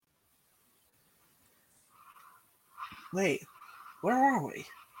Wait, where are we?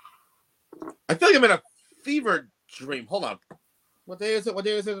 I feel like I'm in a fever dream. Hold on. What day is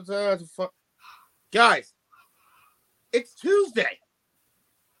it? Guys, it's Tuesday.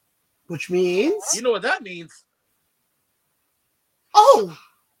 Which means... You know what that means. Oh!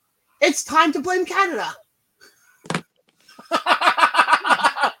 It's time to blame Canada.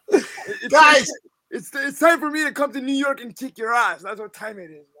 Guys! It's time for me to come to New York and kick your ass. That's what time it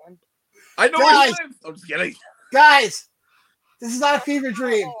is, man. I know where you live. I'm just kidding. Guys, this is not a fever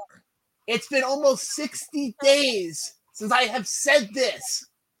dream. It's been almost 60 days since I have said this.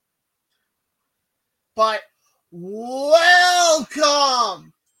 But welcome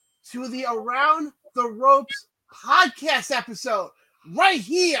to the Around the Ropes podcast episode right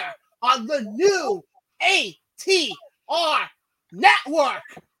here on the new ATR network.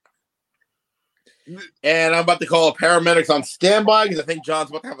 And I'm about to call paramedics on standby because I think John's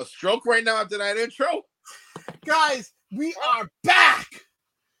about to have a stroke right now after that intro. Guys, we are back.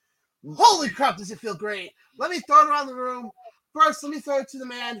 Holy crap, does it feel great. Let me throw it around the room. First, let me throw it to the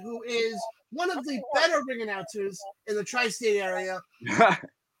man who is one of the better ring announcers in the tri-state area.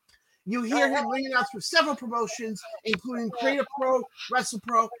 You hear him ring announce for several promotions, including Creative Pro, Wrestle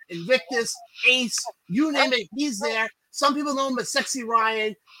Pro, Invictus, Ace, you name it, he's there. Some people know him as Sexy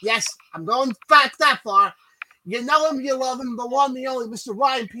Ryan. Yes, I'm going back that far. You know him, you love him, the one, the only, Mr.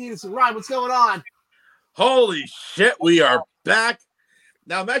 Ryan Peterson. Ryan, what's going on? Holy shit, we are back.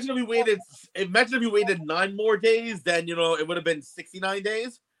 Now imagine if we waited 9 more days, then it would have been 69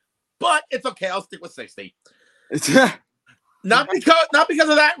 days. But it's okay, I'll stick with 60. Not because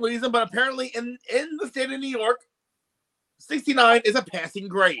of that reason, but apparently in the state of New York, 69 is a passing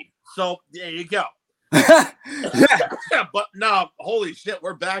grade. So there you go. Yeah, but no, holy shit,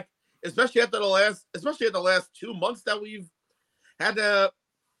 we're back. Especially after the last 2 months that we've had that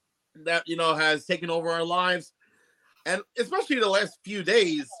has taken over our lives. And especially the last few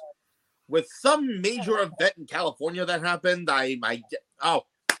days with some major event in California that happened.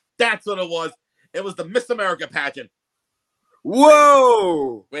 That's what it was. It was the Miss America pageant.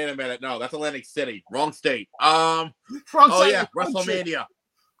 Whoa! Wait a minute. No, that's Atlantic City. Wrong state. WrestleMania.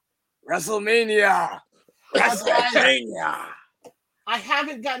 WrestleMania. I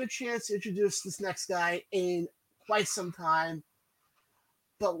haven't gotten a chance to introduce this next guy in quite some time.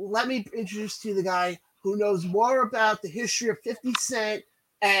 But let me introduce to you the guy who knows more about the history of 50 Cent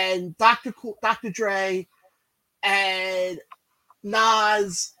and Dr. Dre and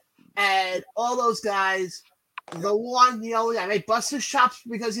Nas and all those guys. The one, the only, I may bust his chops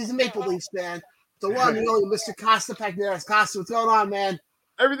because he's a Maple Leafs fan. The one, the only, Mr. Kosta Pagneris. Kosta, what's going on, man?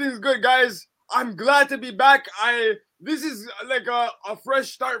 Everything's good, guys. I'm glad to be back. This is like a fresh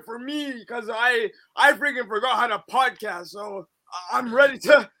start for me because I freaking forgot how to podcast. So I'm ready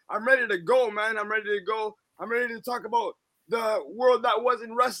to go, man. I'm ready to go. I'm ready to talk about the world that was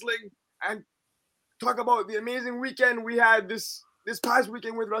in wrestling and talk about the amazing weekend we had this past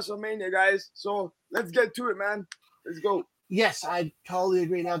weekend with WrestleMania, guys. So let's get to it, man. Let's go. Yes, I totally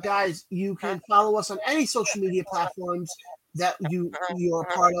agree. Now, guys, you can follow us on any social media platforms that you're a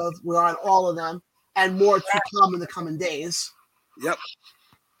part of. We're on all of them, and more to come in the coming days. Yep.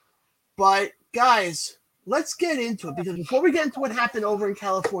 But, guys, let's get into it, because before we get into what happened over in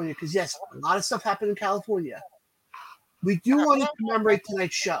California, because, yes, a lot of stuff happened in California, we do want to commemorate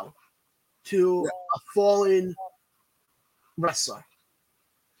tonight's show to a fallen wrestler.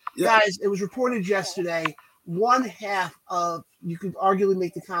 Yeah. Guys, it was reported yesterday, one half of, you could arguably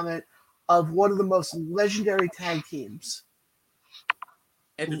make the comment, of one of the most legendary tag teams.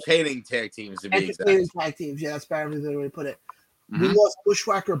 Entertaining tag teams, to be exact. Entertaining tag teams, yeah, that's better than the way to put it. Mm-hmm. We lost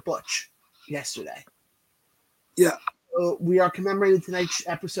Bushwhacker Butch yesterday. Yeah. So we are commemorating tonight's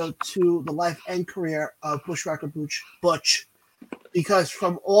episode to the life and career of Bushwhacker Butch, because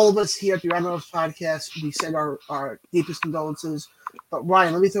from all of us here at the Around the Ropes podcast, we send our deepest condolences. But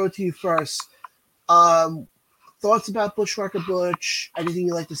Ryan, let me throw it to you first. Thoughts about Bushwhacker Butch? Anything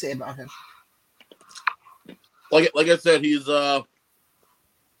you'd like to say about him? Like I said, he's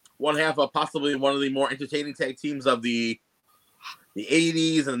one half of possibly one of the more entertaining tag teams of the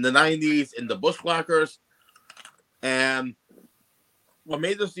 80s and the 90s in the Bushwhackers. And what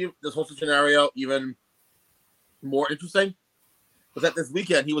made this whole scenario even more interesting was that this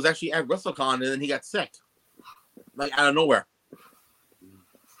weekend he was actually at WrestleCon and then he got sick, like out of nowhere.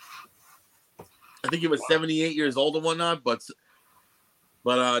 I think he was 78 years old and whatnot, but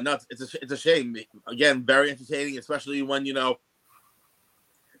no, it's a shame. Again, very entertaining, especially when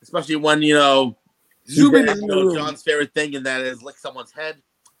Zubin is John's favorite thing, and that is lick someone's head.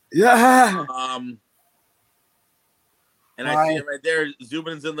 Yeah. And I see it right there.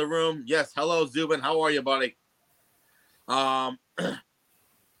 Zubin's in the room. Yes, hello, Zubin. How are you, buddy?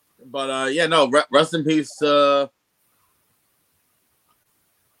 But yeah, no, rest in peace. Hey,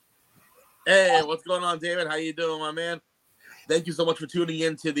 what's going on, David? How you doing, my man? Thank you so much for tuning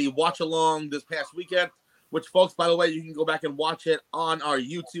in to the watch along this past weekend. Which, folks, by the way, you can go back and watch it on our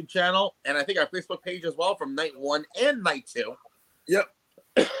YouTube channel and I think our Facebook page as well from night 1 and night 2. Yep.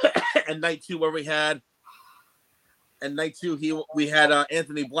 And night 2 where we had, we had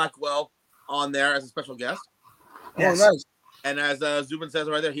Anthony Blackwell on there as a special guest. Yes. Oh, nice. And as Zubin says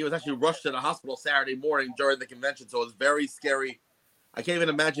right there, he was actually rushed to the hospital Saturday morning during the convention, so it was very scary. I can't even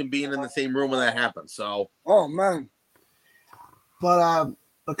imagine being in the same room when that happened. So. Oh man. But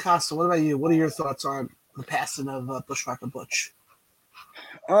Kosta, what about you? What are your thoughts on the passing of Bushwhacker Butch?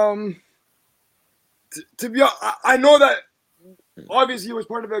 To be honest, I know that obviously he was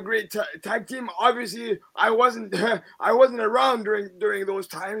part of a great tag team. Obviously, I wasn't around during those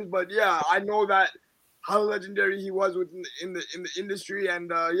times, but yeah, I know that how legendary he was in the industry,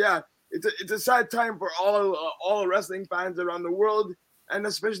 and yeah, it's a sad time for all wrestling fans around the world, and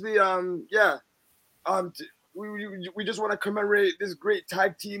especially we just want to commemorate this great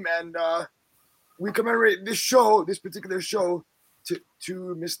tag team, and we commemorate this particular show to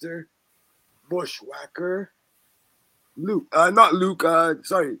Mr. Bushwhacker Luke. Not Luke,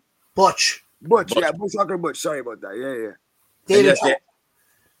 sorry. Butch. Yeah, Bushwhacker Butch. Sorry about that. Yeah. David.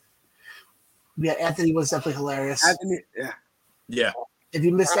 Yeah, Anthony was definitely hilarious. Anthony, yeah. If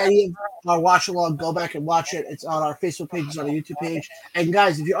you missed any of our watch along, go back and watch it. It's on our Facebook page, it's on our YouTube page. And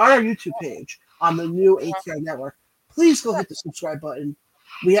guys, if you're on our YouTube page on the new ATR network, please go hit the subscribe button.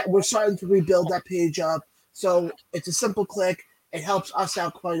 We're starting to rebuild that page up. So it's a simple click. It helps us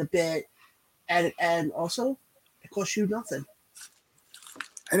out quite a bit. And also, it costs you nothing.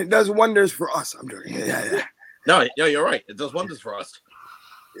 And it does wonders for us. I'm joking. Yeah. No, you're right. It does wonders for us.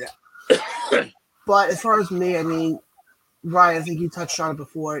 Yeah. But as far as me, I mean, Ryan, I think you touched on it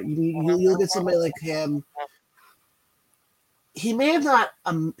before. You look at somebody like him. He may have not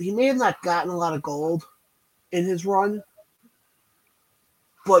gotten a lot of gold in his run,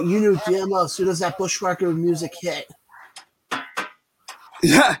 but you knew damn well as soon as that Bushwhacker music hit.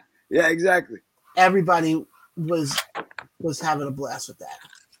 Yeah, exactly. Everybody was having a blast with that.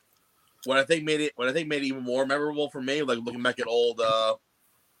 What I think made it even more memorable for me, like looking back at old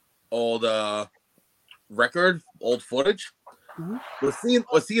record, old footage, was seeing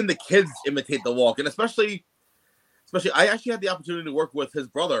the kids imitate the walk, and especially I actually had the opportunity to work with his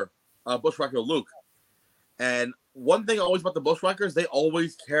brother, Bushwhacker Luke, and one thing always about the Bushwhackers, they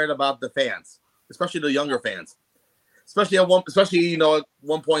always cared about the fans, especially the younger fans, especially at one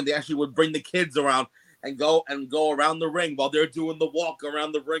point they actually would bring the kids around and go around the ring while they're doing the walk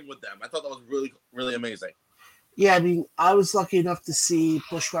around the ring with them. I thought that was really, really amazing. Yeah, I mean, I was lucky enough to see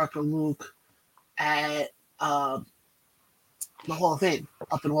Bushwhacker Luke at the Hall of Fame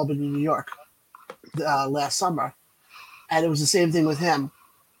up in Albany, New York, last summer. And it was the same thing with him.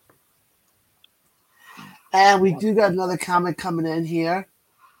 And we do got another comment coming in here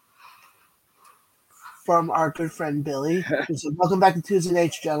from our good friend Billy. He said, welcome back to Tuesday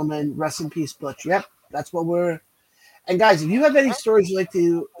Nights, gentlemen. Rest in peace, Butch. Yep, that's what we're... And guys, if you have any stories you'd like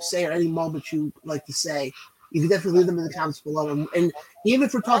to say or any moments you'd like to say, you can definitely leave them in the comments below. And even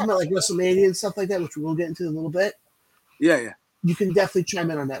if we're talking about like WrestleMania and stuff like that, which we'll get into in a little bit, yeah, you can definitely chime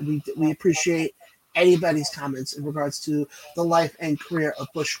in on that. We appreciate anybody's comments in regards to the life and career of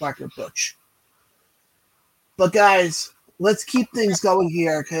Bushwhacker Butch. But guys, let's keep things going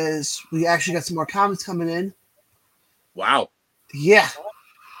here because we actually got some more comments coming in. Wow. Yeah.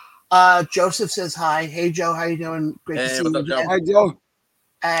 Joseph says hi. Hey, Joe. How you doing? Great to see you again. Hi, Joe.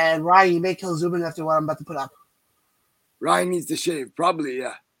 And Ryan, you may kill Zubin after what I'm about to put up. Ryan needs to shave. Probably,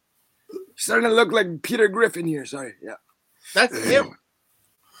 yeah. He's starting to look like Peter Griffin here. Sorry, yeah. That's him.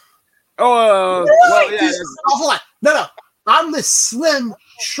 Oh, well, yeah. Hold on. No. I'm the slim,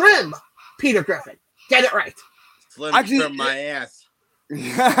 trim Peter Griffin. Get it right. Slim trim my ass.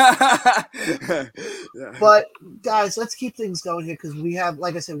 Yeah. But guys, let's keep things going here because we have,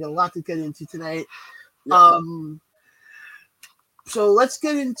 like I said, we got a lot to get into tonight. Yeah. So let's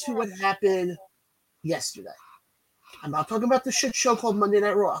get into what happened yesterday. I'm not talking about the shit show called Monday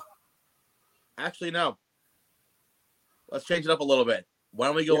Night Raw. Actually, no. Let's change it up a little bit. Why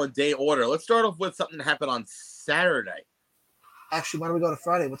don't we go in day order? Let's start off with something that happened on Saturday. Actually, why don't we go to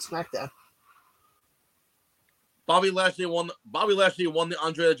Friday with SmackDown? Bobby Lashley won the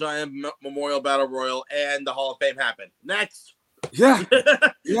Andre the Giant Memorial Battle Royal, and the Hall of Fame happened. Next. Yeah.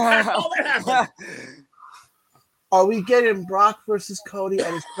 That's all that happened. Are we getting Brock versus Cody,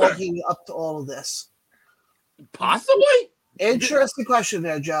 and is Cody up to all of this? Possibly. Interesting question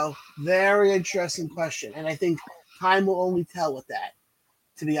there, Joe. Very interesting question. And I think time will only tell with that,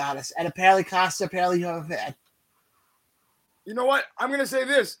 to be honest. And apparently, Kosta, apparently you have a fan. You know what? I'm gonna say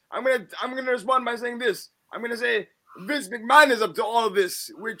this. I'm gonna respond by saying this. I'm gonna say Vince McMahon is up to all of this,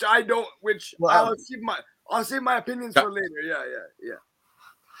 which I don't. Which Well, I'll save my opinions for later. Yeah.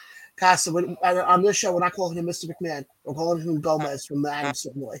 Kosta, on this show, we're not calling him Mr. McMahon. We're calling him Gomez from the Addams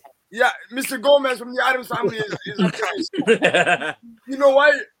Family. Yeah, Mr. Gomez from the Addams Family is up to this. You know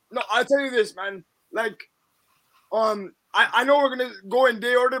what? No, I'll tell you this, man. Like, I know we're gonna go in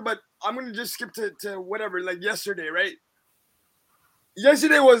day order, but I'm gonna just skip to whatever. Like yesterday, right?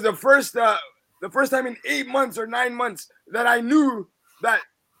 Yesterday was the first time in 8 months or 9 months that I knew that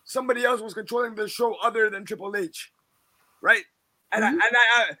somebody else was controlling the show other than Triple H, right? And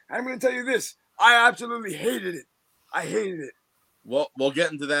I'm going to tell you this: I absolutely hated it. I hated it. Well, we'll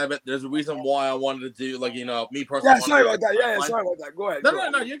get into that, but there's a reason why I wanted to do, like, me personally. Yeah, sorry about that. Yeah, sorry about that. Go ahead.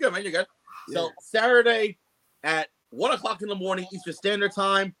 No, you're good, man. You're good. Yeah. So Saturday at 1:00 in the morning Eastern Standard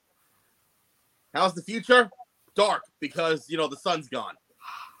Time. How's the future? Dark, because the sun's gone.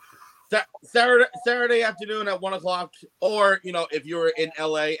 Saturday afternoon at 1:00, or if you're in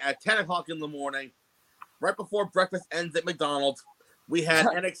LA at 10:00 in the morning, right before breakfast ends at McDonald's, we had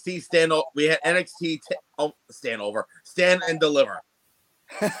NXT stand and deliver.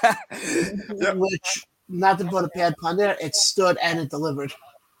 Which, not to put a bad pun there, it stood and it delivered.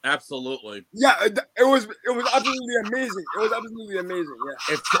 Absolutely. Yeah, it was absolutely amazing. It was absolutely amazing.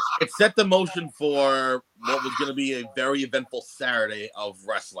 Yeah. It set the motion for what was going to be a very eventful Saturday of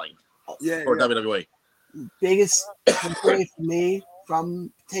wrestling. For WWE. Biggest takeaway for me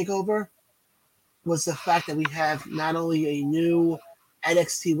from TakeOver was the fact that we have not only a new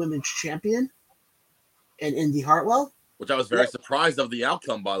NXT Women's Champion in Indy Hartwell, which I was very surprised of the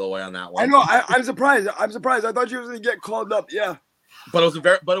outcome, by the way, on that one. I know. I'm surprised. I thought she was going to get called up. Yeah. But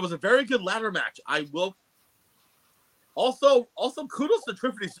it was a very good ladder match. I will also kudos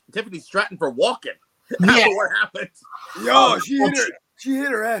to Tiffany Stratton for walking. Yeah. What happened? Yo, she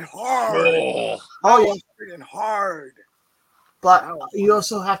hit her head hard. Yeah, freaking hard. But you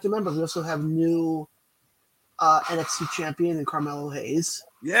also have to remember, we also have new NXT champion in Carmelo Hayes.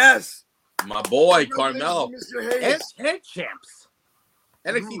 Yes, my boy Carmelo. Mr. Hayes. And tag champs.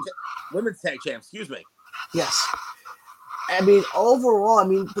 NXT women's tag champs. Excuse me. Yes. I mean, overall,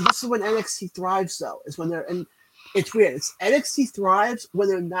 but this is when NXT thrives, though, is when they're in. It's weird. It's NXT thrives when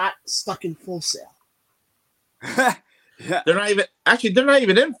they're not stuck in Full Sail. Yeah. They're not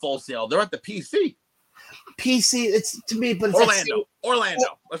even in Full Sail. They're at the PC. It's to me, but it's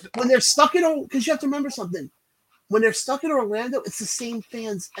Orlando. When they're stuck in, because you have to remember something. When they're stuck in Orlando, it's the same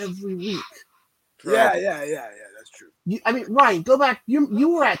fans every week. True. Yeah. That's true. Ryan, go back. You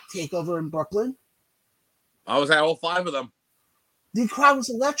were at TakeOver in Brooklyn. I was at all 5 of them. The crowd was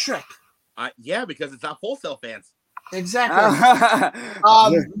electric. Yeah, because it's not Full Sail fans. Exactly.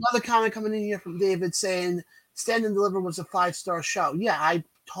 Another comment coming in here from David saying Stand and Deliver was a 5-star show. Yeah, I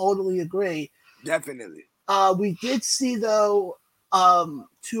totally agree. Definitely. We did see, though,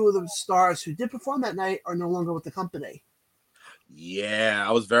 2 of the stars who did perform that night are no longer with the company. Yeah,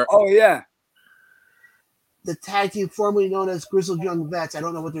 I was very... Oh, yeah. The tag team formerly known as Grizzled Young Vets. I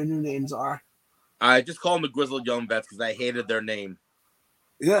don't know what their new names are. I just call them the Grizzled Young Vets because I hated their name.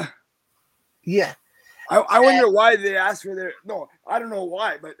 Yeah. Yeah. I wonder why they asked for their... No, I don't know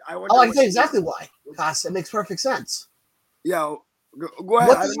why, but I wonder... I can tell you exactly why. Because it makes perfect sense. Yeah, go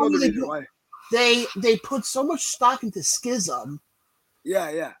ahead. I don't know the reason why. They put so much stock into Schism.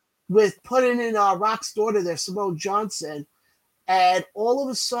 Yeah. With putting in Rock's daughter there, Simone Johnson, and all of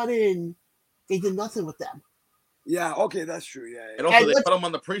a sudden, they did nothing with them. Yeah, okay, that's true. Yeah. And also, they put them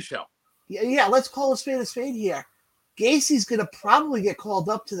on the pre-show. Yeah, let's call a spade here. Gacy's going to probably get called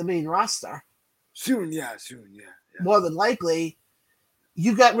up to the main roster. Soon, yeah. More than likely.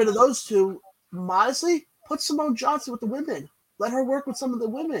 You got rid of those 2. Modestly, put Simone Johnson with the women. Let her work with some of the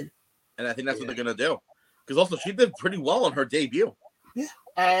women. And I think that's what they're going to do. Because also, she did pretty well on her debut. Yeah.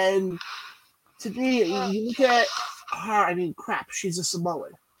 And to me, you look at her, crap, she's a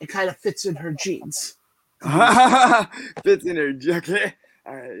Samoan. It kind of fits in her genes. Fits in her genes. Okay.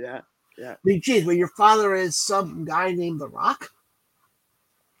 All right, yeah. Geez, when your father is some guy named The Rock?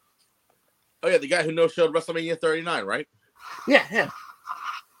 Oh, yeah, the guy who no-showed WrestleMania 39, right? Yeah, him.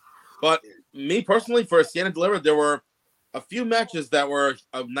 But me personally, for Stand and Deliver, there were a few matches that were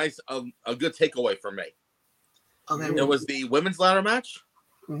a good takeaway for me. Okay. There was the women's ladder match,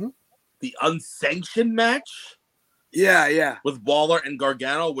 the unsanctioned match. Yeah. With Waller and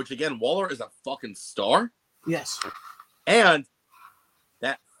Gargano, which, again, Waller is a fucking star. Yes. And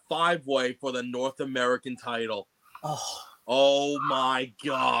that 5-way for the North American title. Oh my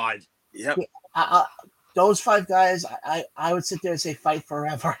God. Yep. those 5 guys, I would sit there and say fight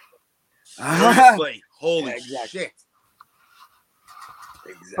forever. Seriously. Holy Yeah, exactly. shit.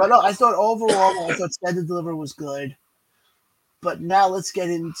 Exactly. But no, I thought overall, I thought Stand and Deliver was good. But now let's get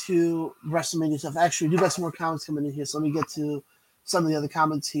into WrestleMania stuff. Actually, we do got some more comments coming in here, so let me get to some of the other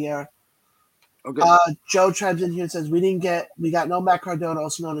comments here. Okay. Joe chimes in here and says, we got no Matt Cardona,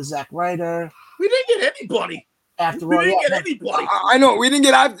 also known as Zack Ryder. We didn't get anybody. After We all, didn't yeah, get anybody. I know we didn't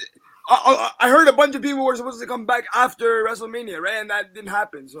get after. I heard a bunch of people were supposed to come back after WrestleMania, right? And that didn't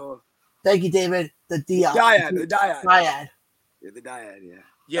happen. So thank you, David. The dyad. Dyad. Yeah, the dyad. Yeah.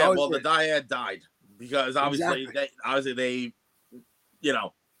 Yeah, Oh, well, shit. the dyad died because obviously they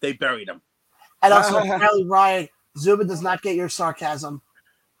they buried him. And also, apparently, Ryan, Zubin does not get your sarcasm.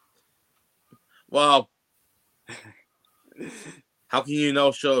 Well, how can you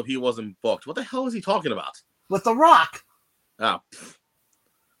know show if he wasn't booked? What the hell is he talking about? With The Rock. Oh.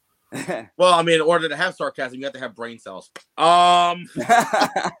 Well, I mean, in order to have sarcasm, you have to have brain cells. Zubin,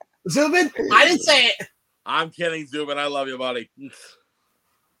 I didn't say it. I'm kidding, Zubin. I love you, buddy.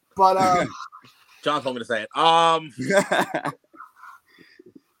 But John told me to say it.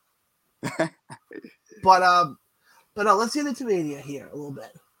 but no, let's get into Mania here a little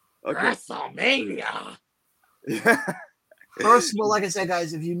bit. Okay. WrestleMania. First of all, like I said,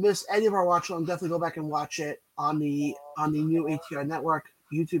 guys, if you missed any of our watch along, definitely go back and watch it on the new ATR Network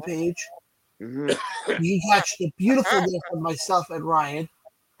YouTube page. Mhm. You can catch the beautifulness of myself and Ryan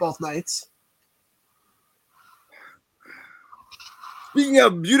both nights. Speaking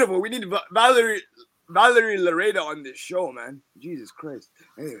of beautiful, we need Valerie Laredo on this show, man. Jesus Christ.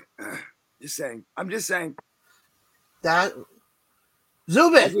 Anyway, I'm just saying. That That's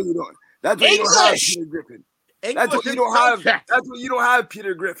Zubin, what you don't. That's what you don't have, Peter Griffin. That's what you don't have. That's what you don't have,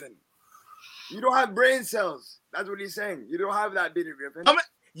 Peter Griffin. You don't have brain cells. That's what he's saying. You don't have that, Peter Griffin.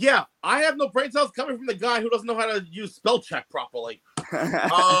 Yeah, I have no brain cells coming from the guy who doesn't know how to use spell check properly.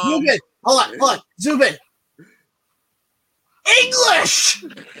 Zubin, hold on, Zubin. English.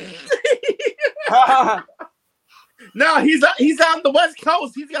 No, he's on the West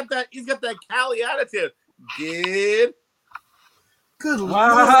Coast. He's got that Cali attitude. Good. Good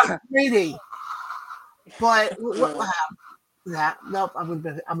Lord, Brady. But what happened? Yeah, nope. I'm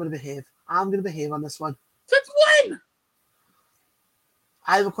gonna behave. I'm gonna behave on this one. Since when?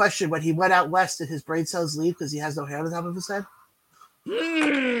 I have a question. When he went out west, did his brain cells leave because he has no hair on the top of his head?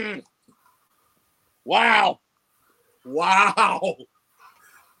 Wow.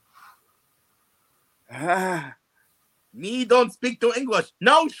 Me don't speak to English.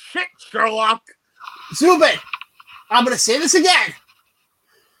 No shit, Sherlock. Zubin, I'm gonna say this again.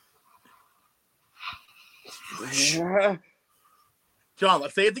 John,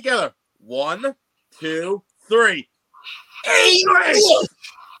 let's say it together. 1, 2, 3. English.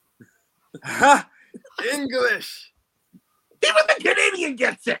 English. Even the Canadian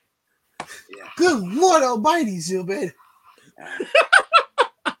gets it. Yeah. Good Lord Almighty, Zubin.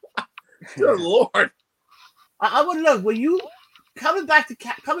 Good Lord. I want to know, when you coming back to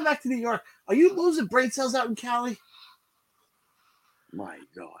New York, are you losing brain cells out in Cali? My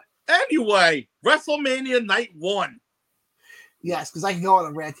God. Anyway, WrestleMania Night 1. Yes, because I can go on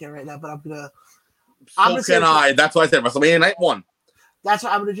a rant here right now, but I'm gonna So can I. That's why I said WrestleMania Night 1. That's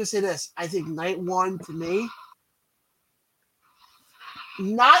why I'm gonna just say this. I think Night 1 to me,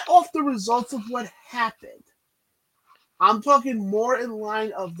 not off the results of what happened. I'm talking more in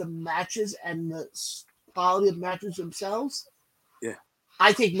line of the matches and the quality of matches themselves. Yeah.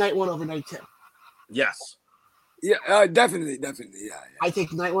 I take Night 1 over Night 2. Yes. Yeah, definitely. Yeah. I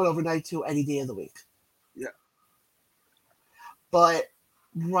take Night 1 over Night 2 any day of the week. Yeah. But,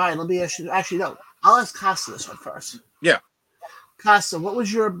 Ryan, let me ask you. Actually, no. I'll ask Kosta this one first. Yeah. Kosta, what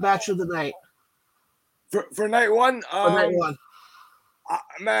was your match of the night? For Night 1? For Night 1.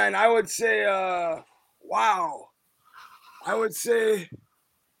 Man, I would say, wow. I would say,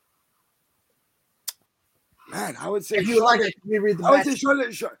 If you like it, can you read the match? I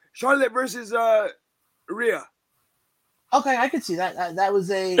would say Charlotte versus Rhea. Okay, I could see that. That was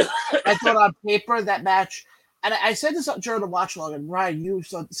I thought on paper that match, and I said this during the watch along, and Ryan, you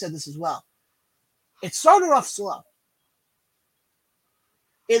said this as well. It started off slow.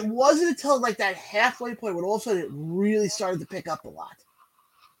 It wasn't until like that halfway point when all of a sudden it really started to pick up a lot.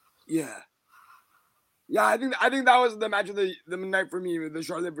 Yeah. Yeah, I think that was the match of the night for me, the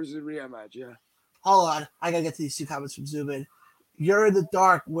Charlotte versus Rhea match. Yeah. Hold on, I gotta get to these 2 comments from Zubin. You're in the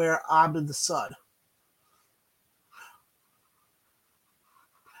dark where I'm in the sun.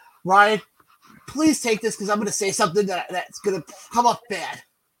 Ryan, please take this because I'm gonna say something that's gonna come up bad.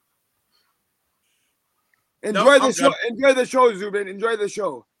 Enjoy the show, Zubin. Enjoy the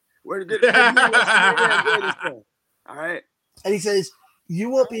show. We're good. All right. And he says, you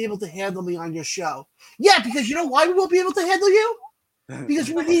won't be able to handle me on your show. Yeah, because you know why we won't be able to handle you? Because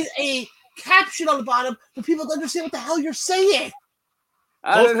we need a caption on the bottom for people to understand what the hell you're saying.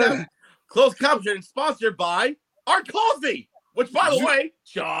 Closed caption sponsored by our coffee, which, by the way,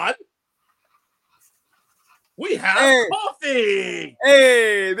 John, we have coffee.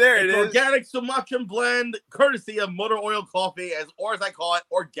 Hey, there it is. Organic Sumatran blend, courtesy of Motor Oil Coffee, or as I call it,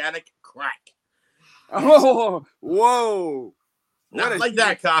 organic crack. Oh, whoa. Not like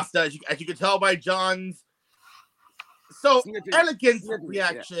that, Kosta, as you can tell by John's elegant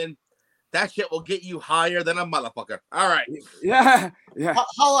reaction. That shit will get you higher than a motherfucker. All right. Yeah.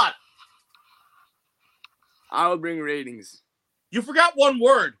 Hold on. I'll bring ratings. You forgot one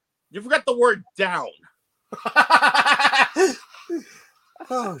word. You forgot the word down.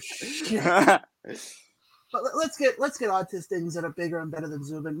 Oh shit. But let's get on to things that are bigger and better than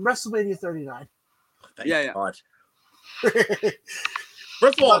Zubin. WrestleMania 39. Thank God.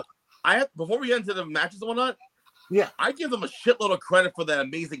 First of all, before we get into the matches and whatnot, I give them a shitload of credit for that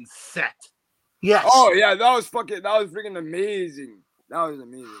amazing set. Yes. Oh yeah, that was freaking amazing. That was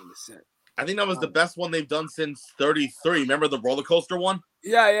amazing, the set. I think that was the best one they've done since 33. Remember the roller coaster one?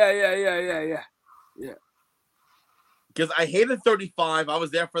 Yeah. Because I hated 35. I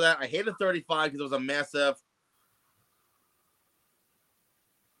was there for that. I hated 35 because it was a massive.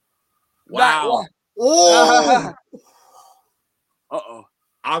 Wow. Oh. Uh-oh.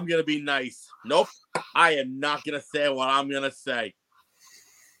 I'm going to be nice. Nope. I am not going to say what I'm going to say.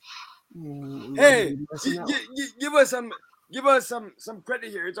 Hey, give us some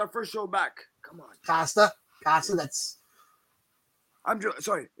credit here. It's our first show back. Come on. Kosta, that's...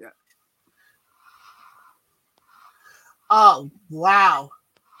 Sorry. Yeah. Oh, wow.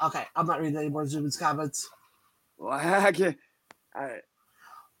 Okay, I'm not reading any more Zubin's comments. Well, I can't. All right.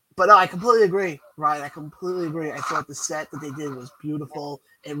 But no, I completely agree, Ryan. I completely agree. I thought the set that they did was beautiful.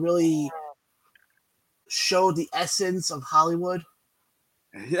 It really showed the essence of Hollywood.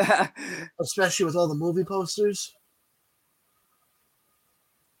 Yeah. Especially with all the movie posters.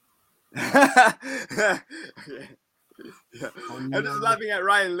 Yeah. I'm just laughing at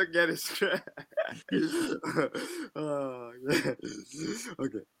Ryan. Look at his. Oh, yeah.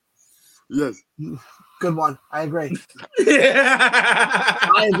 Okay. Yes. Good one. I agree. Yeah.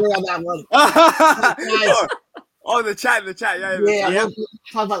 I agree on that one. Oh, the chat. Yeah. We'll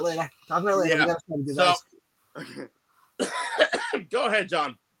talk about it later. Yeah. We gotta try to do this. Okay. Go ahead,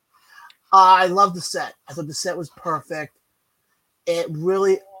 John. I love the set. I thought the set was perfect. It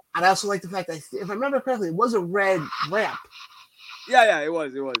really, and I also like the fact that, if I remember correctly, it was a red ramp. Yeah, it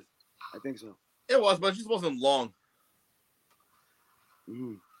was. I think so. It was, but it just wasn't long.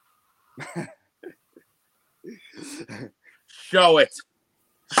 Mm. Show it.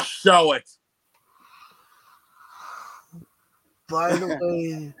 By the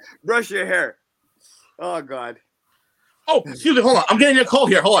way, Brush your hair. Oh God. Oh, excuse me. Hold on. I'm getting a call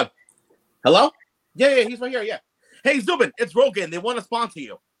here. Hold on. Hello? Yeah. He's right here. Yeah. Hey, Zubin. It's Rogan. They want to sponsor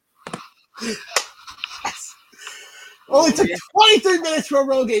you. yes. Only took 23 minutes for a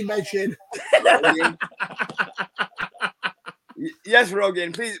Rogaine mention. Yes,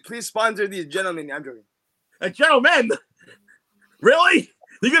 Rogan. Please sponsor these gentlemen. I'm joking. Gentlemen. Really?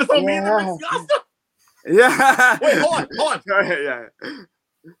 You're gonna throw me in there, Kosta? Yeah. Wait, hold on. Sorry, yeah.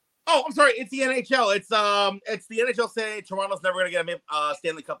 Oh, I'm sorry. It's the NHL. It's the NHL saying Toronto's never gonna get a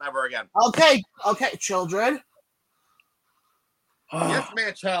Stanley Cup ever again. Okay, children. Yes,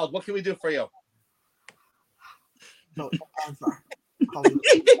 man, child. What can we do for you? Don't ever.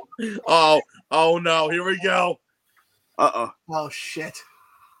 Oh no. Here we go. Oh shit.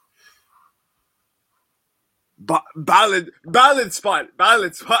 Ballad spot.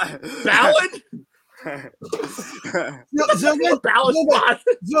 Ballad? Zubin.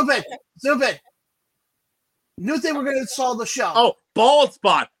 New thing we're gonna install the show. Oh, bald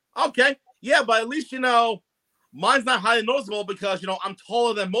spot. Okay. Yeah, but at least mine's not highly noticeable because I'm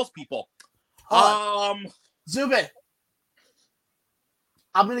taller than most people. Zubin.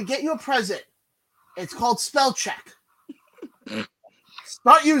 I'm gonna get you a present. It's called spell check.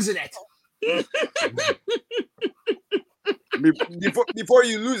 Start using it. Before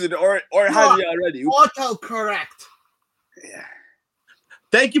you lose it, or have you already? Autocorrect. Yeah.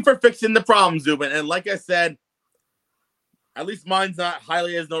 Thank you for fixing the problem, Zubin. And like I said, at least mine's not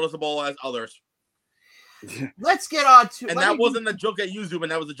highly as noticeable as others. Let's get on to. And that wasn't a joke at you, Zubin.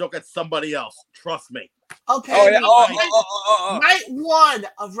 That was a joke at somebody else. Trust me. Okay. Oh, yeah. Night 1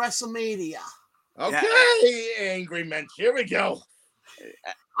 of WrestleMania. Okay, angry mensch. Here we go.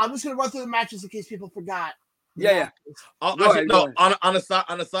 I'm just gonna run through the matches in case people forgot. Yeah. Actually, no. On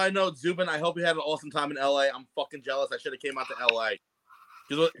a side note, Zubin, I hope you had an awesome time in LA. I'm fucking jealous. I should have came out to LA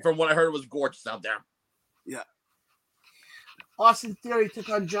because from what I heard, it was gorgeous out there. Yeah. Austin Theory took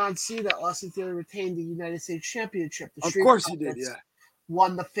on John Cena. Austin Theory retained the United States Championship. Of course he did. Yeah.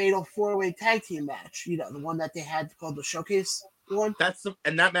 Won the Fatal 4-Way Tag Team match. You know, the one that they had called the Showcase one.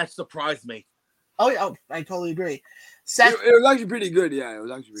 And that match surprised me. Oh yeah, I totally agree. It was actually pretty good. Yeah, it was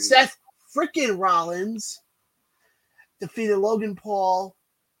actually pretty Seth freaking Rollins defeated Logan Paul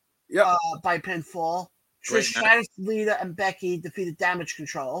by pinfall. Trish Stratus, Lita, and Becky defeated Damage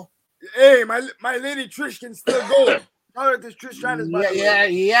Control. Hey, my lady Trish can still go. Tell her this Trish Stratus. Yeah,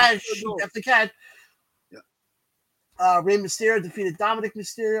 she definitely can. Yeah. Rey Mysterio defeated Dominic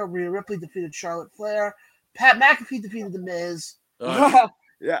Mysterio. Rhea Ripley defeated Charlotte Flair. Pat McAfee defeated The Miz.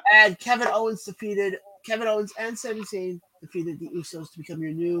 Yeah. And Kevin Owens and Sami Zayn defeated the Usos to become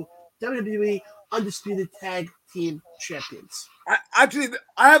your new WWE Undisputed Tag Team Champions. I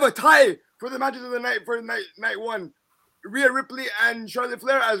have a tie for the matches of the night for night one. Rhea Ripley and Charlotte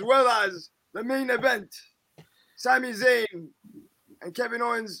Flair, as well as the main event. Sami Zayn and Kevin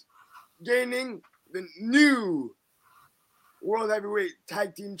Owens gaining the new World Heavyweight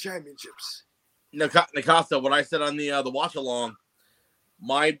Tag Team Championships. Kosta, what I said on the watch along,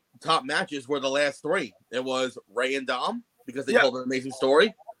 my top matches were the last three. It was Rey and Dom because they told an amazing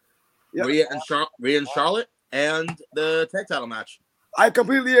story. Yep. Rhea and Charlotte, and the tag title match. I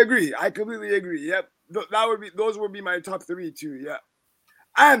completely agree. Yep, those would be my top three too. Yeah,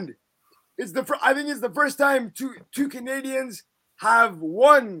 and I think it's the first time two Canadians have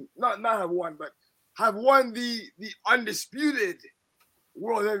won, have won the undisputed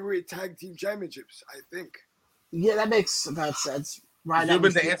World Heavyweight Tag Team Championships. I think. Yeah, that makes about sense. Right.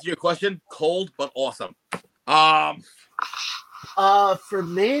 Zubin, to answer your question, cold but awesome. For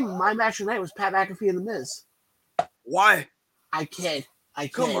me, my match tonight was Pat McAfee and The Miz. Why? I kid.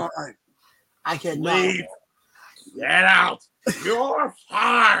 Come on. I kid. Leave. Get out. You're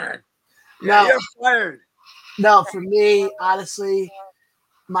fired. No, you're fired. No, for me, honestly,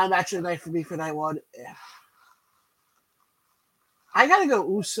 my match of the night for night one, I gotta go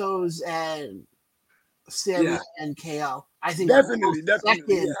Usos and Sammy and KO. I think definitely.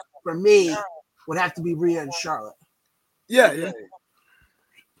 Second for me would have to be Rhea and Charlotte. Yeah.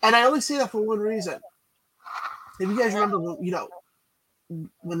 And I only say that for one reason. If you guys remember,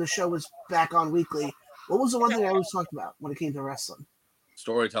 when the show was back on weekly, what was the one thing I always talked about when it came to wrestling?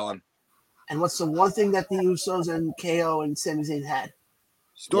 Storytelling. And what's the one thing that the Usos and KO and Sami Zayn had?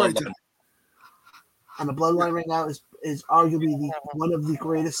 Storytelling. And the Bloodline right now is arguably one of the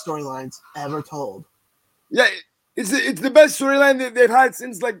greatest storylines ever told. Yeah, it's the best storyline that they've had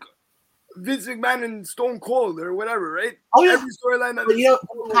since like Vince McMahon and Stone Cold or whatever, right? Oh yeah, every storyline that. But you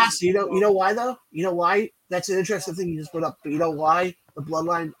know why though? You know why? That's an interesting thing you just put up. But you know why the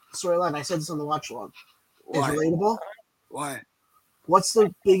Bloodline storyline? I said this on the watch along. Is relatable. Why? What's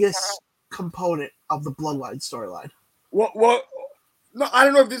the biggest component of the Bloodline storyline? Well, no, I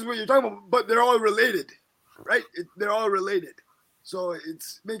don't know if this is what you're talking about, but they're all related, right? They're all related. So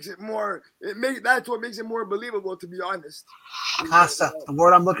that's what makes it more believable, to be honest. Kosta, the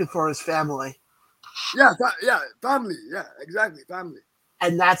word I'm looking for is family. Yeah, family. Yeah, exactly, family.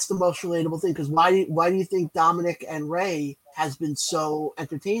 And that's the most relatable thing. Because why do you think Dominic and Rey has been so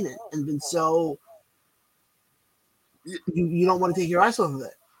entertaining and been so you don't want to take your eyes off of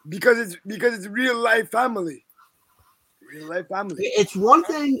it? Because it's real life family. Real life family. It's one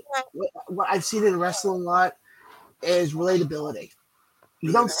thing. What I've seen in wrestling a lot is relatability.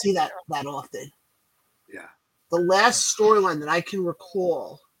 You don't see that often. Yeah. The last storyline that I can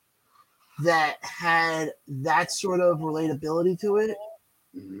recall that had that sort of relatability to it,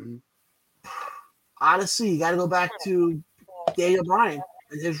 honestly, you got to go back to Daniel Bryan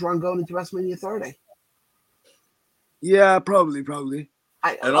and his run going into WrestleMania 30. Yeah, probably.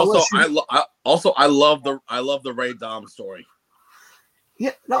 I love the Ray Dom story.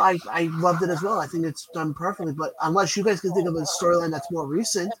 Yeah, no, I loved it as well. I think it's done perfectly. But unless you guys can think of a storyline that's more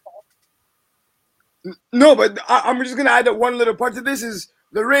recent. No, but I'm just gonna add that one little part to this is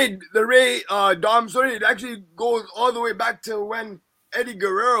the Ray Dom story. It actually goes all the way back to when Eddie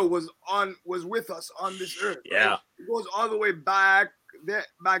Guerrero was with us on this earth. Yeah, right? It goes all the way back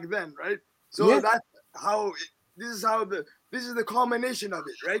then, right? So that's how. This is the culmination of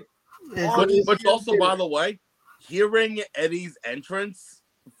it, right? But also, by the way, hearing Eddie's entrance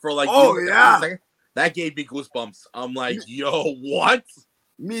for like that gave me goosebumps. I'm like, yo, what?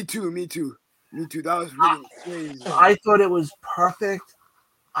 Me too. That was really crazy. I thought it was perfect.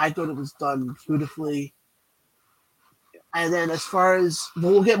 I thought it was done beautifully. And then as far as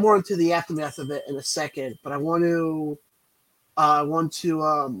we'll get more into the aftermath of it in a second, but I want to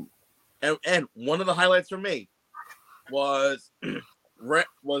and one of the highlights for me was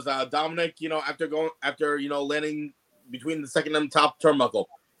Dominic, after landing between the second and top turnbuckle.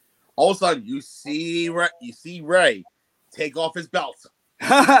 All of a sudden, you see Ray take off his belt,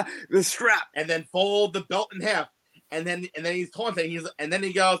 the strap, and then fold the belt in half, and then he's taunting. And then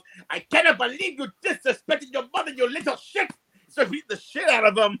he goes, "I cannot believe you disrespected your mother, you little shit!" So beat the shit out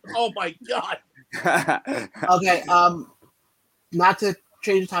of him. Oh my god. Okay, not to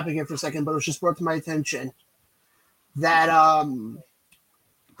change the topic here for a second, but it was just brought to my attention that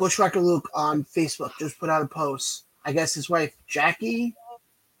Bushwhacker Luke on Facebook just put out a post. I guess his wife Jackie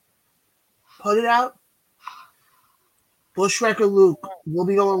put it out. Bushwhacker Luke will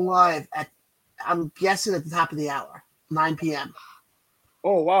be going live I'm guessing at the top of the hour, 9 p.m.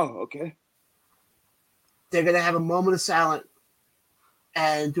 Oh wow, okay. They're gonna have a moment of silence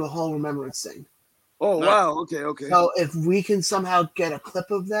and do a whole remembrance thing. Oh wow, okay. So if we can somehow get a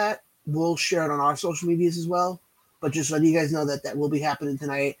clip of that, we'll share it on our social medias as well. But just letting you guys know that will be happening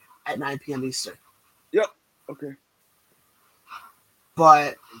tonight at 9 p.m. Eastern. Yep. Okay.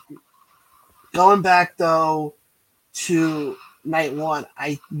 But going back though to night one,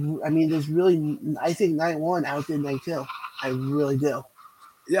 I think night one outdid night two. I really do.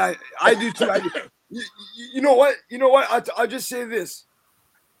 Yeah, I do too. You know what? I'll just say this.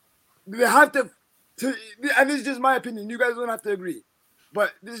 They have to, and this is just my opinion. You guys don't have to agree,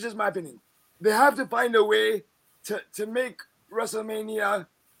 but this is just my opinion. They have to find a way to make WrestleMania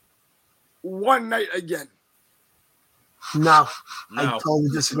one night again. No, I totally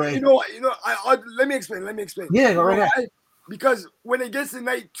disagree. You know what? Let me explain. Yeah, go right ahead. Because when it gets to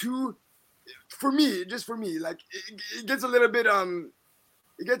night two, for me, like it gets a little bit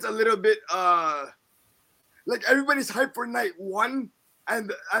like everybody's hyped for night one,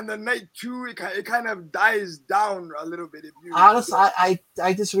 and the night two it kind of dies down a little bit. Honestly,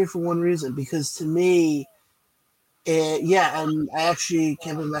 I disagree for one reason, because to me, and I actually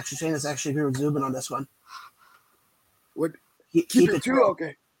can't believe I'm actually saying this. I actually agree with Zubin on this one. What? Keep it two?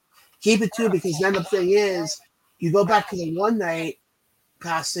 Okay. Keep it two, because then the thing is, you go back to the one night,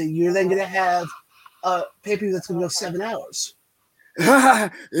 Kosta, you're then going to have a pay-per-view that's going to go 7 hours.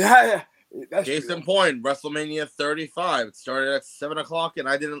 yeah. Case in point, WrestleMania 35. It started at 7 o'clock, and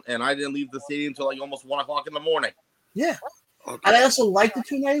I didn't leave the stadium until like almost 1 o'clock in the morning. Yeah. Okay. And I also like the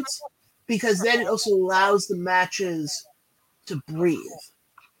 2 nights because then it also allows the matches to breathe.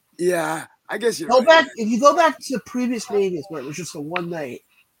 Yeah, I guess you're right. Back if you go back to previous Manias where it was just a one night.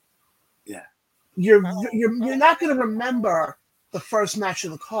 Yeah. You're not going to remember the first match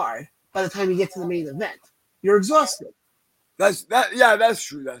of the card by the time you get to the main event. You're exhausted. That's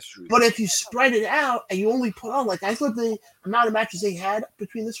true. But if you spread it out and you only put on, like, I thought the amount of matches they had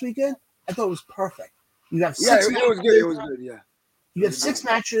between this weekend, I thought it was perfect. You have 6 matches. It was good, yeah. You have 6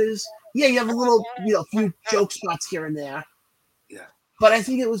 matches. Yeah, you have a little, few joke spots here and there. Yeah. But I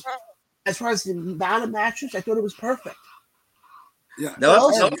think it was, as far as the amount of matches, I thought it was perfect. Yeah. Now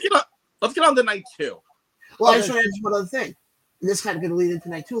let's get on to night 2. Well, I just want to add one other thing. And this kind of going to lead into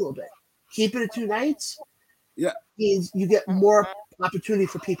night 2 a little bit. Keep it at 2 nights. Yeah. Means you get more opportunity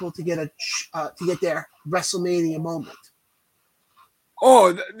for people to get their WrestleMania moment.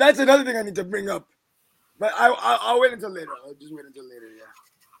 Oh, that's another thing I need to bring up, but I'll wait until later. I'll just wait until later, yeah.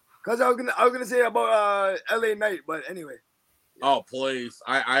 Because I was gonna say about LA Knight, but anyway. Yeah. Oh please!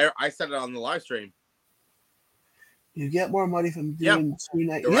 I said it on the live stream. You get more money from doing 2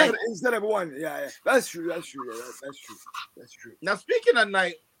 nights. Yeah, instead of 1. Yeah. That's true. Yeah, that's true. Now speaking of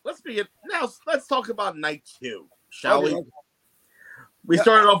night. Let's talk about night 2, shall we? We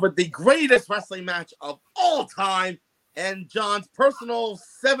started off with the greatest wrestling match of all time and John's personal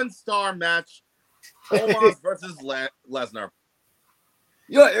 7-star match, Omos versus Lesnar.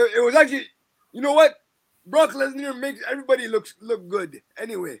 Yeah, it was actually, you know what? Brock Lesnar makes everybody look good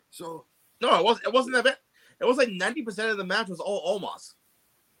anyway. So no, it wasn't that bad. It was like 90% of the match was all Omos.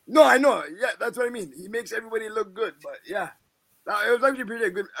 No, I know. Yeah, that's what I mean. He makes everybody look good, but yeah. It was actually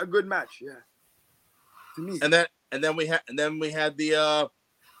a good match, yeah. To me. And then we had the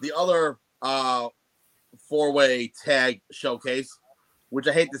other 4-way tag showcase, which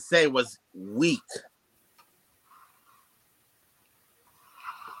I hate to say was weak.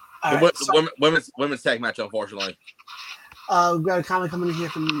 Women's tag match, unfortunately. We've got a comment coming in here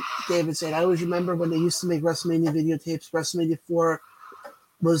from David saying, I always remember when they used to make WrestleMania videotapes. WrestleMania 4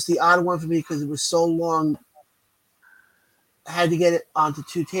 was the odd one for me because it was so long. I had to get it onto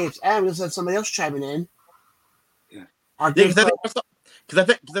 2 tapes. And we also had somebody else chiming in. Yeah. Because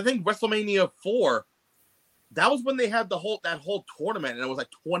I think WrestleMania 4 that was when they had that whole tournament, and it was like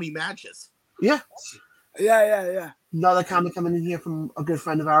 20 matches. Yeah. Yeah. Another comment coming in here from a good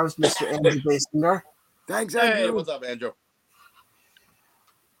friend of ours, Mr. Andrew Basinger. Thanks, Andrew. Hey, what's up, Andrew?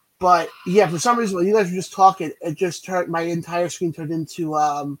 But yeah, for some reason, when you guys were just talking, it just turned my entire screen turned into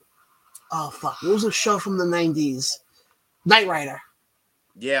oh fuck, what was the show from the 90s? Knight Rider.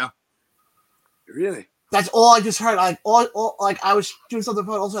 Yeah. Really? That's all I just heard. Like all like I was doing something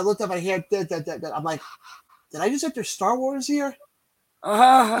fun. Also, I looked at my hair. I'm like, did I just enter Star Wars here?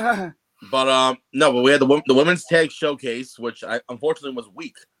 But no, but we had the women's tag showcase, which unfortunately was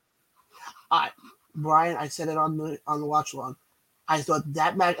weak. Brian, I said it on the watch along. I thought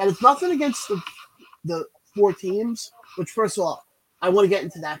that match, and it's nothing against the 4 teams. Which, first of all, I want to get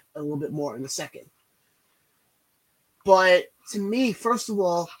into that a little bit more in a second. But to me, first of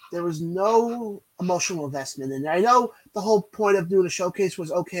all, there was no emotional investment in it. I know the whole point of doing a showcase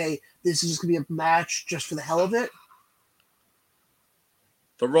was, okay, this is just going to be a match just for the hell of it.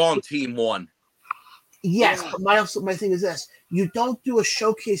 The wrong team won. Yes, but my thing is this. You don't do a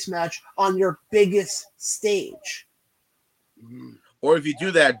showcase match on your biggest stage. Or if you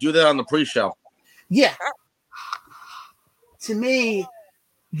do that on the pre-show. Yeah. To me,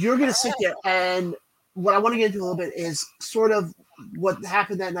 you're going to sit there, and what I want to get into a little bit is sort of what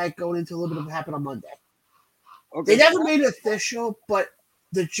happened that night going into a little bit of what happened on Monday. Okay. They never made it official, but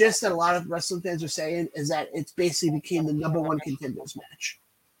the gist that a lot of wrestling fans are saying is that it's basically became the number 1 contenders match.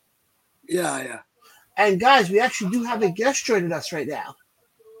 Yeah. And guys, we actually do have a guest joining us right now.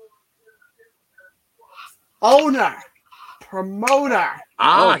 Owner, promoter.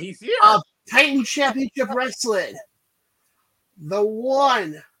 He's here. Of Titan Championship Wrestling. The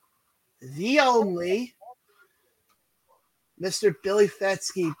one, the only, Mr. Billy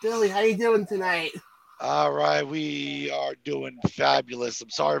Fetsky. Billy, how you doing tonight? All right, we are doing fabulous. I'm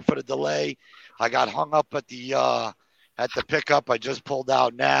sorry for the delay. I got hung up at the pickup. I just pulled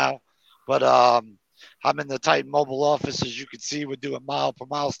out now, but I'm in the Titan mobile office. As you can see, we're doing mile per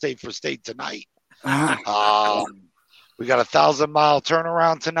mile, state for state tonight. We got a 1,000-mile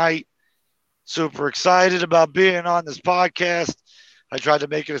turnaround tonight. Super excited about being on this podcast. I tried to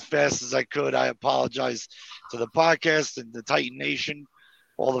make it as fast as I could. I apologize to the podcast and the Titan Nation,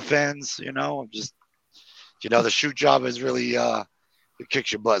 all the fans. I'm just, the shoot job is really it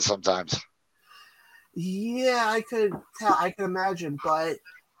kicks your butt sometimes. Yeah, I could tell. I can imagine, but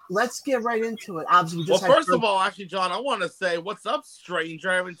let's get right into it. Obviously, first of all, actually, John, I want to say, what's up, stranger?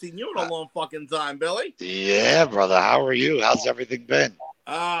 I haven't seen you in a long fucking time, Billy. Yeah, brother. How are you? How's everything been?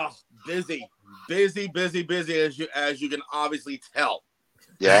 Busy, as you can obviously tell.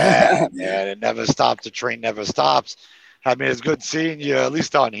 Yeah, man, it never stops. The train never stops. I mean, it's good seeing you. At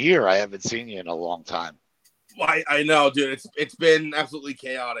least on here, I haven't seen you in a long time. I know, dude. It's been absolutely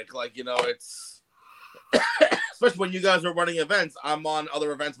chaotic. Like, it's especially when you guys are running events. I'm on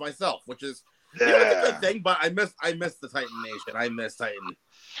other events myself, which is it's a good thing. But I miss the Titan Nation. I miss Titan.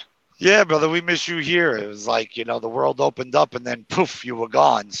 Yeah, brother, we miss you here. It was like, the world opened up and then poof, you were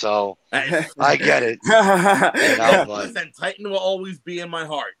gone. So I get it. Listen, Titan will always be in my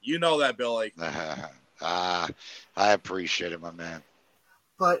heart. You know that, Billy. I appreciate it, my man.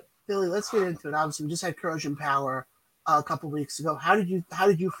 But Billy, let's get into it. Obviously, we just had Corrosion Power a couple weeks ago. How did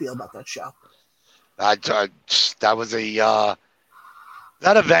you feel about that show? That was that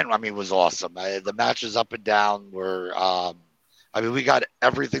event. I mean, was awesome. The matches up and down were. We got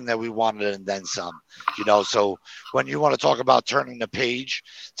everything that we wanted and then some, so when you want to talk about turning the page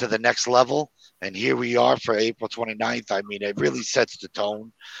to the next level, and here we are for April 29th, I mean, it really sets the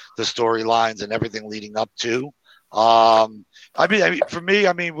tone, the storylines and everything leading up to. For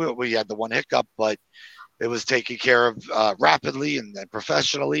me, we had the one hiccup, but it was taken care of rapidly and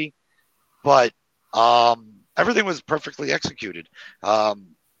professionally, but everything was perfectly executed.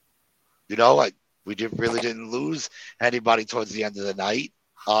 We really didn't lose anybody towards the end of the night.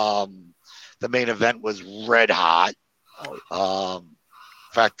 The main event was red hot. In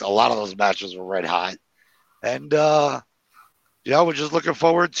fact, a lot of those matches were red hot. And, we're just looking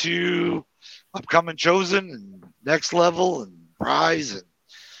forward to upcoming Chosen and Next Level and Rise and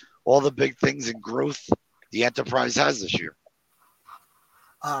all the big things and growth the Enterprise has this year.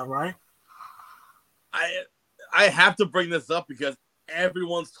 All right. I have to bring this up because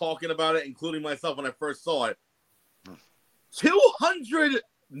everyone's talking about it, including myself when I first saw it. 200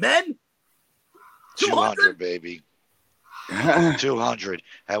 men? 200, baby. 200.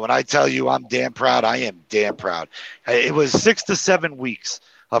 And when I tell you I'm damn proud, I am damn proud. It was 6 to 7 weeks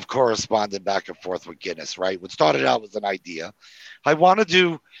of corresponding back and forth with Guinness, right? What started out was an idea. I wanted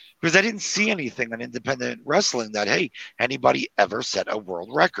to, because I didn't see anything in independent wrestling that, hey, anybody ever set a world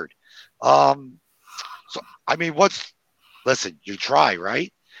record. So I mean, listen, you try,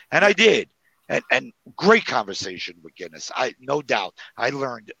 right? And I did. And great conversation with Guinness. No doubt I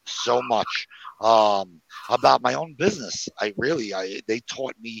learned so much about my own business. They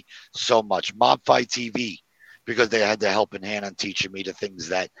taught me so much. Mob Fight TV, because they had their helping hand on teaching me the things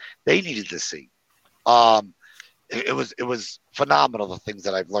that they needed to see. It was phenomenal, the things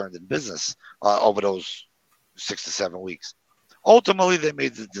that I've learned in business over those 6 to 7 weeks. Ultimately, they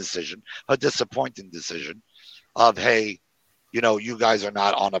made the decision, a disappointing decision, of, hey, you guys are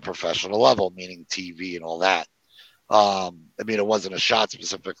not on a professional level, meaning TV and all that. I mean, it wasn't a shot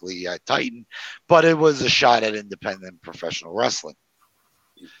specifically at Titan, but it was a shot at independent professional wrestling.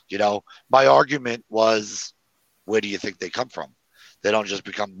 My argument was, where do you think they come from? They don't just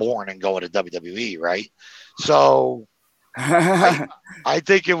become born and go into WWE, right? So I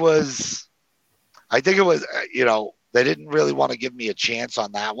think it was, they didn't really want to give me a chance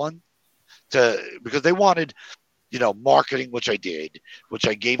on that one because they wanted, marketing, which I did, which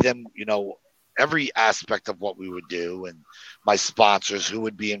I gave them, every aspect of what we would do and my sponsors who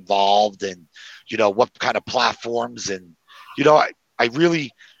would be involved and, what kind of platforms. And, this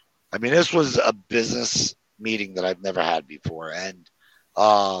was a business meeting that I've never had before, and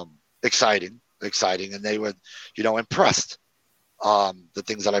exciting. And they were, impressed. The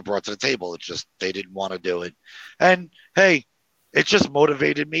things that I brought to the table. It's just, they didn't want to do it. And hey, it just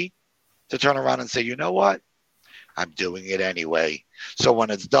motivated me to turn around and say, you know what? I'm doing it anyway. So when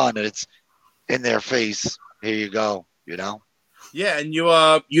it's done and it's in their face, here you go, Yeah, and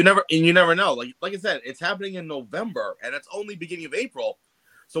you never know. Like I said, it's happening in November and it's only beginning of April.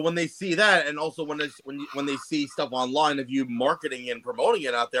 So when they see that, and also when they see stuff online of you marketing and promoting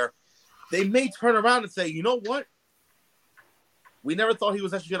it out there, they may turn around and say, you know what? We never thought he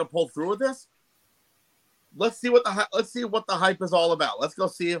was actually going to pull through with this. Let's see what the hype is all about. Let's go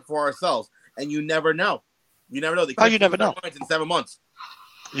see it for ourselves. And you never know. You never know. You never know. In 7 months.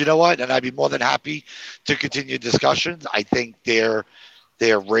 You know what? And I'd be more than happy to continue discussions. I think their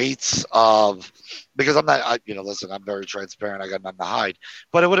rates of, because I'm not, listen, I'm very transparent. I got nothing to hide,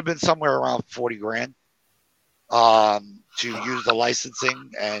 but it would have been somewhere around 40 grand to use the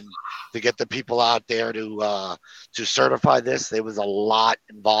licensing and to get the people out there to certify this. There was a lot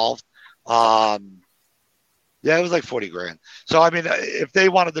involved. Yeah, it was like 40 grand. So, if they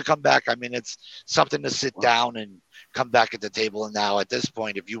wanted to come back, it's something to sit down and come back at the table. And now at this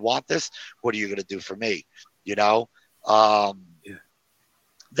point, if you want this, what are you going to do for me?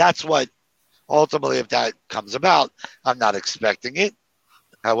 That's what ultimately, if that comes about, I'm not expecting it.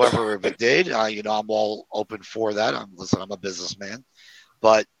 However, if it did, I'm all open for that. I'm a businessman,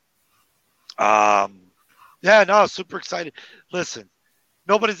 but super excited. Listen,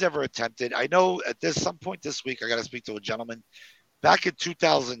 nobody's ever attempted. I know at some point this week, I got to speak to a gentleman. Back in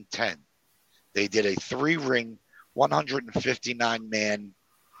 2010, they did a 3-ring, 159-man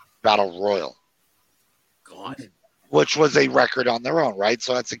battle royal. God. Which was a record on their own, right?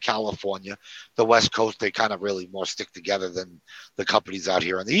 So that's in California. The West Coast, they kind of really more stick together than the companies out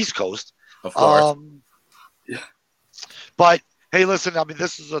here on the East Coast. Of course. But, hey, listen,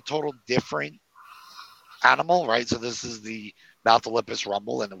 this is a total different animal, right? So this is the Mount Olympus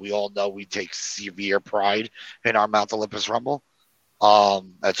Rumble, and we all know we take severe pride in our Mount Olympus Rumble.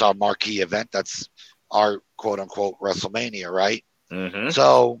 That's our marquee event. That's our quote-unquote WrestleMania, right? Mm-hmm.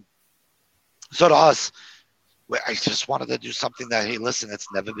 So to us, I just wanted to do something that, hey, listen, it's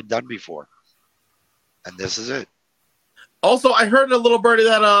never been done before. And this is it. Also, I heard a little birdie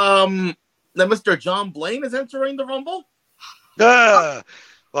that Mr. John Blaine is entering the Rumble. Well,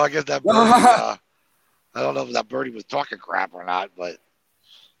 I guess that birdie, I don't know if that birdie was talking crap or not, but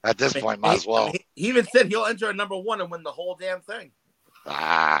at this point, might as well. He even said he'll enter at number 1 and win the whole damn thing.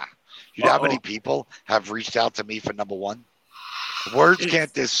 You know how many people have reached out to me for number 1? Words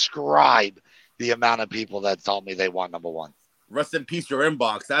can't describe the amount of people that told me they want number 1. Rest in peace, your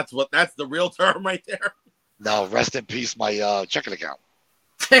inbox. That's the real term right there. No, rest in peace, my checking account.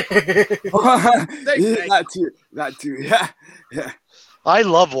 That too. Yeah. I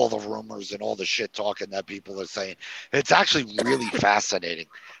love all the rumors and all the shit talking that people are saying. It's actually really fascinating.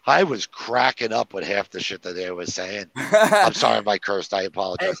 I was cracking up with half the shit that they were saying. I'm sorry if I cursed. I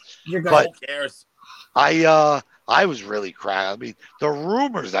apologize. But who cares? I was really cracking. The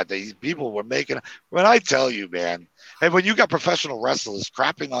rumors that these people were making. When I tell you, man, and when you got professional wrestlers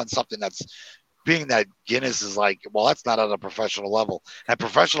crapping on something that's being that Guinness is like, well, that's not on a professional level, and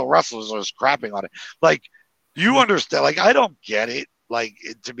professional wrestlers are just crapping on it. Like, you understand? Like, I don't get it. Like,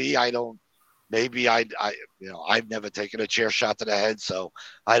 to me, I don't. Maybe I've never taken a chair shot to the head, so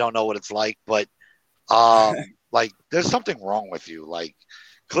I don't know what it's like. But like, there's something wrong with you. Like,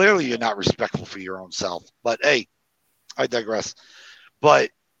 clearly you're not respectful for your own self. But hey, I digress.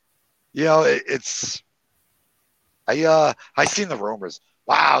 But it's I seen the rumors.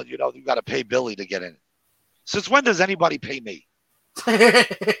 Wow, you got to pay Billy to get in. Since when does anybody pay me?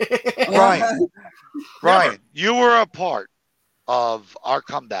 Brian, you were a part of our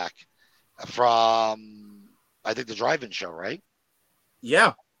comeback from, I think, the drive-in show, right?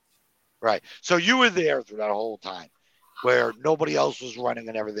 Yeah. Right. So you were there through that whole time where nobody else was running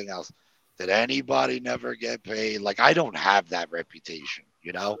and everything else. Did anybody never get paid? Like, I don't have that reputation,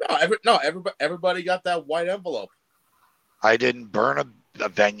 No, everybody got that white envelope. I didn't burn a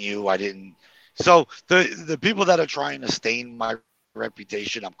venue. I didn't. So the people that are trying to stain my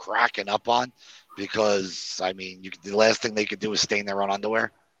reputation, I'm cracking up on, because I mean, the last thing they could do is stain their own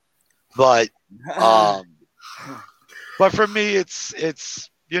underwear. But for me, it's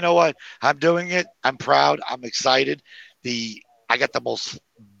you know what? I'm doing it. I'm proud. I'm excited. I got the most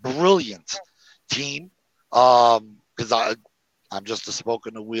brilliant team. Because I'm just a spoke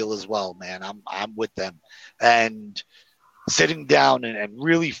in the wheel as well, man. I'm with them, and sitting down and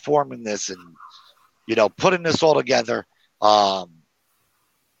really forming this and putting this all together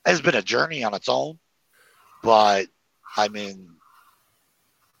has been a journey on its own. But I mean,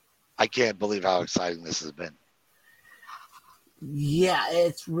 I can't believe how exciting this has been. Yeah,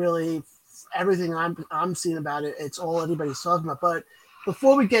 it's really everything I'm seeing about it. It's all anybody's talking about. But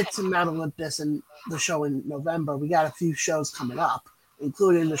before we get to Mount Olympus and the show in November, we got a few shows coming up,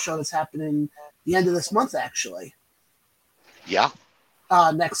 including the show that's happening the end of this month, actually. Yeah.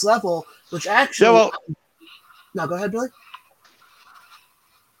 Next Level, which actually. Yeah, well, no, go ahead, Billy.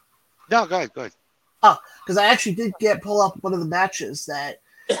 No, go ahead. Oh, because I actually did pull up one of the matches that,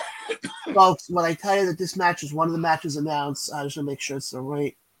 folks, when I tell you that this match is one of the matches announced, I just want to make sure it's the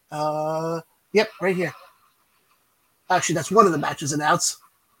right. Yep, right here. Actually, that's one of the matches announced.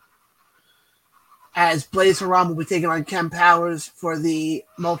 As Blaze Haram will be taking on Ken Powers for the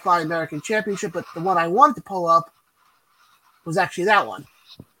MoFi American Championship, but the one I wanted to pull up was actually that one.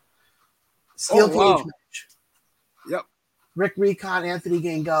 Steel cage match. Yep. Rick Recon, Anthony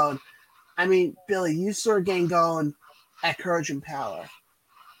Gangone. I mean, Billy, you saw Gangone at Courage and Power.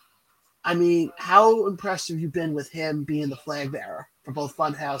 I mean, how impressed have you been with him being the flag bearer for both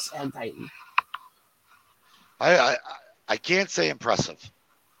Funhouse and Titan? I can't say impressive.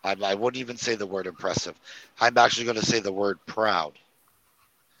 I wouldn't even say the word impressive. I'm actually going to say the word proud.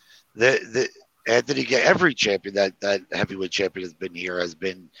 Anthony, every champion that heavyweight champion has been here has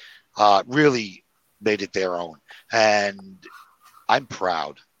been really made it their own, and I'm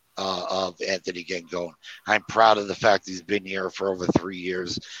proud of Anthony Gangone. I'm proud of the fact he's been here for over 3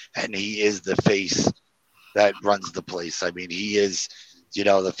 years, and he is the face that runs the place. I mean, he is,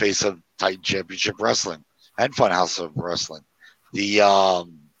 the face of Titan Championship Wrestling and Funhouse of Wrestling. You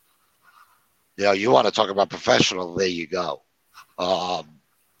want to talk about professional? There you go.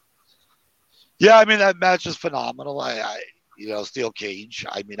 Yeah, I mean, that match is phenomenal. I steel cage.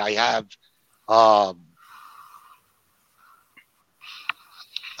 I mean, I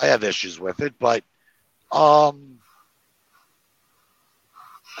have issues with it, but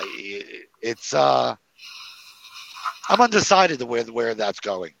it's I'm undecided to where that's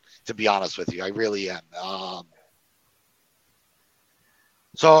going, to be honest with you. I really am.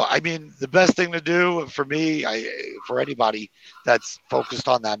 So, I mean, the best thing to do for me, for anybody that's focused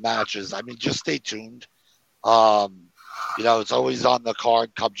on that match is, I mean, just stay tuned. It's always on the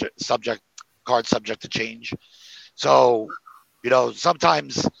card subject to change. So,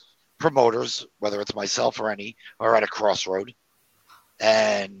 sometimes promoters, whether it's myself or any, are at a crossroad.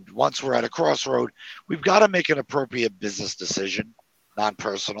 And once we're at a crossroad, we've got to make an appropriate business decision,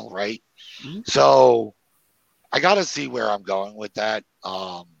 non-personal, right? Mm-hmm. So I got to see where I'm going with that,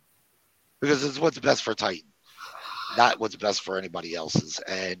 because it's what's best for Titan, not what's best for anybody else's.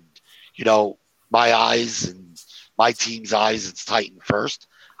 And, my eyes and my team's eyes, it's Titan first.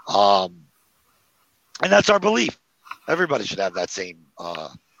 And that's our belief. Everybody should have that same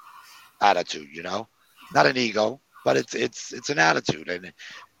attitude, not an ego, but it's an attitude. And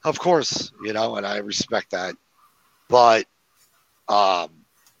of course, and I respect that. But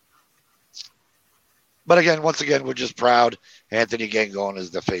again, once again, we're just proud. Anthony Gangone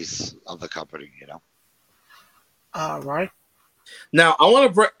is the face of the company, All right. Now, I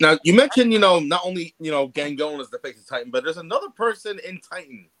want to now you mentioned, not only, Gangone is the face of Titan, but there's another person in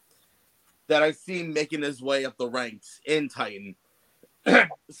Titan that I've seen making his way up the ranks in Titan.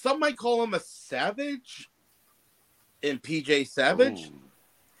 Some might call him a savage in PJ Savage. Ooh.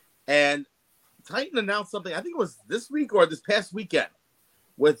 And Titan announced something, I think it was this week or this past weekend,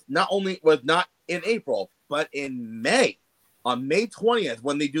 not in April, but in May. on May 20th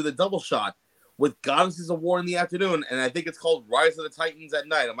when they do the double shot with Goddesses of War in the afternoon, and I think it's called Rise of the Titans at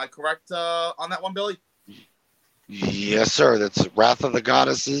night. Am I correct on that one, Billy? Yes, sir. That's Wrath of the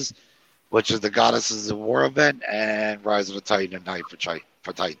Goddesses, which is the Goddesses of War event, and Rise of the Titan at night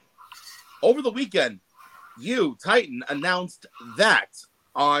for Titan. Over the weekend, Titan, announced that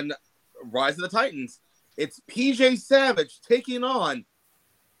on Rise of the Titans, it's PJ Savage taking on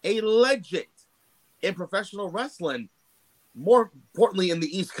a legend in professional wrestling, more importantly in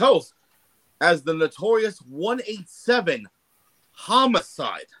the East Coast, as the notorious 187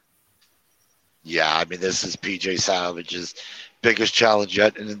 Homicide. Yeah, I mean, this is PJ Savage's biggest challenge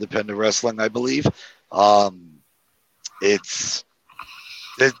yet in independent wrestling, I believe. This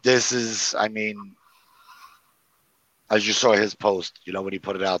is, I mean, as you saw his post, when he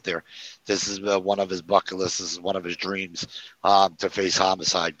put it out there, this is one of his bucket lists. This is one of his dreams to face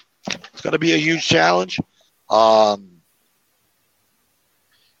Homicide. It's going to be a huge challenge.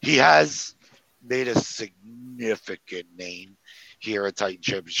 He has made a significant name here at Titan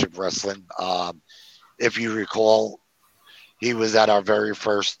Championship Wrestling. If you recall, he was at our very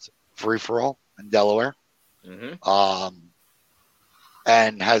first free-for-all in Delaware,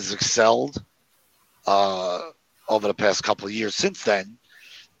 and has excelled over the past couple of years since then,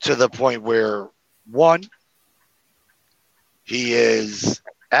 to the point where, one, he is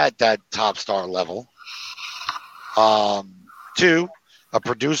at that top star level. Two, a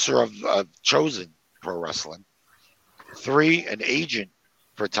producer of Chosen Pro Wrestling. Three, an agent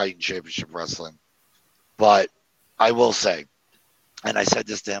for Titan Championship Wrestling. But I will say, and I said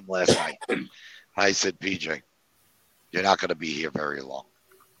this to him last night, I said, PJ, you're not going to be here very long.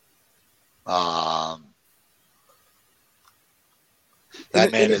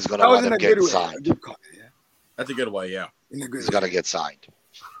 That man is going to end up getting signed. That's a good way, yeah. He's going to get signed.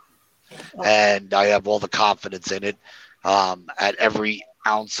 And I have all the confidence in it. At every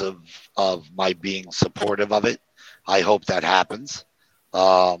ounce of my being supportive of it, I hope that happens.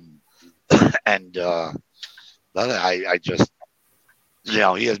 I just,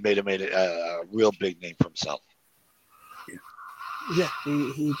 he has made a real big name for himself. Yeah,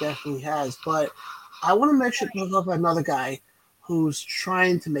 he definitely has. But I want to mention another guy who's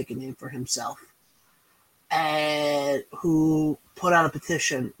trying to make a name for himself and who put out a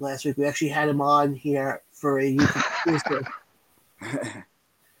petition last week. We actually had him on here for a YouTube exclusive.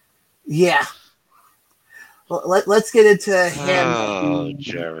 Yeah. Well, let's get into him. Oh,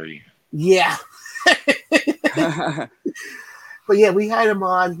 Jerry. Yeah. But yeah, we had him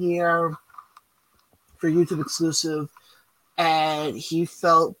on here for YouTube exclusive, and he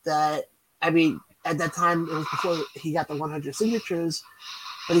felt that, I mean, at that time, it was before he got the 100 signatures,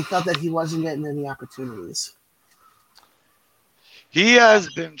 but he felt that he wasn't getting any opportunities. He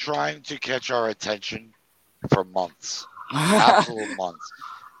has been trying to catch our attention for months. Absolute months.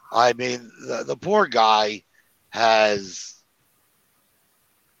 I mean, the poor guy has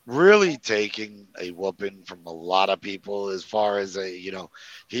really taken a whooping from a lot of people as far as he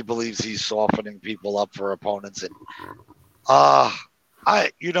believes he's softening people up for opponents. And I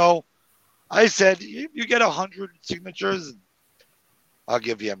said, if you get 100 signatures, I'll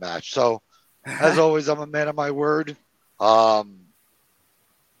give you a match. So as always, I'm a man of my word.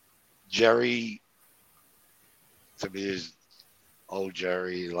 Jerry, to me, is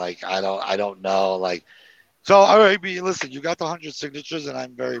Jerry. Like, I don't know. Like, so all right, but listen, you got the 100 signatures, and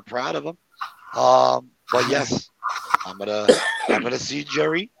I'm very proud of him. But yes, I'm gonna see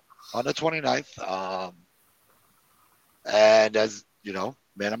Jerry on the 29th. And as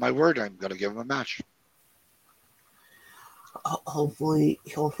man of my word, I'm gonna give him a match. Hopefully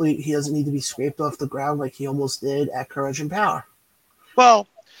he doesn't need to be scraped off the ground like he almost did at Courage and Power. Well,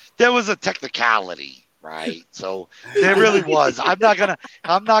 there was a technicality, right? So there really was. I'm not gonna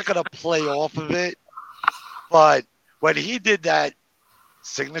play off of it, but when he did that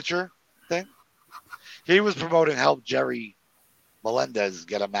signature thing, he was promoting help Jerry Melendez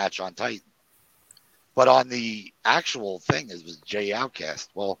get a match on Titan. But on the actual thing, it was Jay Outcast.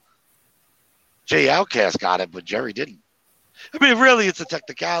 Well, Jay Outcast got it, but Jerry didn't. I mean, really, it's a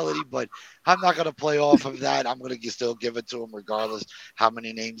technicality, but I'm not going to play off of that. I'm going to still give it to him regardless how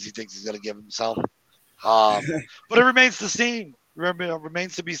many names he thinks he's going to give himself. But it remains to see.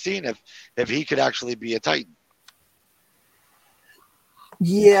 Remains to be seen if he could actually be a Titan.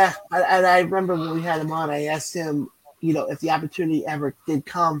 Yeah, and I remember when we had him on, I asked him, if the opportunity ever did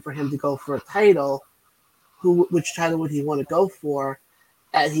come for him to go for a title, which title would he want to go for?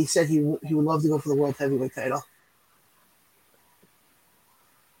 And he said he would love to go for the World Heavyweight title.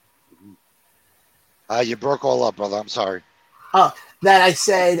 You broke all up, brother. I'm sorry. Oh, that I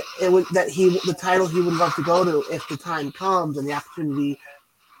said the title he would love to go to if the time comes and the opportunity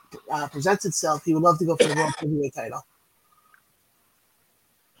presents itself. He would love to go for the World Heavyweight title.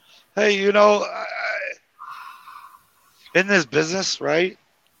 Hey, in this business, right?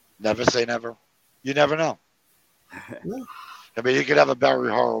 Never say never. You never know. Yeah. I mean, you could have a Barry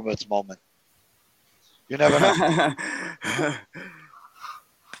Horowitz moment. You never know.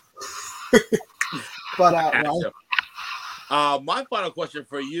 But my final question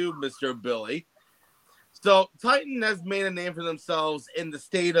for you, Mr. Billy. So Titan has made a name for themselves in the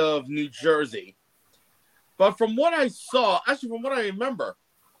state of New Jersey. But from what I saw, actually from what I remember,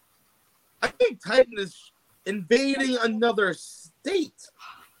 I think Titan is invading another state.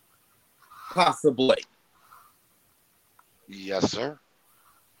 Possibly. Yes, sir.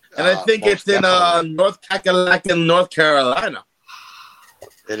 And I think it's in North Carolina.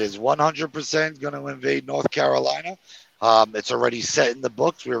 It is 100% going to invade North Carolina. It's already set in the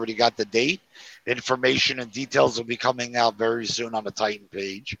books. We already got the date. Information and details will be coming out very soon on the Titan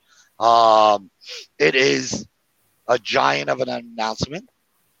page. It is a giant of an announcement.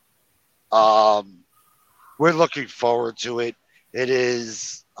 We're looking forward to it. It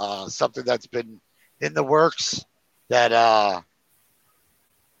is something that's been in the works that's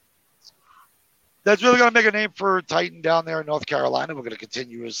really going to make a name for Titan down there in North Carolina. We're going to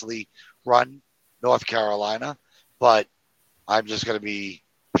continuously run North Carolina, but I'm just going to be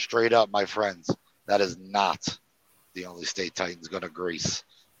straight up, my friends. That is not the only state Titan's going to grace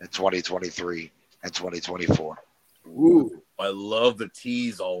in 2023 and 2024. Ooh, I love the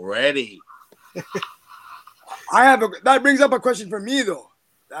tease already. that brings up a question for me though.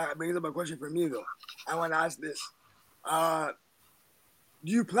 I want to ask this.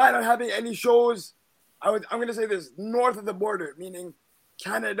 Do you plan on having any shows? I'm going to say this, north of the border, meaning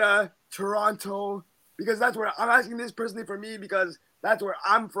Canada, Toronto, because that's where I'm asking this personally for me because that's where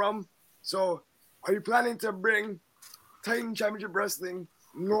I'm from. So are you planning to bring Titan Championship Wrestling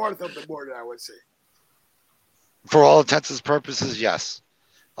north of the border, I would say? For all intents and purposes, yes.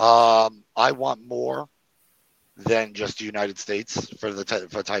 I want more than just the United States for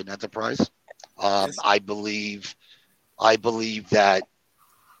Titan Enterprise. Yes. I believe that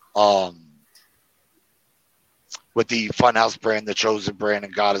with the Funhouse brand, the Chosen brand,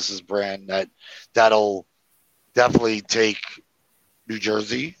 and Goddesses brand, that'll definitely take New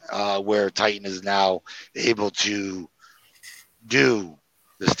Jersey, where Titan is now able to do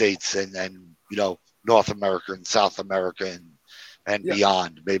the states and North America and South America and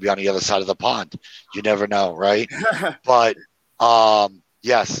beyond, maybe on the other side of the pond. You never know, right? But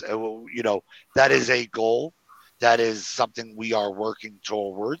yes, that is a goal. That is something we are working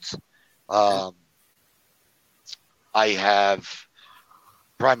towards. I have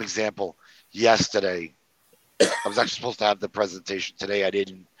prime example. Yesterday, I was actually supposed to have the presentation today. I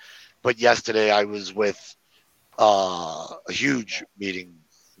didn't, but yesterday I was with a huge meeting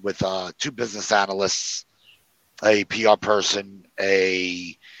with two business analysts, a PR person,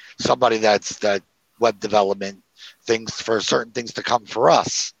 somebody that web development things for certain things to come for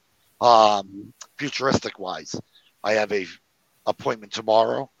us, futuristic wise. I have a appointment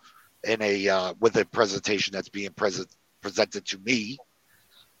tomorrow with a presentation that's being presented to me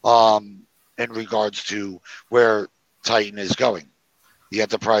in regards to where Titan is going. The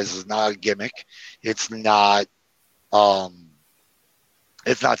Enterprise is not a gimmick. It's not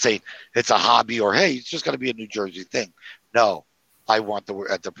saying it's a hobby or hey, it's just going to be a New Jersey thing. No, I want the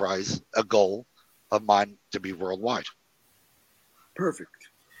Enterprise, a goal of mine, to be worldwide. Perfect.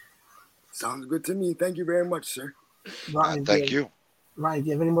 Sounds good to me. Thank you very much, sir. Ryan, Thank you. Ryan, do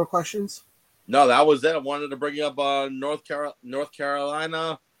you have any more questions? No, that was it. I wanted to bring up North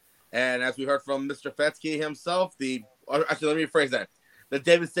Carolina, and as we heard from Mr. Fetsky himself, actually let me rephrase that: the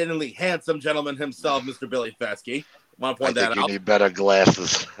devastatingly handsome gentleman himself, Mr. Billy Fetsky. Want to point that out? You need better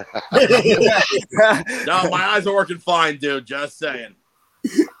glasses. No, my eyes are working fine, dude. Just saying.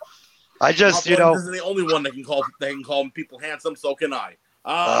 I just, this is the only one that can call people handsome. So can I.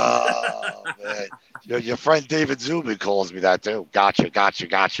 Oh man, your friend David Zubin calls me that too. Gotcha.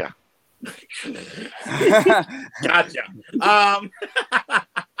 Gotcha.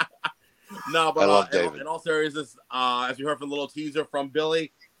 No, but I love David. In all seriousness, as we heard from the little teaser from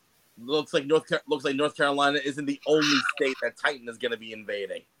Billy, looks like North Carolina isn't the only state that Titan is going to be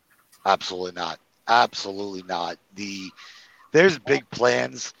invading. Absolutely not. There's big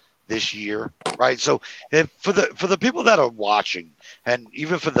plans this year, right? So for the people that are watching, and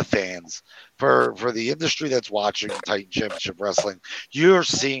even for the fans, for the industry that's watching Titan Championship Wrestling, you're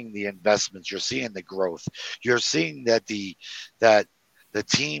seeing the investments, you're seeing the growth, you're seeing that the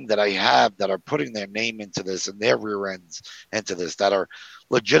team that I have that are putting their name into this and their rear ends into this, that are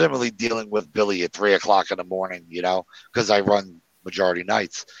legitimately dealing with Billy at 3:00 in the morning, because I run majority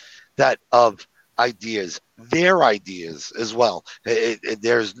nights, that of ideas, their ideas as well.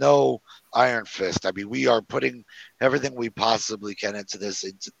 There's no iron fist. I mean, we are putting everything we possibly can into this,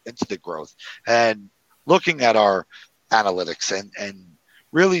 into the growth, and looking at our analytics and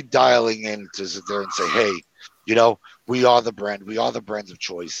really dialing in to sit there and say, hey, we are the brand. We are the brands of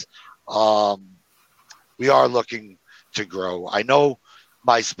choice. We are looking to grow. I know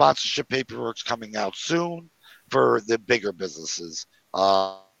my sponsorship paperwork's coming out soon for the bigger businesses.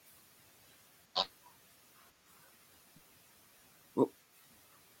 I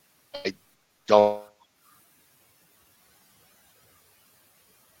don't.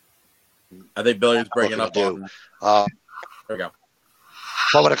 I think Billy's bringing up. There we go.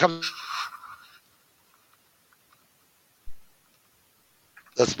 But when it comes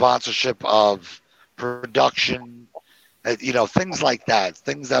the sponsorship of production, things like that,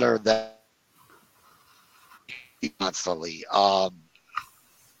 things that are that constantly.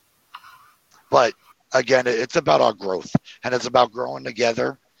 But again, it's about our growth, and it's about growing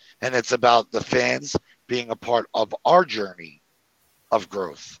together, and it's about the fans being a part of our journey of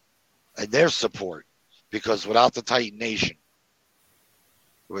growth and their support, because without the Titan Nation,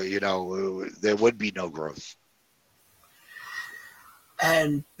 there would be no growth.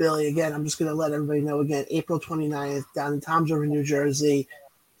 And Billy, again, I'm just going to let everybody know again, April 29th, down in Toms River, New Jersey.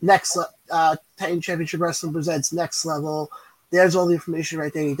 Next, Titan Championship Wrestling presents Next Level. There's all the information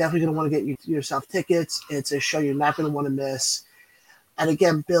right there. You're definitely going to want to get yourself tickets. It's a show you're not going to want to miss. And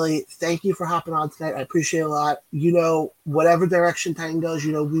again, Billy, thank you for hopping on tonight. I appreciate it a lot. Whatever direction Titan goes,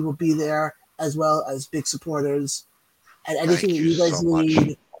 we will be there as well as big supporters. And anything that you guys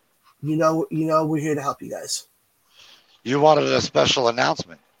need, we're here to help you guys. You wanted a special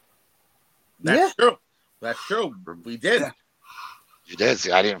announcement. That's true. That's true. We did. You did.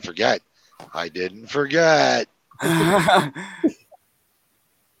 See, I didn't forget. I didn't forget. I'll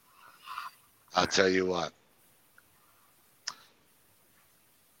tell you what.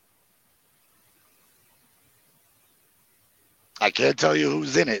 I can't tell you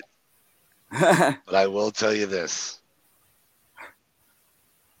who's in it, but I will tell you this.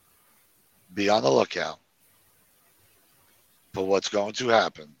 Be on the lookout for what's going to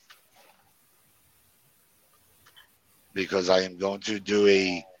happen, because I am going to do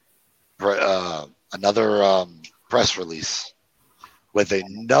another press release with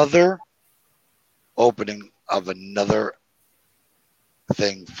another opening of another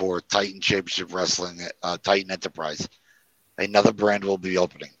thing for Titan Championship Wrestling, Titan Enterprise. Another brand will be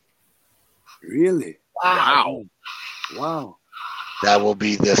opening. Really? Wow. That will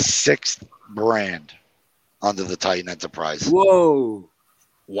be the 6th brand under the Titan Enterprise. Whoa.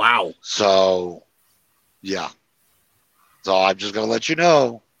 Wow. So, yeah. So I'm just going to let you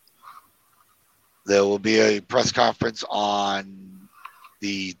know there will be a press conference on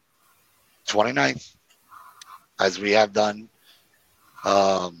the 29th, as we have done,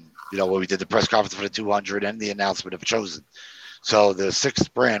 where we did the press conference for the 200 and the announcement of Chosen. So the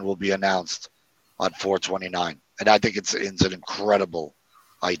 6th brand will be announced on 4/29. And I think it's an incredible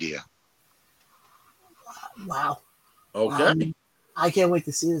idea. Wow. Okay. I can't wait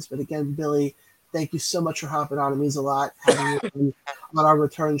to see this. But again, Billy, thank you so much for hopping on. It means a lot having you on our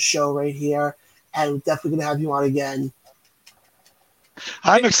return show right here. And we're definitely going to have you on again.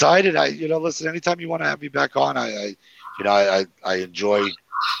 I'm excited. Listen, anytime you want to have me back on, I enjoy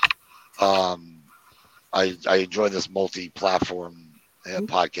I enjoy this multi-platform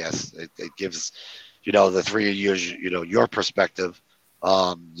podcast. It gives, the 3 of you, your perspective,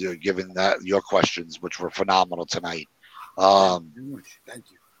 given that your questions, which were phenomenal tonight. Thank you.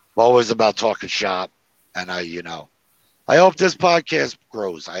 Always about talking shop, and I hope this podcast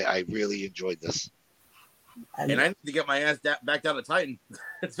grows. I really enjoyed this. And I need to get my ass back down to Titan.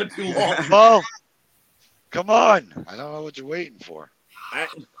 It's been too long. Well, come on. I don't know what you're waiting for. An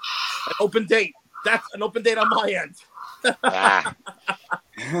open date. That's an open date on my end.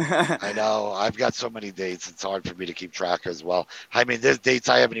 I know. I've got so many dates. It's hard for me to keep track as well. I mean, there's dates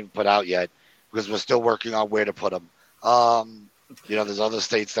I haven't even put out yet because we're still working on where to put them. There's other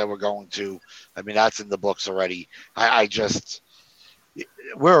states that we're going to. I mean, that's in the books already.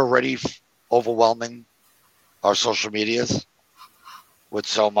 We're already overwhelming our social medias with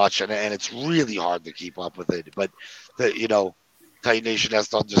so much, and it's really hard to keep up with it. But Titan Nation has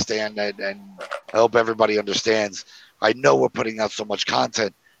to understand that, and I hope everybody understands. I know we're putting out so much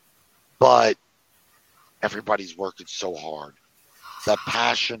content, but everybody's working so hard. The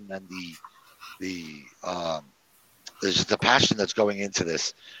passion and the there's just the passion that's going into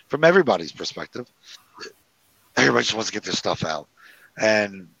this from everybody's perspective. Everybody just wants to get their stuff out,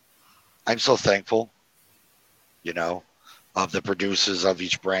 and I'm so thankful, of the producers of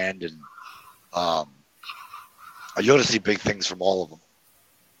each brand, and you're going to see big things from all of them.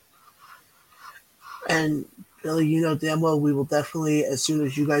 And Billy, you know damn well we will definitely, as soon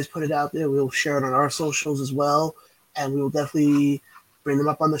as you guys put it out there, we will share it on our socials as well, and we will definitely bring them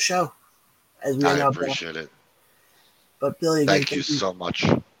up on the show. I appreciate it. But Billy, again, thank you so much.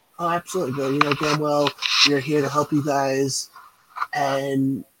 Oh, absolutely, Billy. You know damn well we're here to help you guys,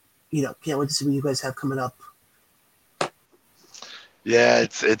 and can't wait to see what you guys have coming up. Yeah,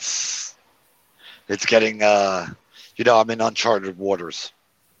 it's getting I'm in uncharted waters.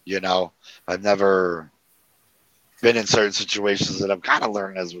 I've never been in certain situations that I'm kind of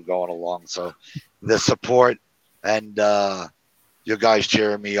learning as we're going along. So the support and you guys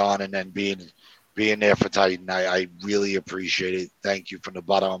cheering me on and then being there for Titan, I really appreciate it. Thank you from the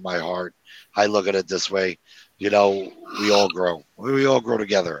bottom of my heart. I look at it this way, we all grow. We all grow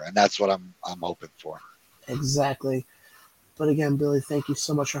together, and that's what I'm hoping for. Exactly. But again, Billy, thank you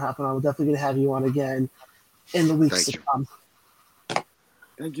so much for hopping on. We're definitely going to have you on again in the weeks to come.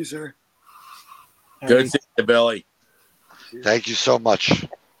 Thank you, sir. Good seeing you, Billy. Thank you so much. All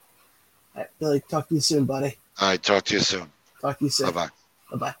right, Billy, talk to you soon, buddy. All right, talk to you soon. Talk to you soon. Bye-bye.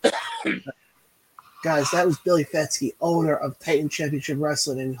 Bye-bye. Guys, that was Billy Fetsky, owner of Titan Championship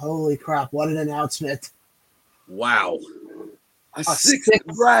Wrestling, and holy crap, what an announcement. Wow. A sixth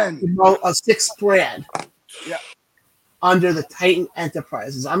brand. A sixth brand. Yeah. Under the Titan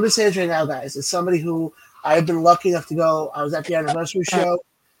Enterprises. I'm going to say this right now, guys. As somebody who I've been lucky enough to go, I was at the anniversary show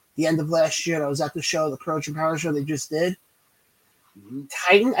the end of last year, and I was at the show, the Courage and Power show they just did. Mm-hmm.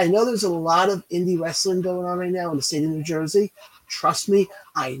 Titan, I know there's a lot of indie wrestling going on right now in the state of New Jersey. Trust me,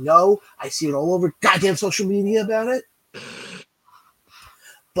 I know. I see it all over goddamn social media about it.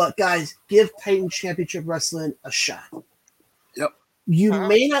 But guys, give Titan Championship Wrestling a shot. Yep. You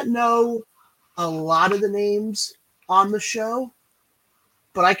may not know a lot of the names on the show,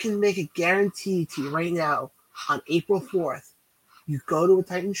 but I can make a guarantee to you right now, on April 4th, you go to a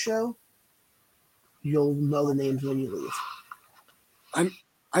Titan show, you'll know the names when you leave.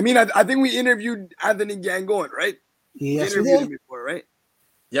 I think we interviewed Anthony Gangone, right? Yes, we did. Before, right?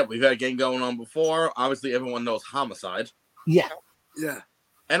 Yep, we've had a game going on before. Obviously, everyone knows Homicide. Yeah. Yeah.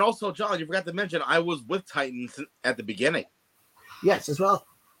 And also, John, you forgot to mention, I was with Titans at the beginning. Yes, as well.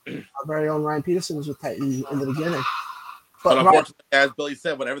 Our very own Ryan Peterson was with Titan in the beginning. But unfortunately, as Billy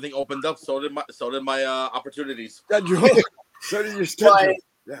said, when everything opened up, so did my opportunities. So did your schedule.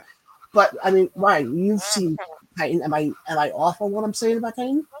 Yeah. But I mean, Ryan, you've seen Titan. Am I off on what I'm saying about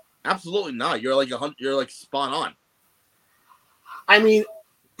Titan? Absolutely not. You're like spot on. I mean,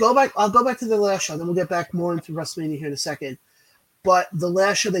 I'll go back to the last show, then we'll get back more into WrestleMania here in a second. But the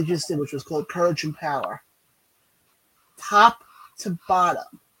last show they just did, which was called Courage and Power, top to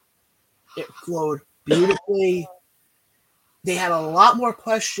bottom, it flowed beautifully. They had a lot more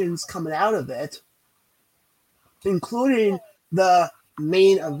questions coming out of it, including the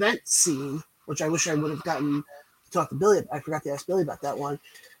main event scene, which I wish I would have gotten to talk to Billy. I forgot to ask Billy about that one,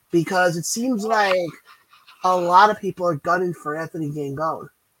 because it seems like a lot of people are gunning for Anthony Gangone.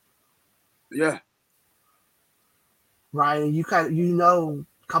 Yeah. Ryan, you know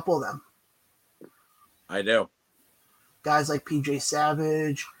a couple of them. I do. Guys like PJ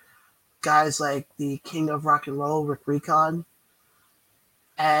Savage, guys like the King of Rock and Roll, Rick Recon,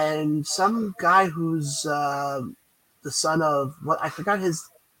 and some guy who's the son of what I forgot his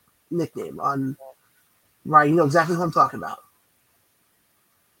nickname on. Right, you know exactly who I'm talking about.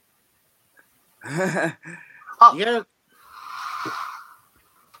 Oh, yeah,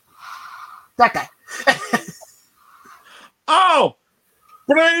 that guy. Oh,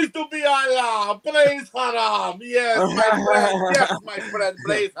 praise to be Allah, praise Haram. Yes, my friend. Yes, my friend,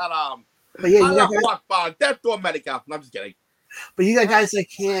 praise Haram. But yeah, Allah Akbar, death to America. No, I'm just kidding. But you got guys that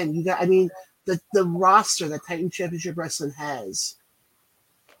can. I mean, the roster that Titan Championship Wrestling has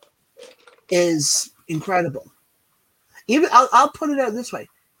is incredible. Even I'll put it out this way.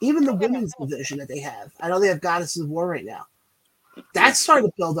 Even the women's division that they have, I know they have Goddesses of War right now. That's starting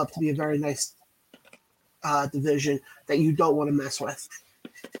to build up to be a very nice division that you don't want to mess with.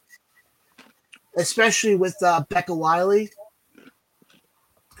 Especially with Becca Wiley.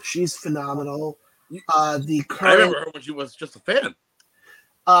 She's phenomenal. I remember her when she was just a fan.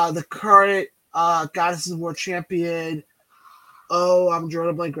 The current Goddesses of War champion. Oh, I'm drawing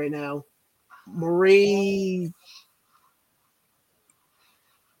a blank right now. Marie.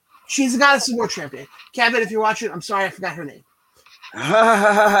 She's the Goddesses of War champion. Kevin, if you're watching, I'm sorry I forgot her name.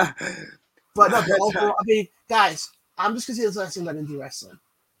 But no, overall, I mean, guys, I'm just gonna say this last thing about indie wrestling.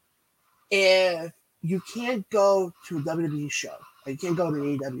 If you can't go to a WWE show, or you can't go to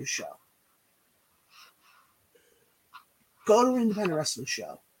an AEW show, go to an independent wrestling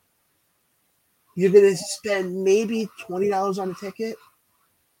show. You're gonna spend maybe $20 on a ticket,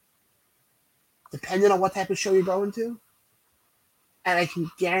 depending on what type of show you're going to. And I can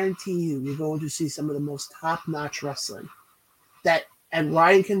guarantee you're going to see some of the most top-notch wrestling. And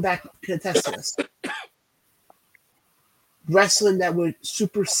Ryan can attest to this. Wrestling that would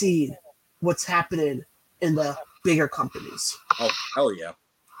supersede what's happening in the bigger companies. Oh, hell yeah.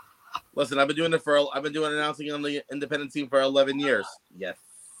 Listen, I've been doing announcing on the independent scene for 11 years. Yeah.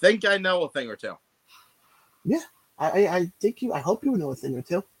 Think I know a thing or two. Yeah. I hope you know a thing or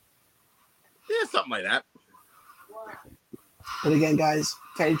two. Yeah, something like that. But again, guys,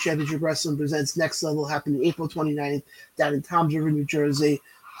 Tag Championship Wrestling presents Next Level happening April 29th down in Toms River, New Jersey.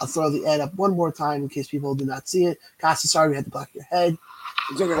 I'll throw the ad up one more time in case people do not see it. Kosta, sorry we had to block your head.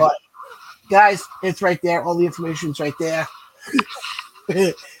 It's okay. But, guys, it's right there. All the information's right there.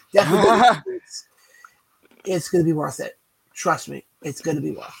 Definitely. It's going to be worth it. Trust me. It's going to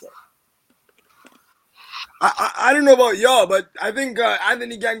be worth it. I don't know about y'all, but I think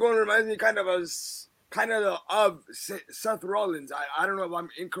Anthony Gangone reminds me kind of Seth Rollins. I don't know if I'm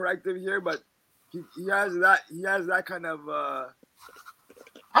incorrect here, but he has that kind of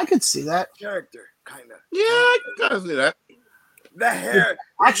I could see that character, kind of. Yeah, I can kind of see that. The hair,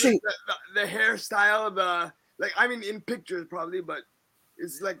 actually, the hairstyle, in pictures probably, but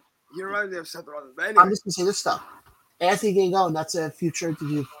it's like he reminds me of Seth Rollins. But anyway, I'm just gonna say this stuff. Anthony Gangone, that's a future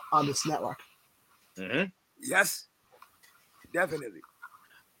interview on this network. Mm-hmm. Yes, definitely.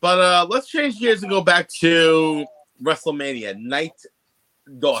 But let's change gears and go back to WrestleMania Night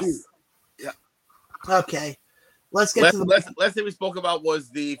Dos. Yeah. Okay. Let's get to the last thing we spoke about was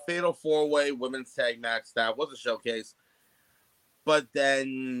the Fatal 4-Way Women's Tag Match. That was a showcase. But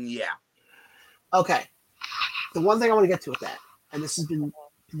then, yeah. Okay. The one thing I want to get to with that, and this has been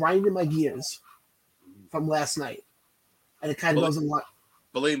grinding my gears from last night, and it kind of goes in what.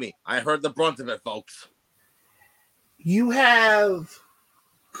 Believe me, I heard the brunt of it, folks. You have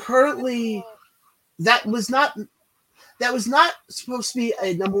currently that was not supposed to be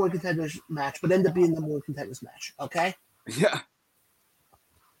a number one contenders match, but ended up being a number one contenders match. Okay. Yeah.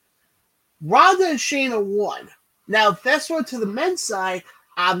 Ronda and Shayna won. Now, fast forward to the men's side,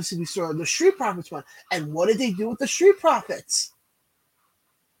 obviously we saw the Street Profits won. And what did they do with the Street Profits?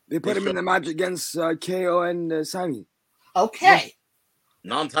 They put him in the match against KO and Sami. Okay.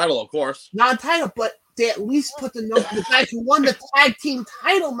 Non-title, of course. Non-title, but they at least put the guy who won the tag team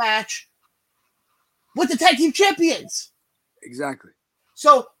title match with the tag team champions. Exactly.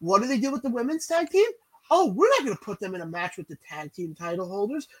 So what do they do with the women's tag team? Oh, we're not going to put them in a match with the tag team title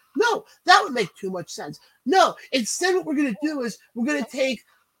holders. No, that would make too much sense. No, instead what we're going to do is we're going to take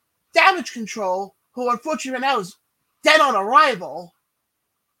Damage Control, who unfortunately right now is dead on arrival,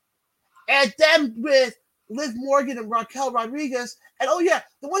 and them with Liv Morgan and Raquel Rodriguez, and oh yeah,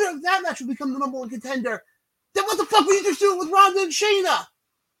 the winner of that match will become the number one contender. Then what the fuck were you just doing with Ronda and Shayna?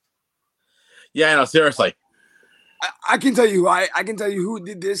 Yeah, no, seriously. I can tell you I can tell you who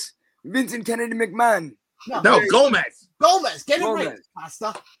did this. Vincent Kennedy McMahon. No, Gomez. Get it right,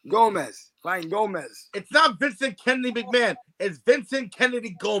 Costa. Gomez. Fine, Gomez. It's not Vincent Kennedy McMahon. It's Vincent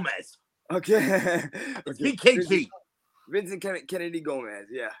Kennedy Gomez. Okay. It's VKG. Vincent Kennedy Gomez,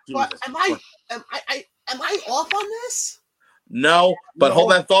 yeah. But am I off on this? No, but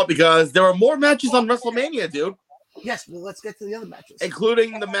hold that thought because there were more matches on WrestleMania, dude. Yes, well, let's get to the other matches.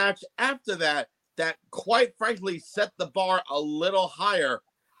 Including the match after that quite frankly set the bar a little higher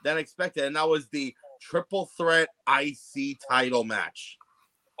than expected, and that was the Triple Threat IC title match.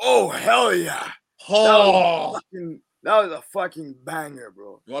 Oh, hell yeah. Oh. That was a fucking banger,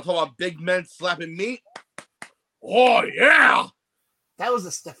 bro. You want to talk about big men slapping meat? Oh, yeah. That was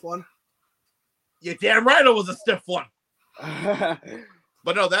a stiff one. You're damn right it was a stiff one.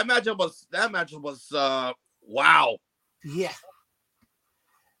 But no, that matchup was wow. Yeah.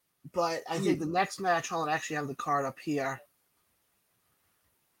 But I think the next match, hold on, I actually have the card up here.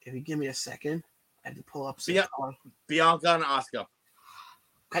 If you give me a second, I have to pull up Bianca and Asuka.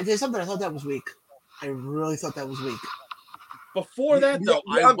 Can I tell you something? I thought that was weak. I really thought that was weak. Before that, though,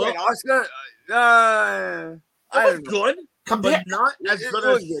 Asuka, it was good, but not as good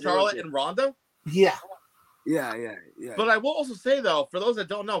as Charlotte and Ronda. Yeah. Yeah. But I will also say, though, for those that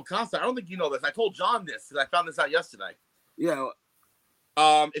don't know, Kosta, I don't think you know this. I told John this because I found this out yesterday. Yeah.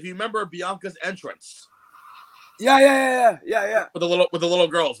 If you remember Bianca's entrance. Yeah. With the little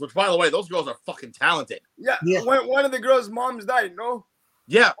girls, which by the way, those girls are fucking talented. Yeah. One of the girls' moms died, no?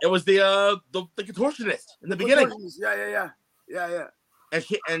 Yeah, it was the contortionist in the beginning. Yeah.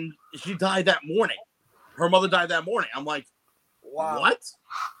 And she died that morning. Her mother died that morning. I'm like, wow. What?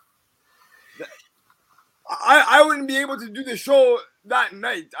 I wouldn't be able to do the show that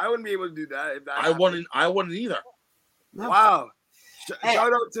night. I wouldn't be able to do that if that happened. I wouldn't either. No. Wow.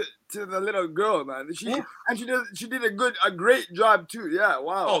 Shout out to the little girl, man. She did a great job too. Yeah,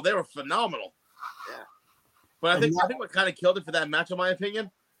 wow. Oh, they were phenomenal. Yeah. But I think what kind of killed it for that match, in my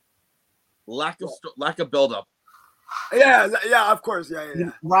opinion, lack of build-up. Yeah, of course,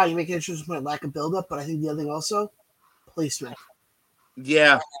 yeah. Right, you make an interesting point, lack of build-up, but I think the other thing also, placement.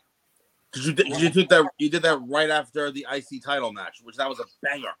 Yeah, because you did that right after the IC title match, which that was a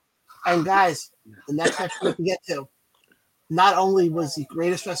banger. And guys, the next match we have to get to, not only was the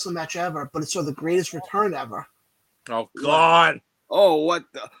greatest wrestling match ever, but it's the greatest return ever. Oh God! Oh, what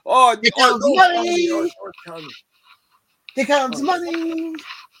the? Oh, here comes money! Here comes Oh. money!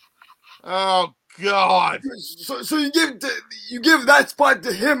 Oh God! So you give that spot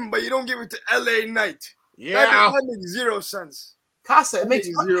to him, but you don't give it to LA Knight. Yeah, that makes zero sense. Costa, it makes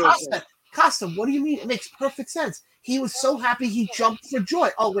zero sense. Costa, what do you mean? It makes perfect sense. He was so happy he jumped for joy.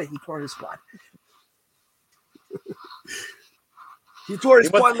 Oh wait, he tore his quad. He tore his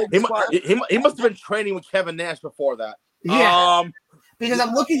quad. He must have been training with Kevin Nash before that. Yeah. Because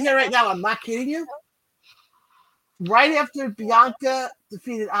I'm looking here right now. I'm not kidding you. Right after Bianca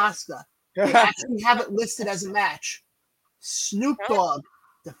defeated Asuka, they actually have it listed as a match. Snoop Dogg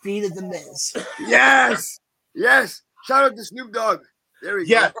defeated The Miz. Yes. Shout out to Snoop Dogg. There we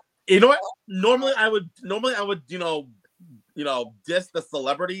go. You know what? Normally I would diss the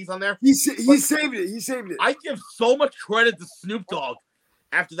celebrities on there. He saved it. I give so much credit to Snoop Dogg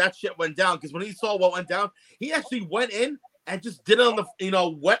after that shit went down, because when he saw what went down, he actually went in and just did it on the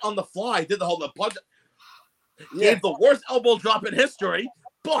went on the fly. Did the whole punch. Gave the worst elbow drop in history,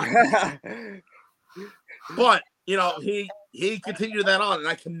 but he continued that on, and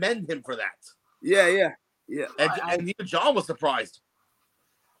I commend him for that. Yeah. And even John was surprised.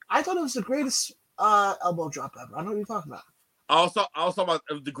 I thought it was the greatest elbow drop ever. I don't know what you're talking about. I was talking about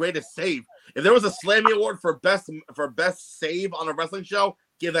the greatest save. If there was a Slammy Award for best save on a wrestling show,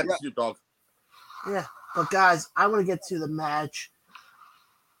 give that to Snoop Dogg. Yeah, but guys, I want to get to the match,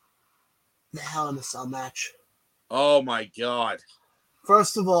 the Hell in a Cell match. Oh my God!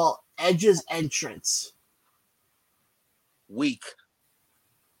 First of all, Edge's entrance. Weak.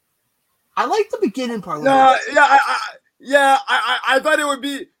 I like the beginning part. No, I thought it would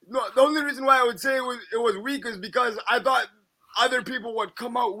be. No, the only reason why I would say it was weak is because I thought other people would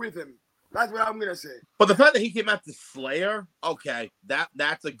come out with him. That's what I'm gonna say. But the fact that he came out to Slayer, okay,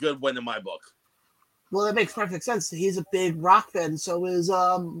 that's a good win in my book. Well, that makes perfect sense. He's a big Rock fan, so is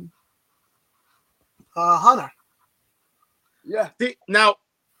Hunter. Yeah. They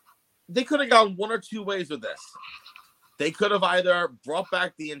could have gone one or two ways with this. They could have either brought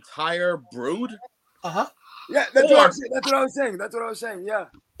back the entire Brood. Yeah, that's what I was saying. Yeah.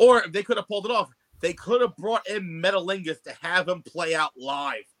 Or if they could have pulled it off, they could have brought in Metalingus to have him play out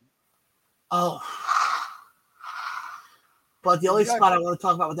live. Oh. But the only spot I want to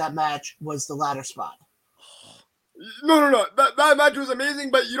talk about with that match was the ladder spot. No. That match was amazing,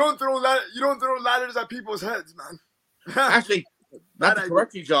 but you don't throw ladders at people's heads, man. Actually, not to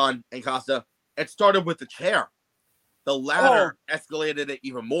correct you, John and Costa, it started with the chair. The ladder escalated it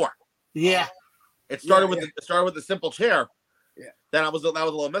even more. Yeah. It started with the simple chair. Yeah. Then that was a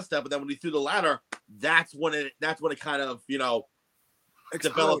little misstep, but then when he threw the ladder, that's when it kind of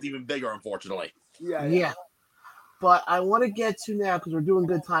developed even bigger, unfortunately. Yeah. But I want to get to now, because we're doing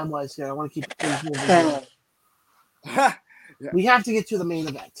good time wise here. I want to keep things moving. We have to get to the main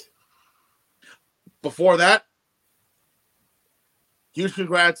event. Before that, huge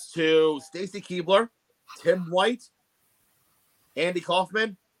congrats to Stacy Keibler, Tim White, Andy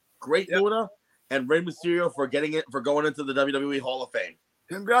Kaufman, Great Muta, and Rey Mysterio for going into the WWE Hall of Fame.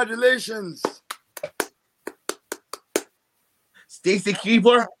 Congratulations, Stacy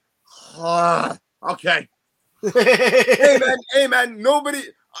Keibler. Okay. Hey man. Nobody.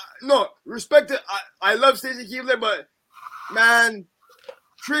 No respect it. I love Stacy Keibler, but man,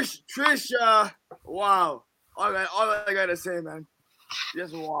 Trish. Wow. All I gotta say, man.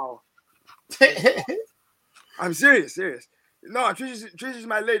 Just wow. I'm serious. No, Trish is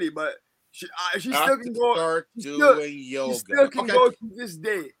my lady, but she still can go. Start doing yoga. She still can go to this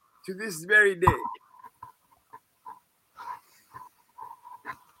day, to this very day.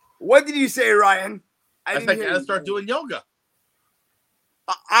 What did you say, Ryan? I think I gotta start doing yoga.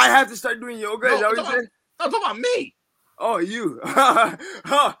 I have to start doing yoga. Is that what you said? No, talk about me. Oh, you.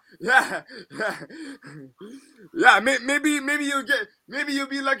 Oh, yeah. Yeah, maybe you'll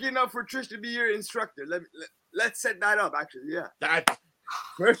be lucky enough for Trish to be your instructor. Let's set that up. Actually, yeah. That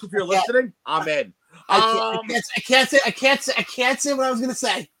Trish, if you're listening, I'm in. I can't say what I was gonna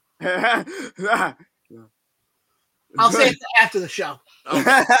say. Yeah. I'll say it after the show.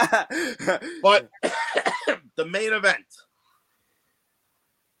 Okay. But the main event.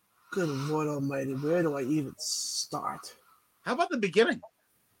 Good Lord Almighty, where do I even start? How about the beginning?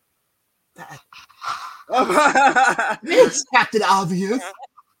 It's Captain Obvious.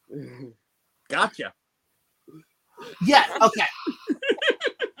 Gotcha. Yeah, okay.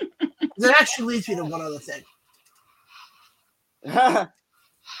 That actually leads me to one other thing. Oh,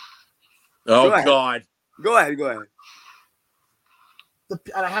 Go ahead. God. Go ahead.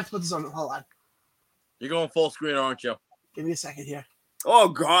 And I have to put this on. Hold on. You're going full screen, aren't you? Give me a second here. Oh,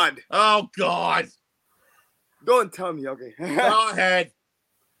 God. Oh, God. Don't tell me. Okay. Go ahead.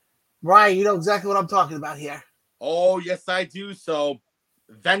 Ryan, you know exactly what I'm talking about here. Oh, yes, I do. So,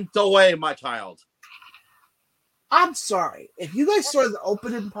 vent away, my child. I'm sorry. If you guys saw the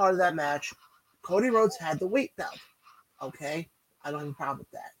opening part of that match, Cody Rhodes had the weight belt. Okay? I don't have a problem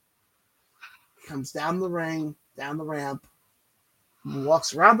with that. He comes down the ring, down the ramp,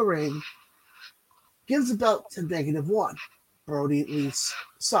 walks around the ring, gives the belt to -1, Brody Lee's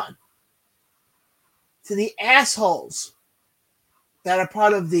son. To the assholes that are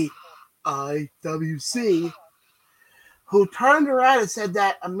part of the IWC, who turned around and said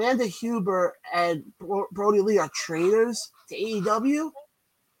that Amanda Huber and Brody Lee are traitors to AEW.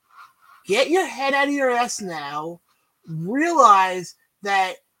 Get your head out of your ass now. Realize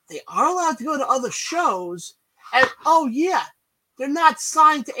that they are allowed to go to other shows. And, oh, yeah, they're not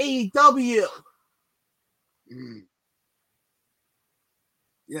signed to AEW.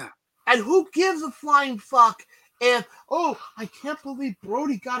 Yeah. And who gives a flying fuck if, oh, I can't believe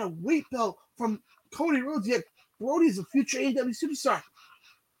Brody got a weight belt from Cody Rhodes, yet Brody's a future AEW superstar.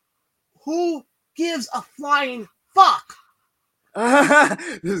 Who gives a flying fuck?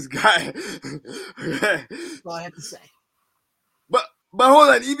 This guy. That's all I have to say. But hold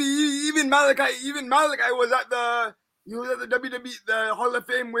on, even Malachi was at the WWE the Hall of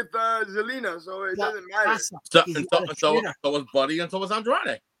Fame with Zelina, so it doesn't matter. So was Buddy and so was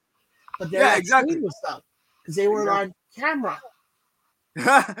Andrade. But they're exactly with stuff because they weren't on camera.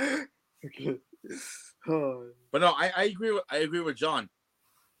 Okay. But no, I agree with John.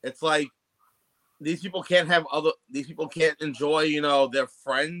 It's like these people can't enjoy, their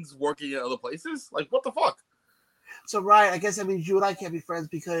friends working at other places. Like, what the fuck? So Ryan, I guess that means you and I can't be friends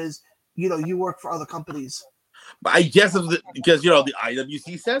because you work for other companies. But I guess it's because the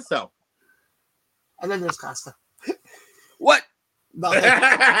IWC says so. And then there's Kosta. What? No,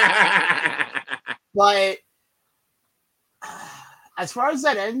 but as far as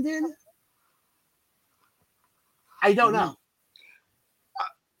that ended, I don't know.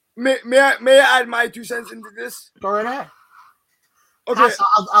 May I add my 2 cents into this? Go right ahead. Okay. Kosta,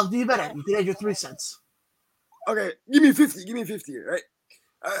 I'll do you better. You can add your 3 cents. Okay. Give me 50, right?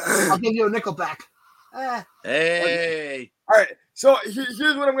 I'll give you a nickel back. Hey. All right. So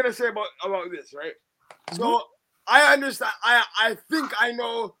here's what I'm gonna say about this, right? So I understand. I think I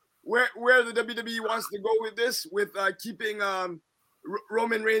know where the WWE wants to go with this, with keeping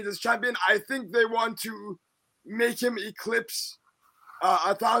Roman Reigns as champion. I think they want to make him eclipse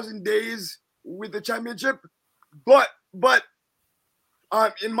 1,000 days with the championship. But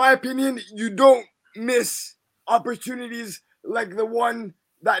in my opinion, you don't miss opportunities like the one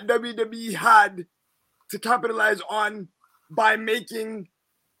that WWE had to capitalize on by making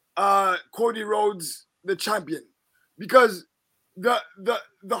Cody Rhodes the champion, because the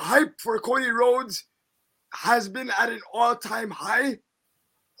hype for Cody Rhodes has been at an all-time high.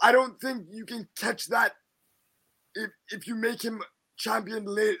 I don't think you can catch that if you make him champion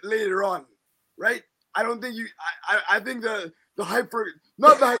later on, right? I don't think you. I think the hype for,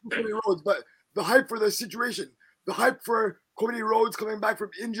 not the hype for Cody Rhodes, but the hype for the situation, the hype for Cody Rhodes coming back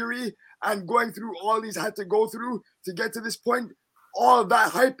from injury and going through all he's had to go through to get to this point, all of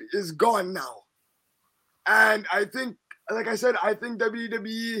that hype is gone now. And I think, like I said, I think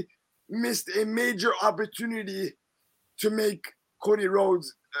WWE missed a major opportunity to make Cody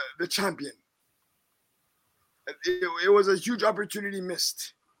Rhodes the champion. It was a huge opportunity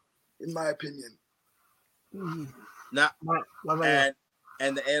missed, in my opinion. Now,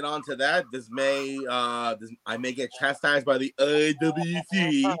 and to add on to that, I may get chastised by the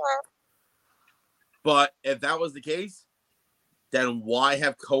IWC. But if that was the case, then why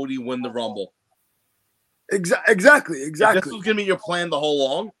have Cody win the Rumble? Exactly. If this was gonna be your plan the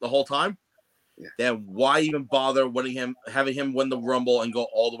whole time, then why even bother having him win the Rumble and go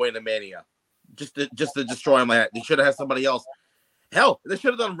all the way to Mania? Just to destroy him like that. They should have had somebody else. Hell, they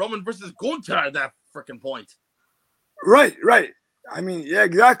should have done Roman versus Gunther at that freaking point. Right. I mean, yeah,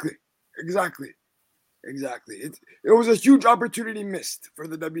 exactly. It was a huge opportunity missed for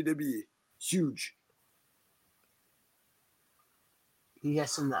the WWE. Huge.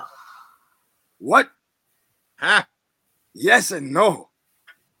 Yes and no. What? Huh? Yes and no.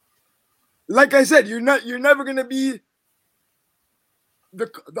 Like I said, you're never gonna be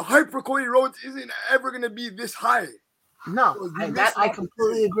the hype for Cody Rhodes isn't ever gonna be this high. No, I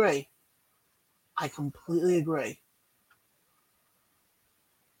completely agree.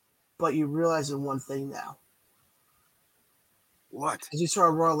 But you realize one thing now. What? As you saw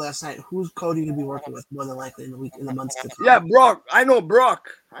on Raw last night, who's Cody going to be working with more than likely in the months to come? Yeah, Brock. I know Brock.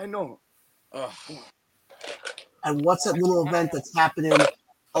 I know. Ugh. And what's that little event that's happening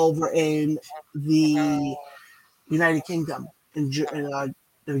over in the United Kingdom in the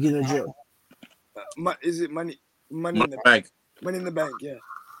beginning of June? Is it money in the bank? Money in the Bank, yeah.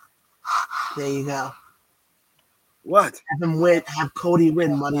 There you go. What? Have Cody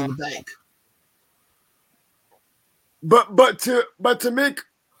win Money in the Bank. But to make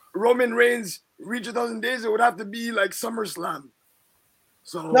Roman Reigns reach 1,000 days, it would have to be like SummerSlam.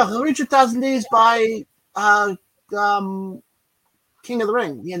 So no, he'll reach 1,000 days by King of the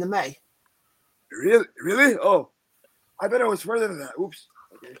Ring, the end of May. Really? Oh, I thought it was further than that. Oops.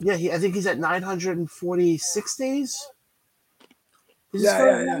 Okay. Yeah, I think he's at 946 days.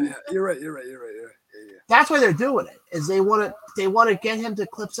 Yeah. You're right. Yeah. That's why they're doing it. Is they want to get him to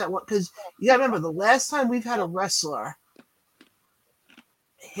clips that one, because you gotta remember the last time we've had a wrestler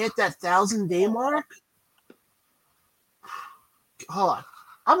hit that 1,000-day mark. Hold on,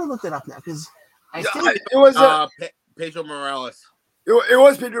 I'm gonna look that up now because I think it was Pedro Morales. It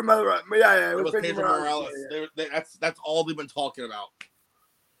was Pedro Morales. Yeah. It was Pedro Morales. Yeah. That's all they've been talking about.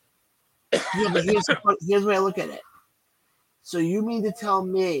 Yeah, but here's where I look at it. So you mean to tell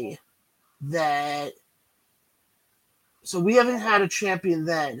me that? So we haven't had a champion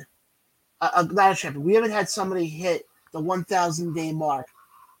then. Not a champion. We haven't had somebody hit the 1,000-day mark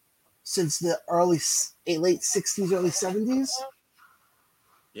since the late 60s, early 70s.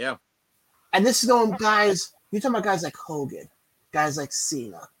 Yeah. And this is going guys. You're talking about guys like Hogan, guys like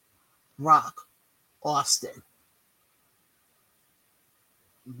Cena, Rock, Austin,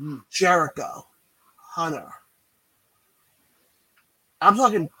 Jericho, Hunter. I'm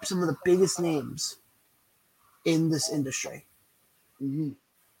talking some of the biggest names in this industry. Mm-hmm.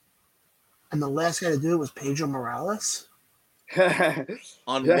 And the last guy to do it was Pedro Morales.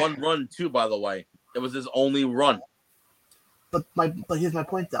 On one run, too, by the way. It was his only run. But here's my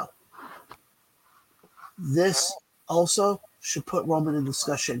point, though. This also should put Roman in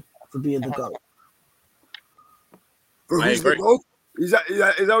discussion for being the GOAT. For who's the GOAT? Is that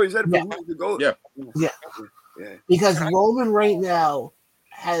what he said? Yeah. For who's the GOAT? Yeah. Because Roman right now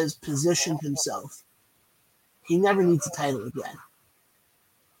has positioned himself. He never needs a title again.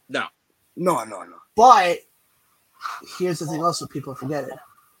 No. But here's the thing also people are forgetting.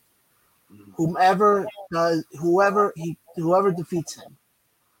 Whoever defeats him,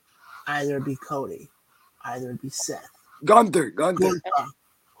 either it be Cody, either it be Seth, Gunther,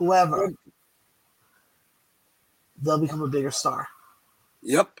 whoever, they'll become a bigger star.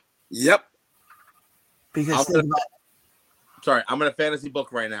 Yep. Because I'm in a fantasy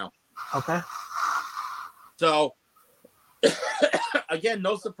book right now. Okay. So, again,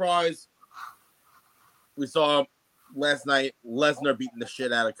 no surprise. We saw last night Lesnar beating the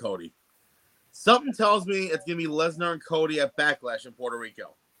shit out of Cody. Something tells me it's going to be Lesnar and Cody at Backlash in Puerto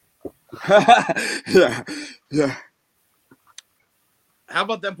Rico. Yeah. How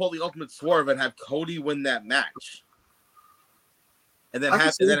about them pull the ultimate swerve and have Cody win that match? And then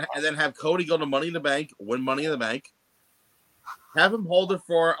have Cody go to Money in the Bank, win Money in the Bank. Have him hold it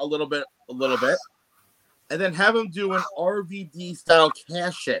for a little bit. And then have him do an RVD style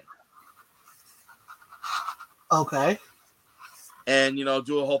cash in. Okay. And,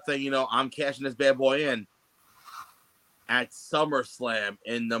 do a whole thing, I'm cashing this bad boy in at SummerSlam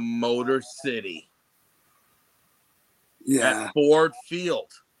in the Motor City. Yeah. At Ford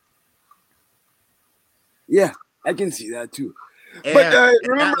Field. Yeah, I can see that too. And, but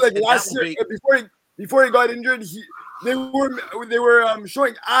remember, last year, before he got injured, they were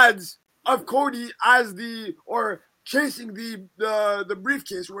showing ads of Cody as chasing the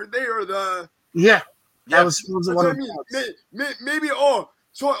briefcase. Were they or the? Yeah. That was what I mean. Maybe.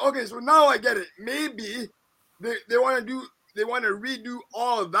 So now I get it. Maybe they want to redo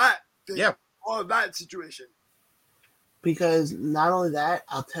all of that thing. Yeah. All of that situation. Because not only that,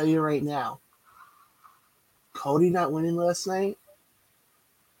 I'll tell you right now, Cody not winning last night,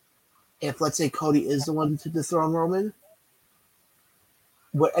 if let's say Cody is the one to dethrone Roman,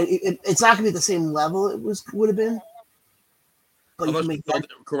 it's not going to be at the same level it would have been. But you Unless can you make build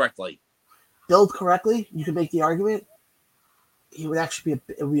it correctly. build correctly. You can make the argument. He would actually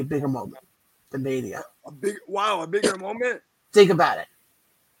it would be a bigger moment than Mania. A bigger moment. Think about it.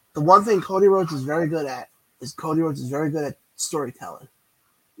 The one thing Cody Rhodes is very good at is storytelling.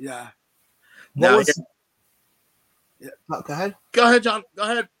 Yeah. Now, Go ahead. Go ahead, John. Go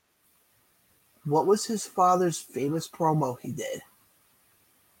ahead. What was his father's famous promo he did?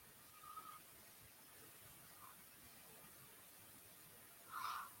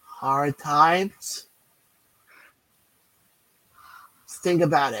 Hard times. Think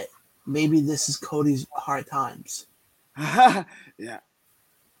about it. Maybe this is Cody's hard times. Yeah.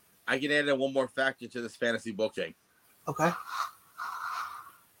 I can add in one more factor to this fantasy booking. Okay.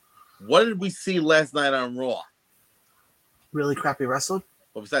 What did we see last night on Raw? Really crappy wrestling?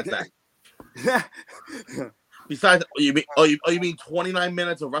 Well, besides that. Besides, you mean 29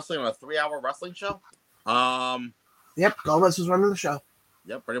 minutes of wrestling on a 3-hour wrestling show? Yep, Gomez was running the show.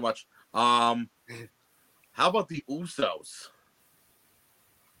 Yep, pretty much. How about the Usos?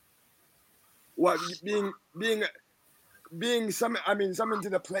 What being summoned to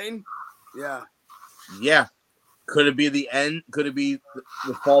the plane? Yeah. Yeah. Could it be the end? Could it be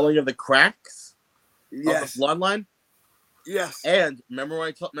the falling of the cracks of the bloodline? Yes. And remember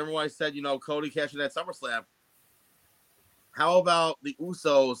when I said, Cody cashing that SummerSlam? How about the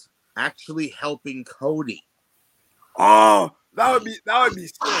Usos actually helping Cody? Oh, that would be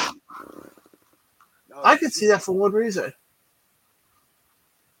sick. I could see that for one reason.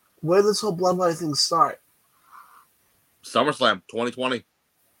 Where did this whole bloodline thing start? SummerSlam 2020.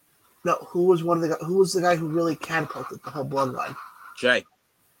 No, who was the guy who really catapulted the whole bloodline? Jay.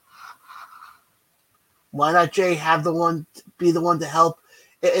 Why not Jay be the one to help?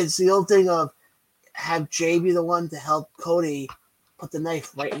 It's the old thing of have Jay be the one to help Cody put the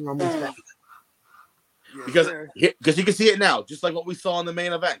knife right in Roman's back. Because you can see it now, just like what we saw in the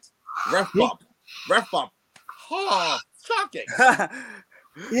main event. Ref bump. Oh, shocking.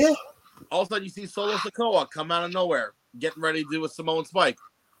 Yeah. All of a sudden, you see Solo Sikoa come out of nowhere, getting ready to do a Samoan spike.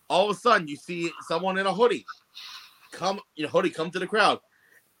 All of a sudden, you see someone in a hoodie come to the crowd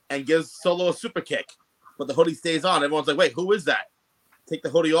and gives Solo a super kick. But the hoodie stays on. Everyone's like, wait, who is that? Take the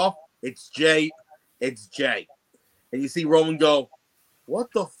hoodie off. It's Jay. It's Jay. And you see Roman go, what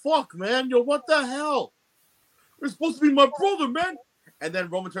the fuck, man? What the hell? You're supposed to be my brother, man. And then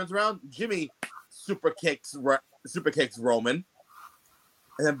Roman turns around. Jimmy super kicks Roman.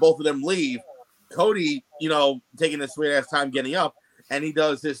 And then both of them leave. Cody, taking his sweet ass time getting up. And he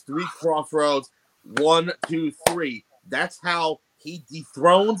does his 3 crossroads. 1, 2, 3. That's how he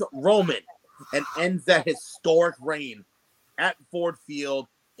dethrones Roman and ends that historic reign at Ford Field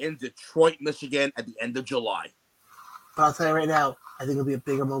in Detroit, Michigan at the end of July. But I'll tell you right now, I think it'll be a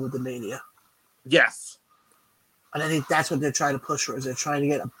bigger moment than Mania. Yes. And I think that's what they're trying to push for, is they're trying to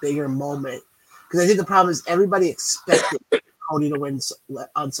get a bigger moment. Because I think the problem is everybody expected Cody to win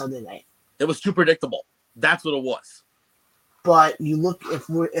on Sunday night. It was too predictable. That's what it was. But you look, if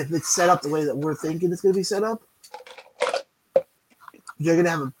it's set up the way that we're thinking it's going to be set up, you're going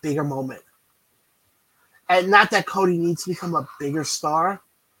to have a bigger moment. And not that Cody needs to become a bigger star,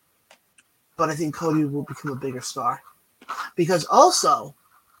 but I think Cody will become a bigger star. Because also,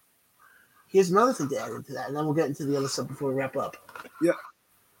 here's another thing to add into that, and then we'll get into the other stuff before we wrap up. Yeah.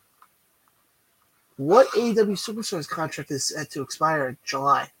 What AEW Superstars contract is set to expire in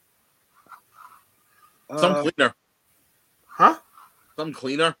July? Some cleaner. Huh? Some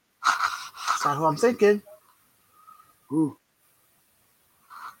cleaner. That's not who I'm thinking. Who?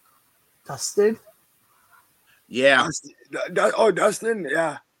 Dustin? Yeah. Dustin?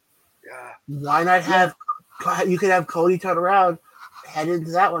 Yeah. Why not have you could have Cody turn around, head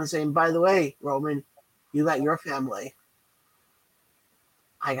into that one and saying, by the way, Roman, you got your family.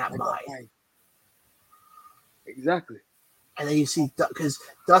 I got mine. Exactly. And then you see, because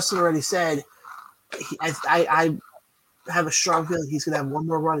Dustin already said, I have a strong feeling he's going to have one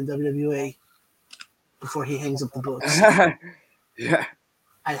more run in WWE before he hangs up the boots. Yeah.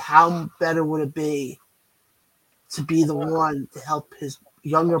 And how better would it be to be the one to help his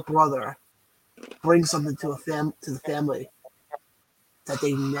younger brother bring something to the family that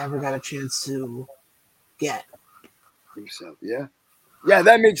they never got a chance to get? Himself, yeah. Yeah,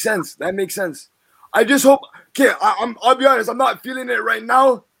 that makes sense. I just hope. Okay, I'll be honest. I'm not feeling it right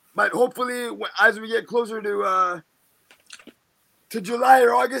now, but hopefully, as we get closer to July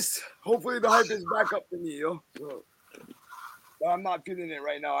or August, hopefully the hype is back up for me, yo. So, but I'm not feeling it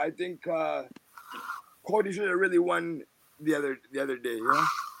right now. I think Cody should have really won the other day. You know?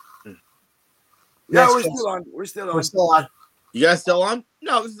 Yeah, Yes, we're yes. still on. We're still on. We're still on. You guys still on?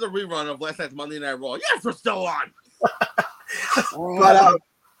 No, this is a rerun of last night's Monday Night Raw. Yes, we're still on. But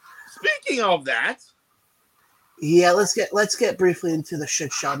Speaking of that, yeah, let's get briefly into the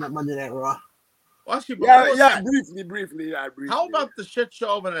shit show on that Monday Night Raw. well, actually, before yeah, that, briefly. how about the shit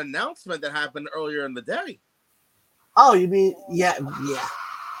show of an announcement that happened earlier in the day? Oh, you mean yeah.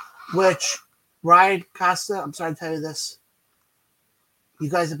 Which Ryan Kosta, I'm sorry to tell you this. You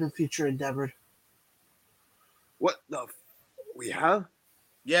guys have been future endeavored. What the? We have?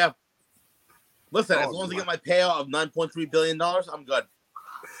 Yeah. Listen, as Oh, long as I God. get my payout of $9.3 billion, I'm good.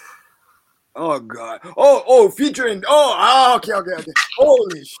 Oh God! Oh, featuring. Oh, okay.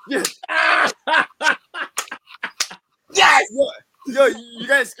 Holy shit! Yes! Yo, you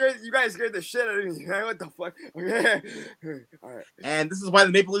guys scared the shit out of me. Man. What the fuck? Okay. All right. And this is why the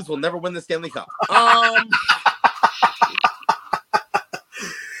Maple Leafs will never win the Stanley Cup.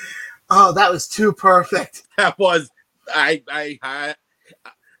 Oh, that was too perfect. That was John.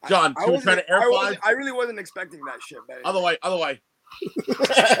 I Should we wasn't- try to air five? I really wasn't expecting that shit, man. Other way.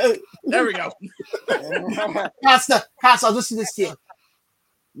 There we go. Costa, I'll just do this to you.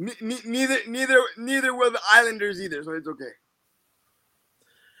 Neither will the Islanders either, so it's okay.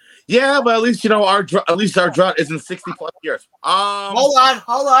 Yeah, but at least our drought isn't 60 plus years. Hold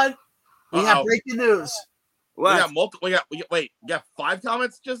on. We have Uh-oh. breaking news. We What? got multiple. We got 5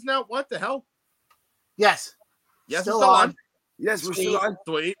 comments just now. What the hell? Yes. Yes, Still it's still on. Yes, we're still on.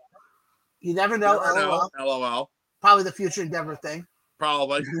 Sweet. You never know. Never know. LOL. LOL. Probably the future endeavor thing.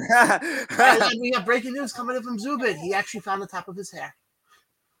 Probably. And then we have breaking news coming in from Zubin. He actually found the top of his hair.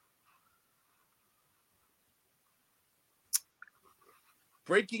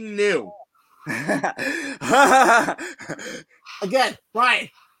 Breaking news. Again, Ryan.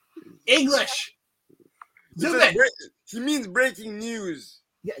 English. Zubin. He means breaking news.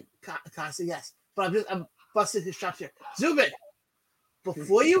 Yeah, Costa, yes. But I'm busting his chops here. Zubin,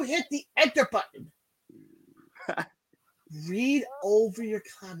 before you hit the enter button, read over your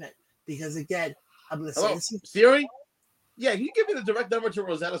comment. Because again, I'm going to say Hello, this. Siri? Yeah, can you give me the direct number to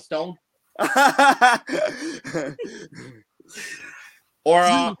Rosetta Stone? Or,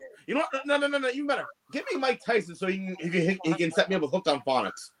 you know what? No, even better. Give me Mike Tyson so he can set me up with Hooked on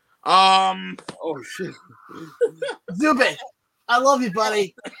Phonics. Oh, shit. Zubin, I love you,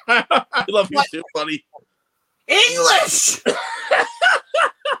 buddy. I love you too, buddy. English!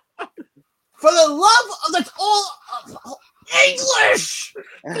 For the love of that's all English!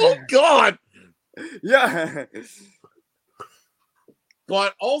 Oh, God. Yeah.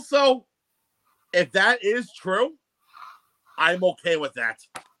 But also, if that is true, I'm okay with that.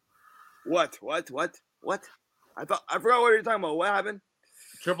 What? I forgot what you were talking about. What happened?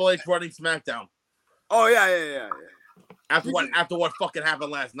 Triple H running SmackDown. Oh, yeah. After what fucking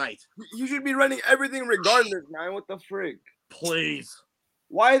happened last night. You should be running everything regardless, man. What the frig? Please.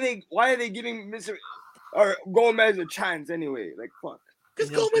 Why are they giving Mr. or Gomez a chance anyway? Like, fuck.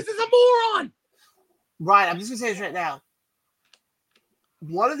 Because Gomez is a moron. Right, I'm just going to say this right now.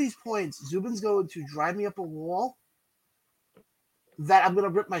 One of these points, Zubin's going to drive me up a wall that I'm going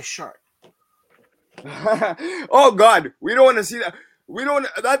to rip my shirt. Oh, God. We don't want to see that.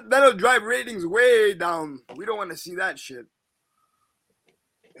 That'll drive ratings way down. We don't want to see that shit.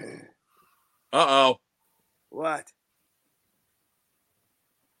 Uh-oh. What?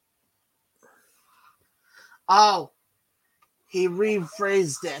 Oh, he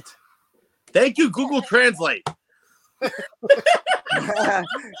rephrased it. Thank you, Google Translate. But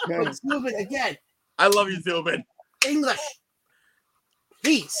Zubin, again, I love you, Zubin. English.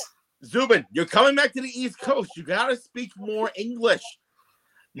 Please. Zubin, you're coming back to the East Coast. You gotta speak more English.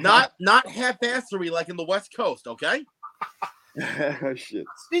 Not half-assery like in the West Coast, okay? Shit.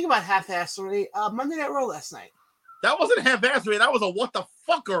 Speaking about half-assery, Monday Night Raw last night. That wasn't half-assery. That was a what the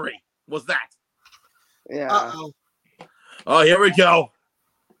fuckery was that? Yeah. Uh-oh. Oh, here we go.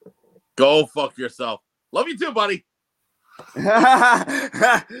 Go fuck yourself. Love you too, buddy.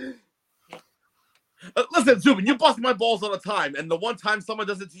 Listen, Zubin, you bust my balls all the time, and the one time someone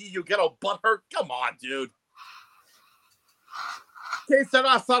does it to you, you get a butt hurt? Come on, dude. Que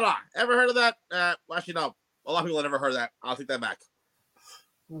sera, sera. Ever heard of that? Actually, no. A lot of people have never heard of that. I'll take that back.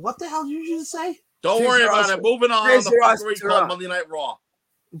 What the hell did you just say? Don't worry about it. Moving on. Que The sera, fuckery sera. called Monday Night Raw.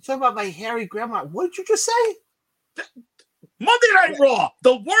 You're talking about my hairy grandma. What did you just say? Monday Night Raw.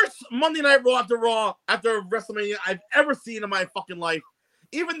 The worst Monday Night Raw after WrestleMania I've ever seen in my fucking life.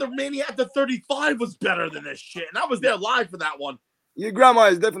 Even the Mania after 35 was better than this shit. And I was there live for that one. Your grandma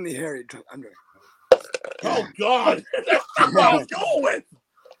is definitely hairy. I'm Oh, God. That's what I was going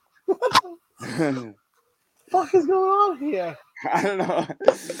with. fuck is going on here? I don't know.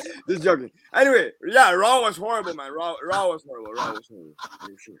 Just joking. Anyway, yeah, Raw was horrible, man. Raw was horrible. For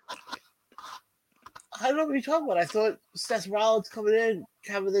sure. I don't know what you're talking about. I thought Seth Rollins coming in,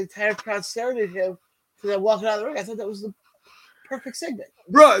 having the entire crowd staring at him, and then walking out of the ring. I thought that was the perfect segment.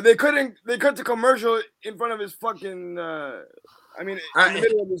 Bro, they cut the commercial in front of his fucking. In the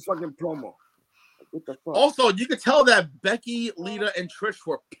middle of his fucking promo. What the fuck? Also, you could tell that Becky, Lita, and Trish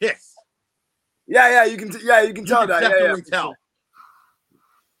were pissed. Yeah, you can tell that. Definitely tell.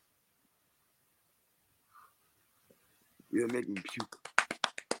 You're making me puke.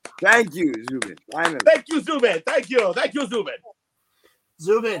 Thank you, Zubin. Finally. Thank you, Zubin. Thank you, Zubin.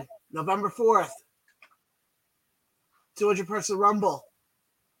 Zubin, November 4th. 200-person Rumble.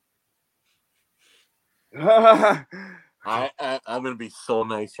 I'm gonna be so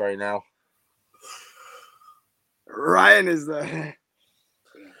nice right now. Ryan is the.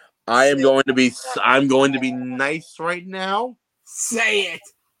 I'm going to be nice right now. Say it.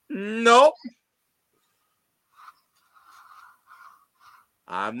 Nope.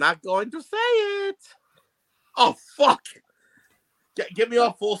 I'm not going to say it. Oh fuck! Get me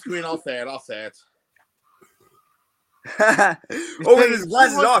off full screen. I'll say it. With his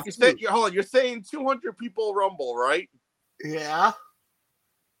glasses off. Hold on. You're saying 200 people Rumble, right? Yeah.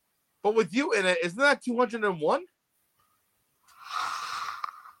 But with you in it, isn't that 201?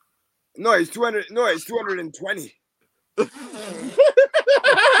 No, it's 200. No, it's 220.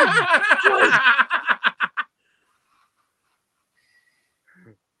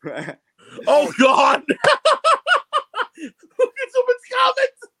 Oh God! Look at someone's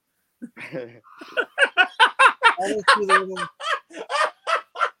comments.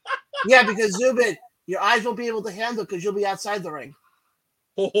 Yeah, because Zubin, your eyes won't be able to handle because you'll be outside the ring.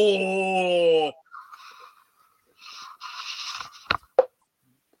 Oh.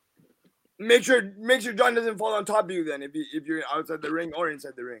 Make sure John doesn't fall on top of you then if you're outside the ring or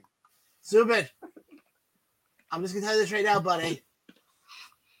inside the ring. Zubin, I'm just gonna tell you this right now, buddy.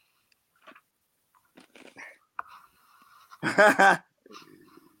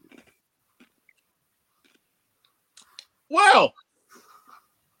 Well,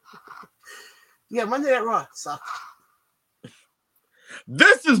 yeah, Monday Night Raw sucked.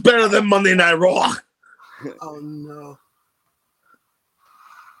 This is better than Monday Night Raw. Oh no.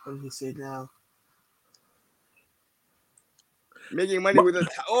 What did he say now? Making money with a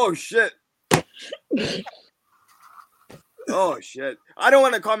oh shit. Oh shit. I don't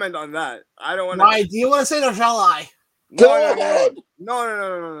want to comment on that. I don't want to. Why? Do you want to say it or shall I? No.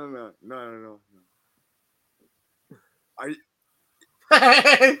 Are you...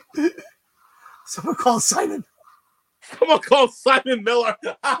 Someone call Simon. Someone call Simon Miller.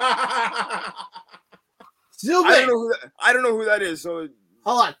 Zubin. I don't know who that is. So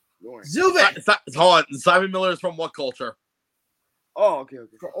hold on. Zubin. Hold on. Simon Miller is from what culture? Oh, okay.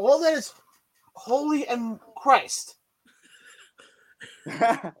 For all that is holy and Christ.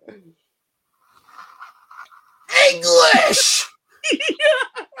 English.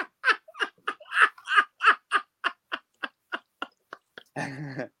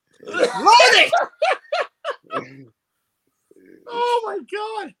 Learning. Oh my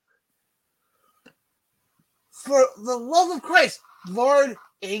God! For the love of Christ, Lord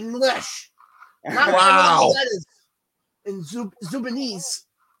English. Not wow. That is in Zubinese.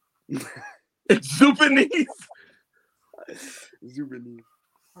 It's Zubinese. Zubinese.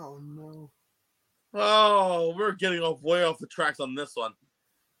 Oh no. Oh, we're getting way off the tracks on this one.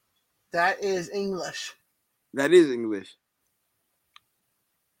 That is English. That is English.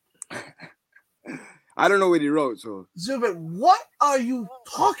 I don't know what he wrote, so. Zubin, what are you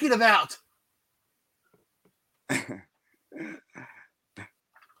talking about? I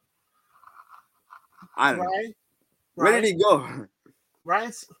don't know. Ryan? Where did he go?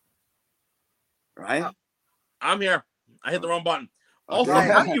 Ryan's. Ryan? I'm here. I hit the wrong button. Also,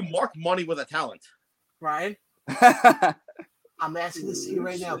 Ryan. how do you mark money with a talent? Ryan? I'm asking this to you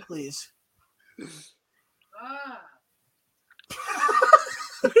right now, please.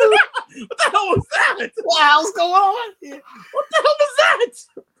 What the hell was that? What the hell's going on here? What the hell was that?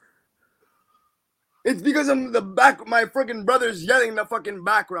 It's because I'm my freaking brother's yelling in the fucking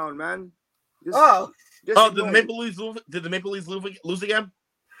background, man. Did the Maple Leafs lose again?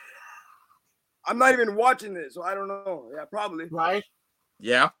 I'm not even watching this, so I don't know. Yeah, probably. Right?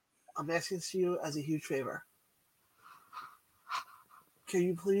 Yeah. I'm asking this to you as a huge favor. Can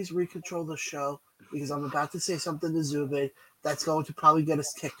you please recontrol the show? Because I'm about to say something to Zubin that's going to probably get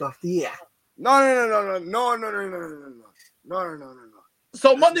us kicked off the air. No.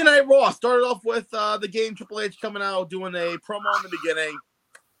 So Monday Night Raw started off with the game Triple H coming out doing a promo in the beginning.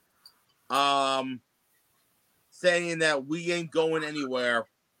 saying that we ain't going anywhere,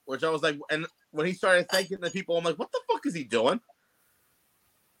 which I was like, and when he started thanking the people, I'm like, what the fuck is he doing?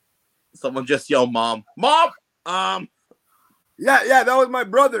 Someone just yelled, "Mom, Mom!" Yeah, that was my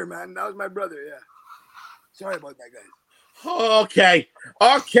brother, man. That was my brother. Yeah. Sorry about that, guys. Okay.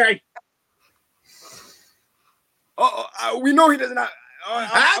 We know he doesn't have.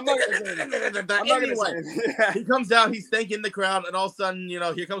 I'm not gonna say it. I'm not gonna say it. Yeah. He comes out, he's thanking the crowd, and all of a sudden,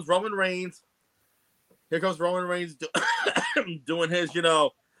 here comes Roman Reigns. Here comes Roman Reigns doing his,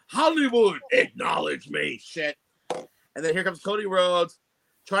 Hollywood, acknowledge me shit. And then here comes Cody Rhodes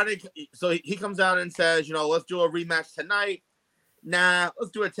so he comes out and says, let's do a rematch tonight. Nah,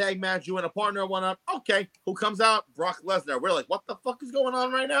 let's do a tag match. You and a partner, one up. Okay. Who comes out? Brock Lesnar. We're like, what the fuck is going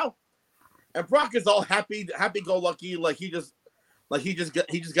on right now? And Brock is all happy-go-lucky, like he just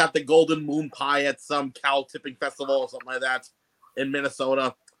got the golden moon pie at some cow tipping festival or something like that in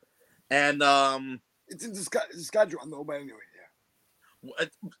Minnesota. And it's in Saskatchewan though, but anyway, yeah.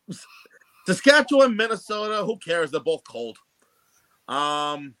 Saskatchewan, Minnesota, who cares? They're both cold.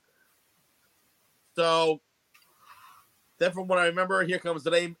 So then from what I remember, here comes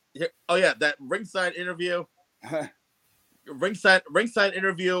the name. Oh yeah, that ringside interview. ringside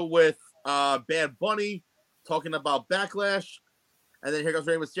interview with Bad Bunny talking about Backlash. And then here comes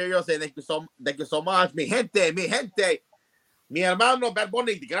Rey Mysterio saying thank you so much. Mi gente. Mi hermano Bad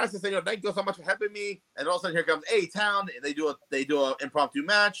Bunny. Gracias, señor. Thank you so much for helping me. And all of a sudden here comes A-Town. They do an impromptu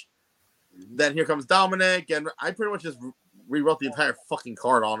match. Then here comes Dominic, and I pretty much just rewrote the entire fucking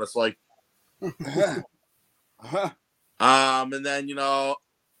card, honestly. And then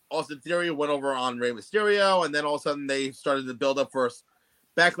Austin Theory went over on Rey Mysterio, and then all of a sudden they started to build up for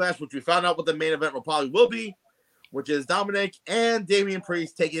Backlash, which we found out what the main event will be, which is Dominic and Damian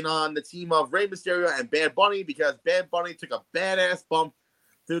Priest taking on the team of Rey Mysterio and Bad Bunny, because Bad Bunny took a badass bump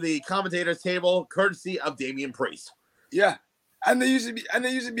through the commentators table, courtesy of Damian Priest. Yeah. And they used to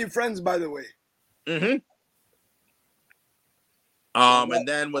be friends, by the way. Mm-hmm. And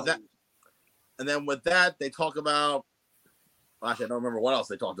then with that, they talk about. Actually, I don't remember what else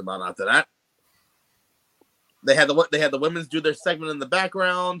they talked about after that. They had the women's do their segment in the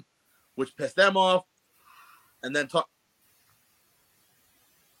background, which pissed them off, and then talk.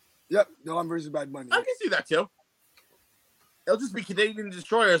 Yep, Dawn versus Bad Bunny. I can see that too. It'll just be Canadian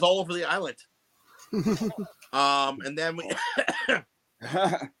destroyers all over the island. And then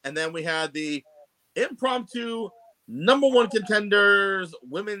we had the impromptu #1 contenders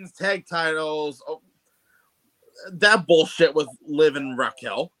women's tag titles. Oh, that bullshit with Liv and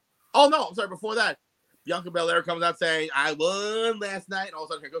Raquel. Oh no, I'm sorry. Before that, Bianca Belair comes out saying, "I won last night." And all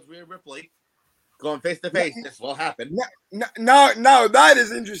of a sudden, here goes Rhea Ripley going face to face. This will happen. Now that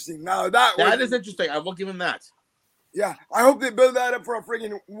is interesting. That is interesting. I will give him that. Yeah, I hope they build that up for a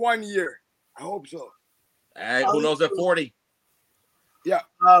friggin' 1 year. I hope so. Hey, who knows at 40? Yeah.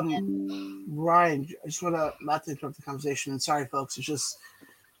 Ryan, I just want to not to interrupt the conversation. And sorry, folks. It's just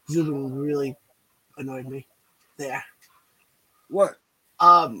Zubin really annoyed me there. What?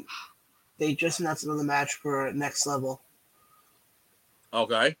 They just announced another match for Next Level.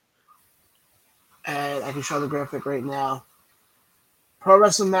 Okay. And I can show the graphic right now. Pro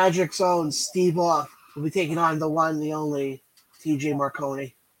Wrestling Magic's own Steve Off will be taking on the one, the only TJ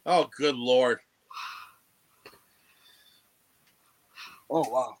Marconi. Oh, good Lord. Oh,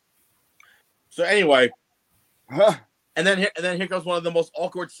 wow. So anyway, and then here comes one of the most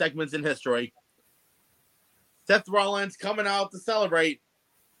awkward segments in history. Seth Rollins coming out to celebrate.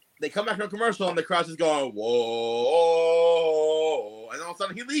 They come back from a commercial, and the crowd is going, whoa. And all of a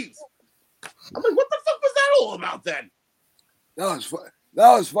sudden, he leaves. I'm like, what the fuck was that all about then? That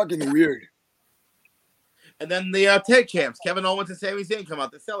was fucking weird. And then the tag champs, Kevin Owens and Sami Zayn, come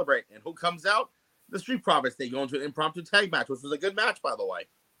out to celebrate. And who comes out? The Street Profits. They go into an impromptu tag match, which was a good match, by the way.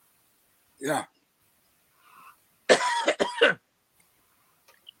 Yeah.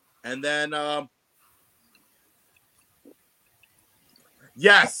 And then,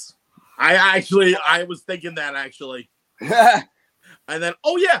 yes, I was thinking that actually. And then,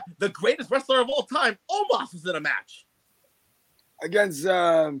 oh yeah, the greatest wrestler of all time, Omos, was in a match against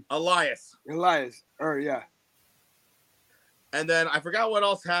Elias. Yeah. And then I forgot what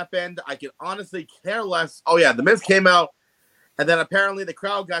else happened. I can honestly care less. Oh yeah, the Miz came out, and then apparently the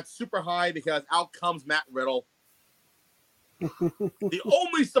crowd got super high because out comes Matt Riddle. The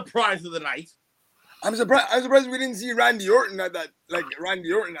only surprise of the night. I'm surprised we didn't see Randy Orton at that. Like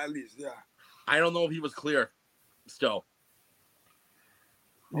Randy Orton at least, yeah. I don't know if he was clear still.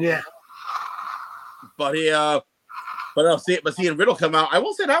 Yeah. But seeing Riddle come out, I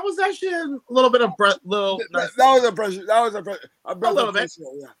will say that was actually a little bit of nice. That was a pressure. That was a little bit.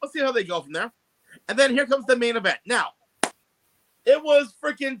 Yeah. Let's see how they go from there. And then here comes the main event. Now, it was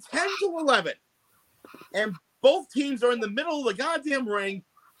freaking 10 to 11. And both teams are in the middle of the goddamn ring.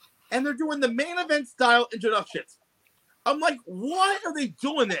 And they're doing the main event style introductions. I'm like, why are they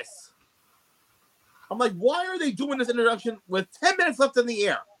doing this? I'm like, why are they doing this introduction with 10 minutes left in the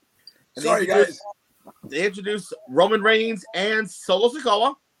air? And Sorry, guys. They introduced Roman Reigns and Solo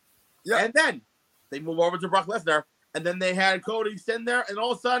Sikoa. Yeah. And then they move over to Brock Lesnar. And then they had Cody stand there. And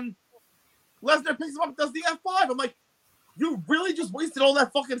all of a sudden, Lesnar picks him up and does the F5. I'm like, you really just wasted all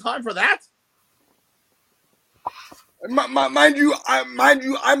that fucking time for that? Mind you,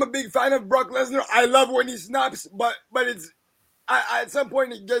 I'm a big fan of Brock Lesnar. I love when he snaps, but it's at some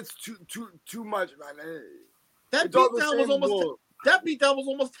point it gets too much, man. That beatdown was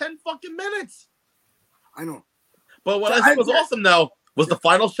almost 10 fucking minutes. I know. But what I think was awesome though was the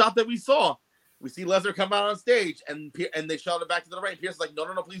final shot that we saw. We see Lesnar come out on stage and they shout it back to the ring. Pierce's like, no,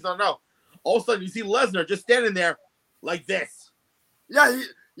 please no. All of a sudden you see Lesnar just standing there like this.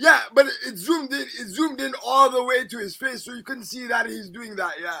 Yeah, but it zoomed in all the way to his face, so you couldn't see that he's doing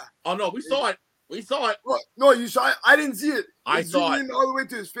that. Yeah. Oh no, we saw it. No, you saw it. I didn't see it. I saw it. Zoomed in all the way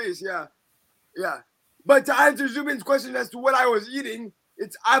to his face. Yeah. But to answer Zubin's question as to what I was eating,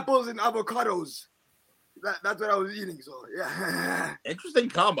 it's apples and avocados. That's what I was eating. So yeah. Interesting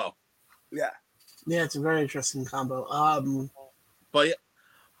combo. Yeah. Yeah, it's a very interesting combo. But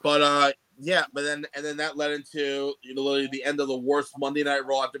then that led into literally the end of the worst Monday Night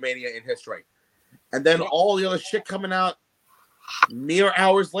Raw after Mania in history. And then all the other shit coming out mere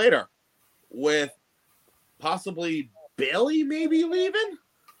hours later with possibly Bayley maybe leaving.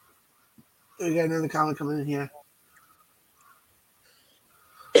 We got another comment coming in here.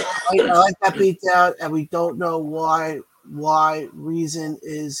 I like that beatdown, and we don't know why reason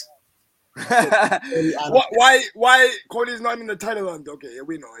is why Cody's not in the title hunt. Okay,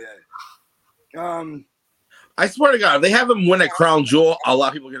 we know, yeah. I swear to God, if they have him win at Crown Jewel, a lot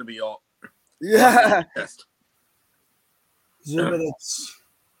of people are gonna be all pissed. Zubin, it's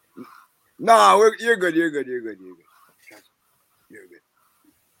no, you're good. You're good.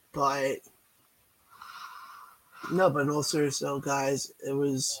 But no, but in all seriousness, though, guys, it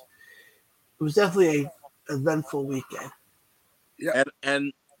was definitely a eventful weekend. Yeah,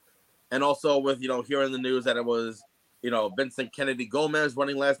 and also with hearing the news that it was Vincent Kennedy Gomez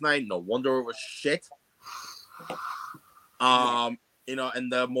running last night. No wonder it was shit. And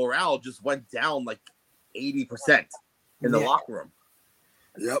the morale just went down like 80% in the locker room.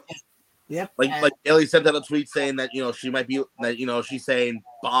 Yep. Like Ellie sent out a tweet saying that she might be that she's saying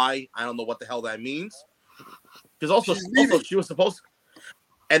bye. I don't know what the hell that means. Because also she was supposed to,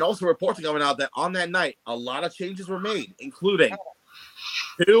 and also reports coming out that on that night a lot of changes were made, including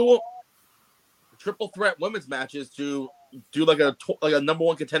 2 triple threat women's matches to do like a number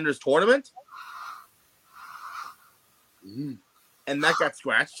one contenders tournament. Mm-hmm. And that got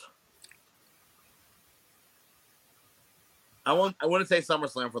scratched. I wouldn't say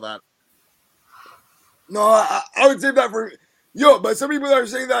SummerSlam for that. No, I would say that for but some people are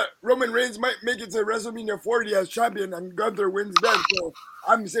saying that Roman Reigns might make it to WrestleMania 40 as champion and Gunther wins then. So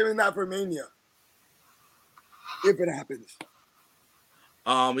I'm saving that for Mania. If it happens.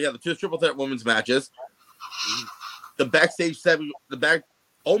 The 2 triple threat women's matches. The backstage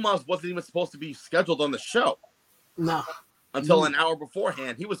Omos wasn't even supposed to be scheduled on the show. No. Until an hour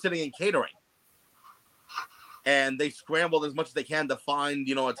beforehand. He was sitting in catering. And they scrambled as much as they can to find,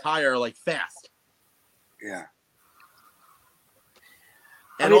 attire like fast. Yeah.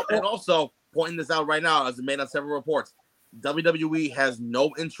 And also, pointing this out right now, as it made on several reports, WWE has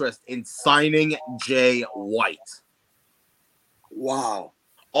no interest in signing Jay White. Wow.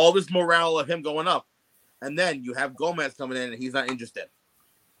 All this morale of him going up. And then you have Gomez coming in and he's not interested.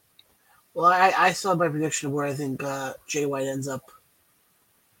 Well, I saw my prediction of where I think Jay White ends up.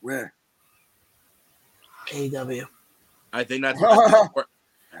 Where? AEW. I think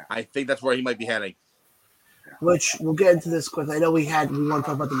that's where he might be heading. Which we'll get into this quick. I know we want to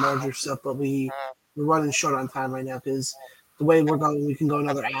talk about the merger stuff, but we're running short on time right now because the way we're going, we can go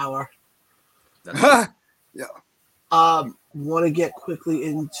another hour. Yeah. Want to get quickly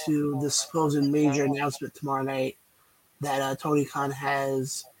into the supposed major announcement tomorrow night that Tony Khan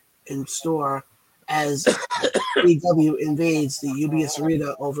has in store as AEW invades the UBS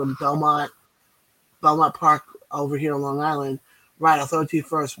Arena over in Belmont Park over here on Long Island. Right, I'll throw it to you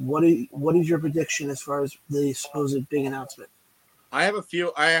first. What is your prediction as far as the supposed big announcement? I have a few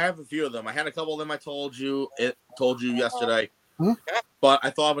of them. I had a couple of them I told you yesterday. But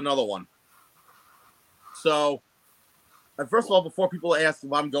I thought of another one. So, first of all, before people ask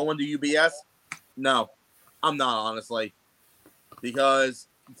if I'm going to UBS, no, I'm not, honestly. Because,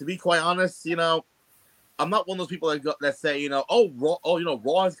 to be quite honest, I'm not one of those people that say, oh,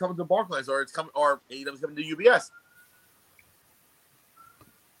 Raw is coming to Barclays or AEW is coming to UBS.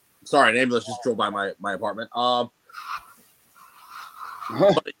 Sorry, an ambulance just drove by my apartment. But,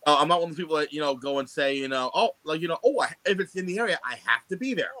 I'm not one of those people that go and say, if it's in the area, I have to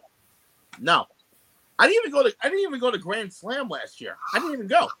be there. No, I didn't even go to Grand Slam last year. I didn't even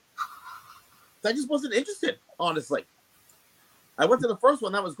go. I just wasn't interested, honestly. I went to the first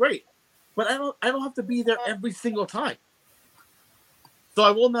one, that was great, but I don't have to be there every single time. So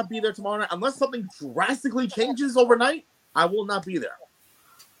I will not be there tomorrow night unless something drastically changes overnight. I will not be there.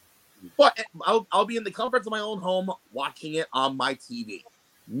 But I'll be in the comforts of my own home watching it on my TV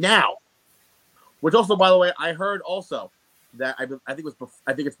now. Which also, by the way, I heard also that I think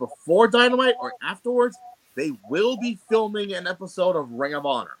it's before Dynamite or afterwards. They will be filming an episode of Ring of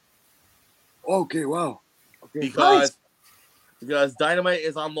Honor. Okay, wow. Okay, because Dynamite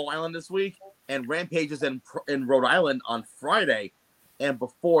is on Long Island this week and Rampage is in Rhode Island on Friday, and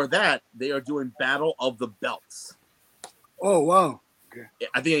before that they are doing Battle of the Belts. Oh wow. Okay.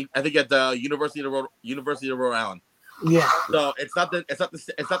 I think at the University of Rhode Island. Yeah. So it's not the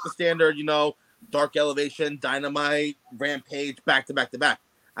standard, Dark Elevation, Dynamite, Rampage, back to back to back.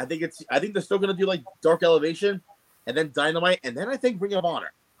 I think they're still gonna do like Dark Elevation, and then Dynamite, and then I think Ring of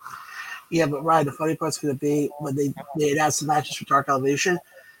Honor. Yeah, but Ryan, the funny part's gonna be when they announce the matches for Dark Elevation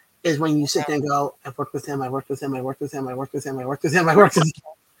is when you sit there and go, I've worked with him, I worked with him, I worked with him, I worked with him, I worked with him, I worked with him.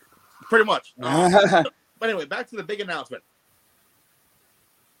 Pretty much. But anyway, back to the big announcement.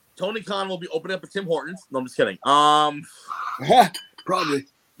 Tony Khan will be opening up at Tim Hortons. No, I'm just kidding. Probably.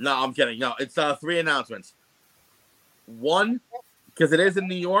 No, I'm kidding. No, it's 3 announcements. 1, because it is in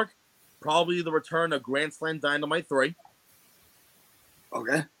New York, probably the return of Grand Slam Dynamite 3.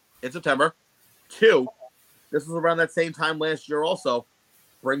 Okay. In September. 2, this was around that same time last year also.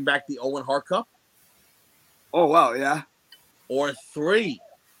 Bring back the Owen Hart Cup. Oh, wow, yeah. Or 3,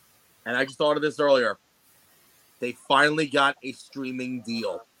 and I just thought of this earlier, they finally got a streaming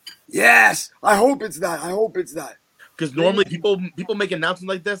deal. Yes! I hope it's that. Because normally people make announcements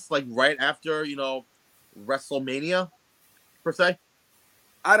like this, like right after, WrestleMania, per se.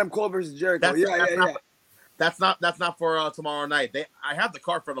 Adam Cole versus Jericho. That's not for tomorrow night. I have the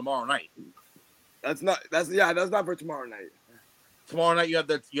card for tomorrow night. That's not for tomorrow night. Tomorrow night you have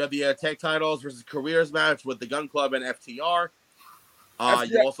the tag titles versus careers match with the Gun Club and FTR.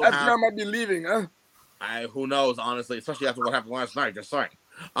 You also FTR have, might be leaving, huh? who knows, honestly, especially after what happened last night. Just saying.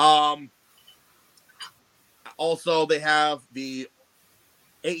 Also, they have the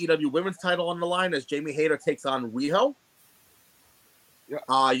AEW Women's title on the line as Jamie Hayter takes on Riho.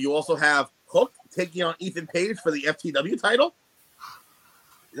 Yeah. You also have Hook taking on Ethan Page for the FTW title.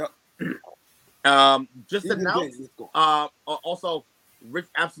 Yep. Just Ethan announced. Page, Also,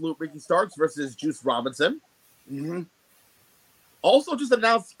 Absolute Ricky Starks versus Juice Robinson. Mm-hmm. Also, just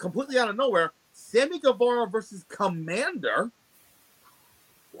announced completely out of nowhere, Sammy Guevara versus Commander.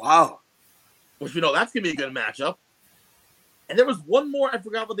 Wow. Which we know that's gonna be a good matchup. And there was one more, I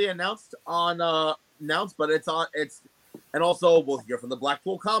forgot what they announced, but and also we'll hear from the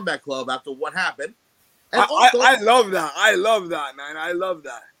Blackpool Combat Club after what happened. And I love that. I love that, man. I love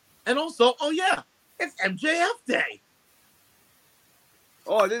that. And also, oh yeah, it's MJF Day.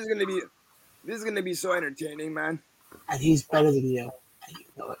 Oh, this is gonna be so entertaining, man. And he's better than you. And you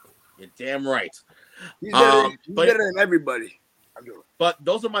know it. You're damn right. He's better than everybody. But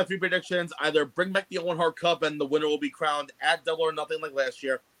those are my 3 predictions. Either bring back the Owen Hart Cup and the winner will be crowned at Double or Nothing like last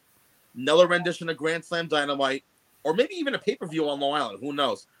year. Another rendition of Grand Slam Dynamite. Or maybe even a pay-per-view on Long Island. Who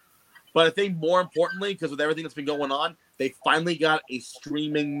knows? But I think more importantly, because with everything that's been going on, they finally got a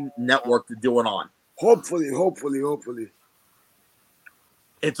streaming network to do it on. Hopefully.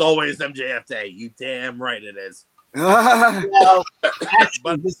 It's always MJF Day. You damn right it is. No,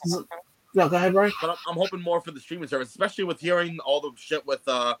 actually, go ahead, Brian. But I'm hoping more for the streaming service, especially with hearing all the shit with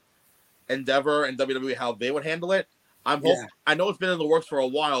Endeavor and WWE, how they would handle it. I know it's been in the works for a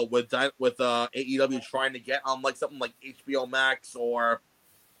while with AEW trying to get on like something like HBO Max or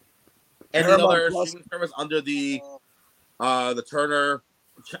any other streaming service under the Turner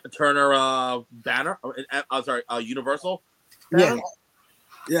banner. Universal banner.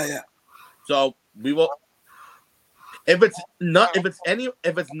 Yeah. So we will. If it's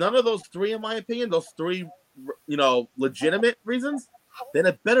none of those 3, in my opinion, those 3, legitimate reasons, then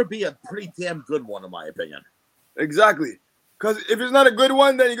it better be a pretty damn good one, in my opinion. Exactly. Because if it's not a good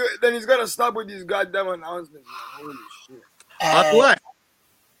one, then he's got to stop with these goddamn announcements. Holy shit.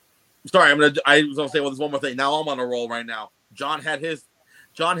 Sorry, I was gonna say this one more thing. Now I'm on a roll right now. John had his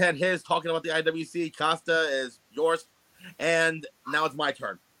talking about the IWC. Kosta is yours, and now it's my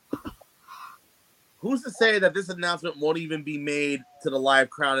turn. who's to say that this announcement won't even be made to the live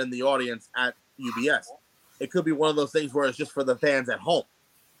crowd in the audience at UBS? It could be one of those things where it's just for the fans at home.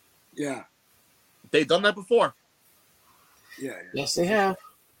 Yeah. They've done that before. Yeah. Yes, they have.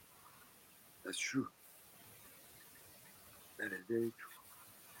 That's true. That is very true.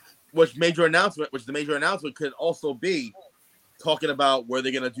 Which the major announcement could also be talking about where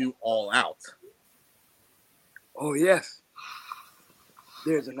they're going to do All Out. Oh, yes.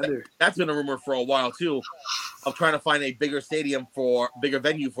 There's another. That's been a rumor for a while, too, of trying to find a bigger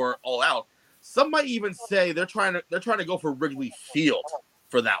venue for All Out. Some might even say they're trying to go for Wrigley Field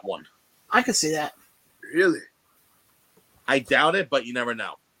for that one. I could see that. Really? I doubt it, but you never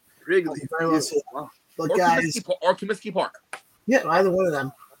know. Wrigley Very well Field. said. Wow. But Or guys, Comiskey Park. yeah, either one of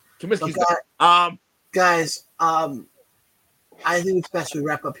them. Comiskey's But guys, I think it's best we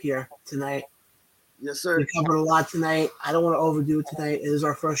wrap up here tonight. Yes, sir. We covered a lot tonight. I don't want to overdo it tonight. It is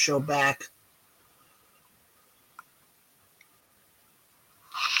our first show back.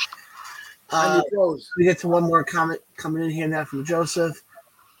 We get to one more comment coming in here now from Joseph.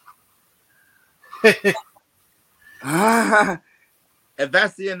 If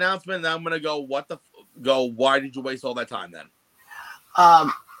that's the announcement, then I'm gonna go. Why did you waste all that time then?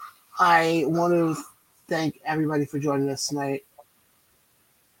 I want to thank everybody for joining us tonight.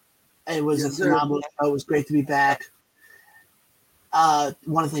 It was a phenomenal show. It was great to be back. Want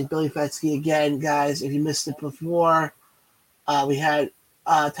to thank Billy Fetsky again, guys. If you missed it before, we had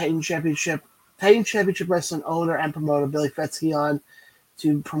Titan Championship Wrestling owner and promoter Billy Fetsky on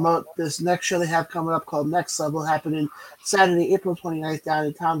to promote this next show they have coming up called Next Level, happening Saturday, April 29th down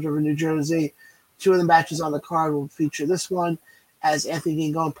in Toms River, New Jersey. 2 of the matches on the card will feature this one as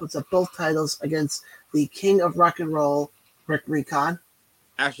Anthony Gangone puts up both titles against the King of Rock and Roll, Rick Recon.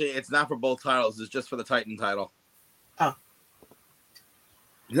 Actually, it's not for both titles. It's just for the Titan title. Oh.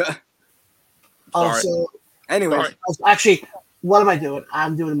 Yeah. Also, anyway, actually, what am I doing?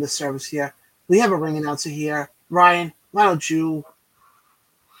 I'm doing a misservice here. We have a ring announcer here. Ryan, why don't you?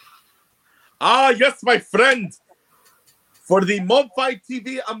 Yes, my friend. For the Fight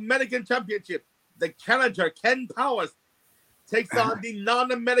TV American Championship, the challenger, Ken Powers, takes on the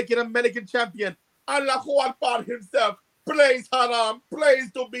non-American champion, Allahu Akbar himself. Blaze Haram.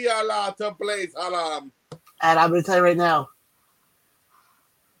 Blaze to be Allah to Blaze Haram. And I'm going to tell you right now,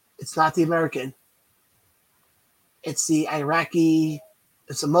 it's not the American. It's the Iraqi.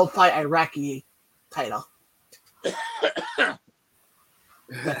 It's a Fight Iraqi title. You have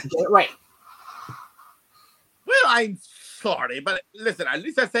to get it right. Well, I'm sorry, but listen, at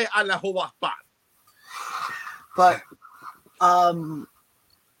least I say Allahu Akbar. But,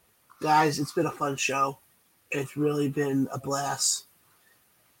 guys, it's been a fun show. It's really been a blast.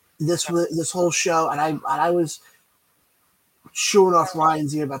 This whole show, and I was showing off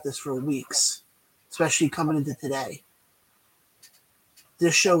Ryan's ear about this for weeks, especially coming into today.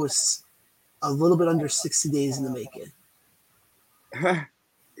 This show was a little bit under 60 days in the making.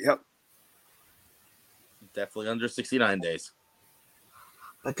 Yep. Definitely under 69 days.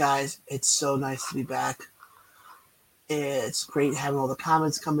 But guys, it's so nice to be back. It's great having all the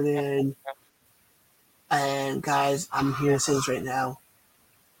comments coming in. And guys, I'm here to say this right now.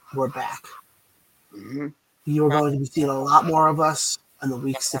 We're back. Mm-hmm. You're going to be seeing a lot more of us in the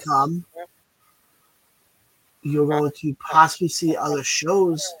weeks to come. You're going to possibly see other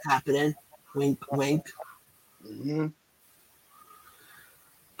shows happening. Wink, wink. Mm-hmm.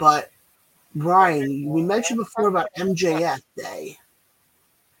 But, Brian, we mentioned before about MJF Day.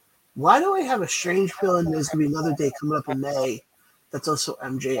 Why do I have a strange feeling there's going to be another day coming up in May that's also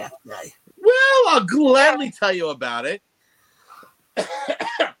MJF Day? Well, I'll gladly tell you about it.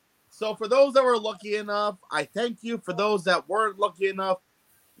 So for those that were lucky enough, I thank you. For those that weren't lucky enough,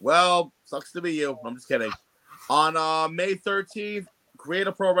 well, sucks to be you. I'm just kidding. On May 13th,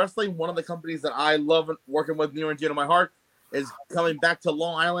 Creative Pro Wrestling, one of the companies that I love working with near and dear to my heart, is coming back to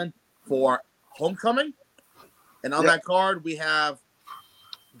Long Island for Homecoming. And on that card, we have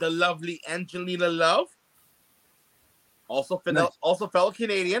the lovely Angelina Love, also fellow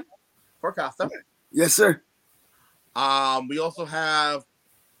Canadian, for Kosta. Yes, sir. We also have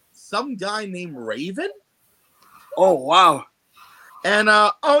some guy named Raven. Oh, wow. And,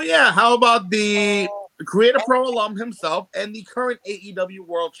 how about the Creative Pro alum himself and the current AEW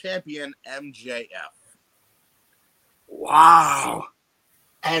World Champion, MJF. Wow.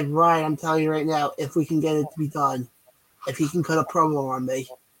 And Ryan, I'm telling you right now, if we can get it to be done, if he can cut a promo on me.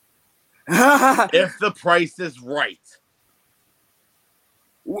 If the price is right.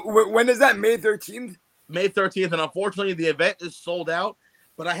 When is that? May 13th? May 13th, and unfortunately the event is sold out,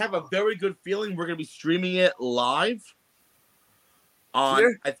 but I have a very good feeling we're going to be streaming it live. on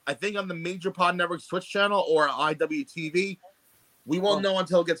Here? I think on the Major Pod Network's Twitch channel or IWTV. We won't know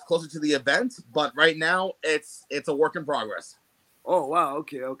until it gets closer to the event, but right now it's a work in progress. Oh wow,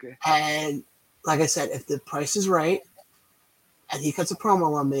 okay. And like I said, if the price is right and he cuts a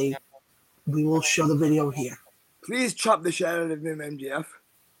promo on me, we will show the video here. Please chop the shit out of him, MJF.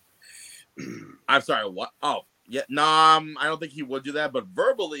 I'm sorry, what? Oh, yeah, no, I don't think he would do that, but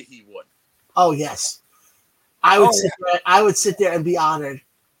verbally he would. Oh yes, I would sit there and be honored.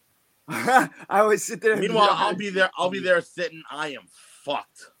 I would sit there. Meanwhile, I'll be there sitting. I am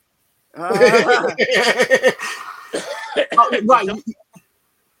fucked.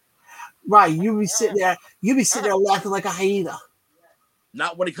 Right. You be sitting there laughing like a hyena.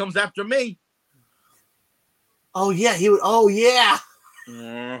 Not when he comes after me. Oh yeah, he would. Oh yeah.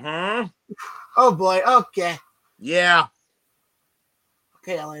 Mm-hmm. Oh boy. Okay. Yeah.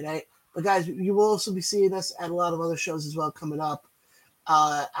 Okay, LA Knight. But guys, you will also be seeing us at a lot of other shows as well coming up.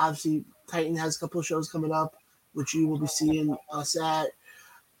 Obviously, Titan has a couple of shows coming up, which you will be seeing us at.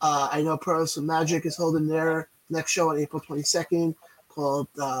 I know Pro Wrestling Magic is holding their next show on April 22nd called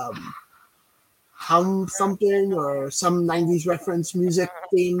Hum Something or some 90s reference music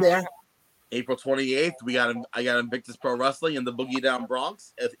theme there. April 28th, I got Invictus Pro Wrestling in the Boogie Down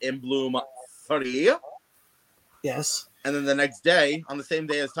Bronx in Bloom 30. Yes. And then the next day, on the same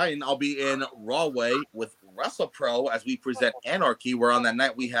day as Titan, I'll be in Rawway with WrestlePro as we present Anarchy, where on that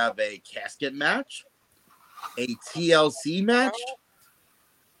night we have a casket match, a TLC match,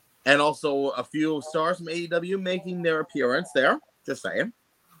 and also a few stars from AEW making their appearance there. Just saying.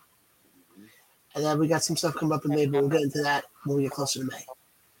 And then we got some stuff coming up in May, but we'll get into that when we get closer to May.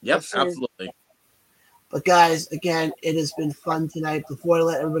 Yep, absolutely. But guys, again, it has been fun tonight. Before I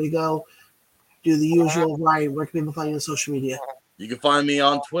let everybody go, do the usual. Ryan, where can people find you on social media? You can find me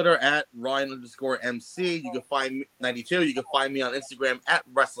on Twitter at Ryan_MC. You can find me 92. You can find me on Instagram at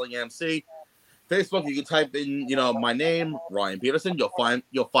WrestlingMC. Facebook, you can type in, my name, Ryan Peterson.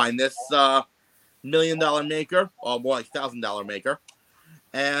 You'll find this $1 million maker, or more like $1,000 maker.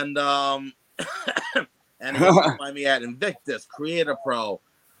 And and you can find me at Invictus, Creator Pro,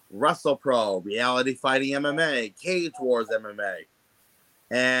 WrestlePro, Reality Fighting MMA, Cage Wars MMA.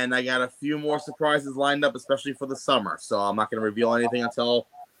 And I got a few more surprises lined up, especially for the summer. So I'm not going to reveal anything until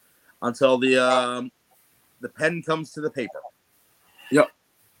the pen comes to the paper. Yep.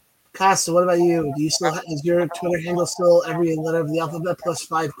 Kosta, what about you? Do you still is your Twitter handle still every letter of the alphabet plus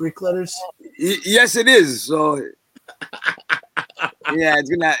 5 Greek letters? Yes, it is. So yeah, it's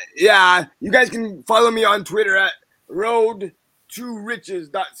gonna. Yeah, you guys can follow me on Twitter at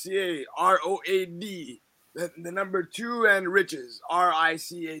road2riches.ca. ROAD. The number 2 and riches,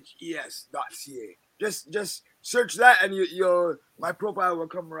 RICHES.ca. Just search that and my profile will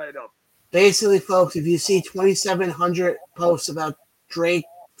come right up. Basically, folks, if you see 2,700 posts about Drake,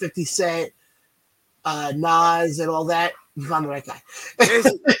 50 Cent, Nas, and all that, you found the right guy.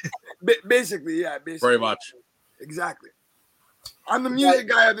 Basically. Very much. Exactly. I'm the music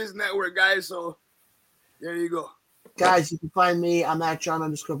guy of this network, guys. So there you go. Guys, you can find me. I'm at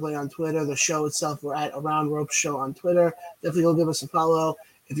John_Blay on Twitter. The show itself, we're at Around Rope Show on Twitter. Definitely go give us a follow.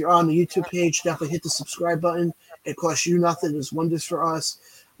 If you're on the YouTube page, definitely hit the subscribe button. It costs you nothing. It's wonders for us.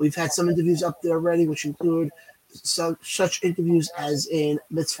 We've had some interviews up there already, which include such interviews as in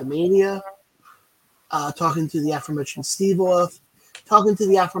Mitzvah Mania, talking to the aforementioned Steve Off, talking to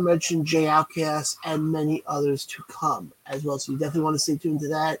the aforementioned Jay Outcast, and many others to come as well. So you definitely want to stay tuned to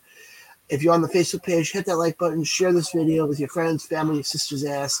that. If you're on the Facebook page, hit that like button, share this video with your friends, family, your sister's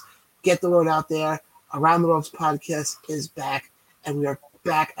ass. Get the word out there. Around the Ropes podcast is back, and we are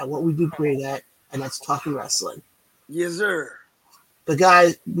back at what we do great at, and that's talking wrestling. Yes, sir. But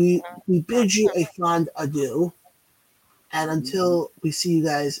guys, we bid you a fond adieu, and until we see you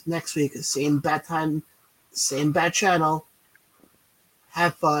guys next week, same bat time, same bat channel,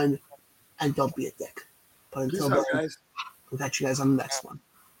 have fun, and don't be a dick. But until then, guys. we'll catch you guys on the next one.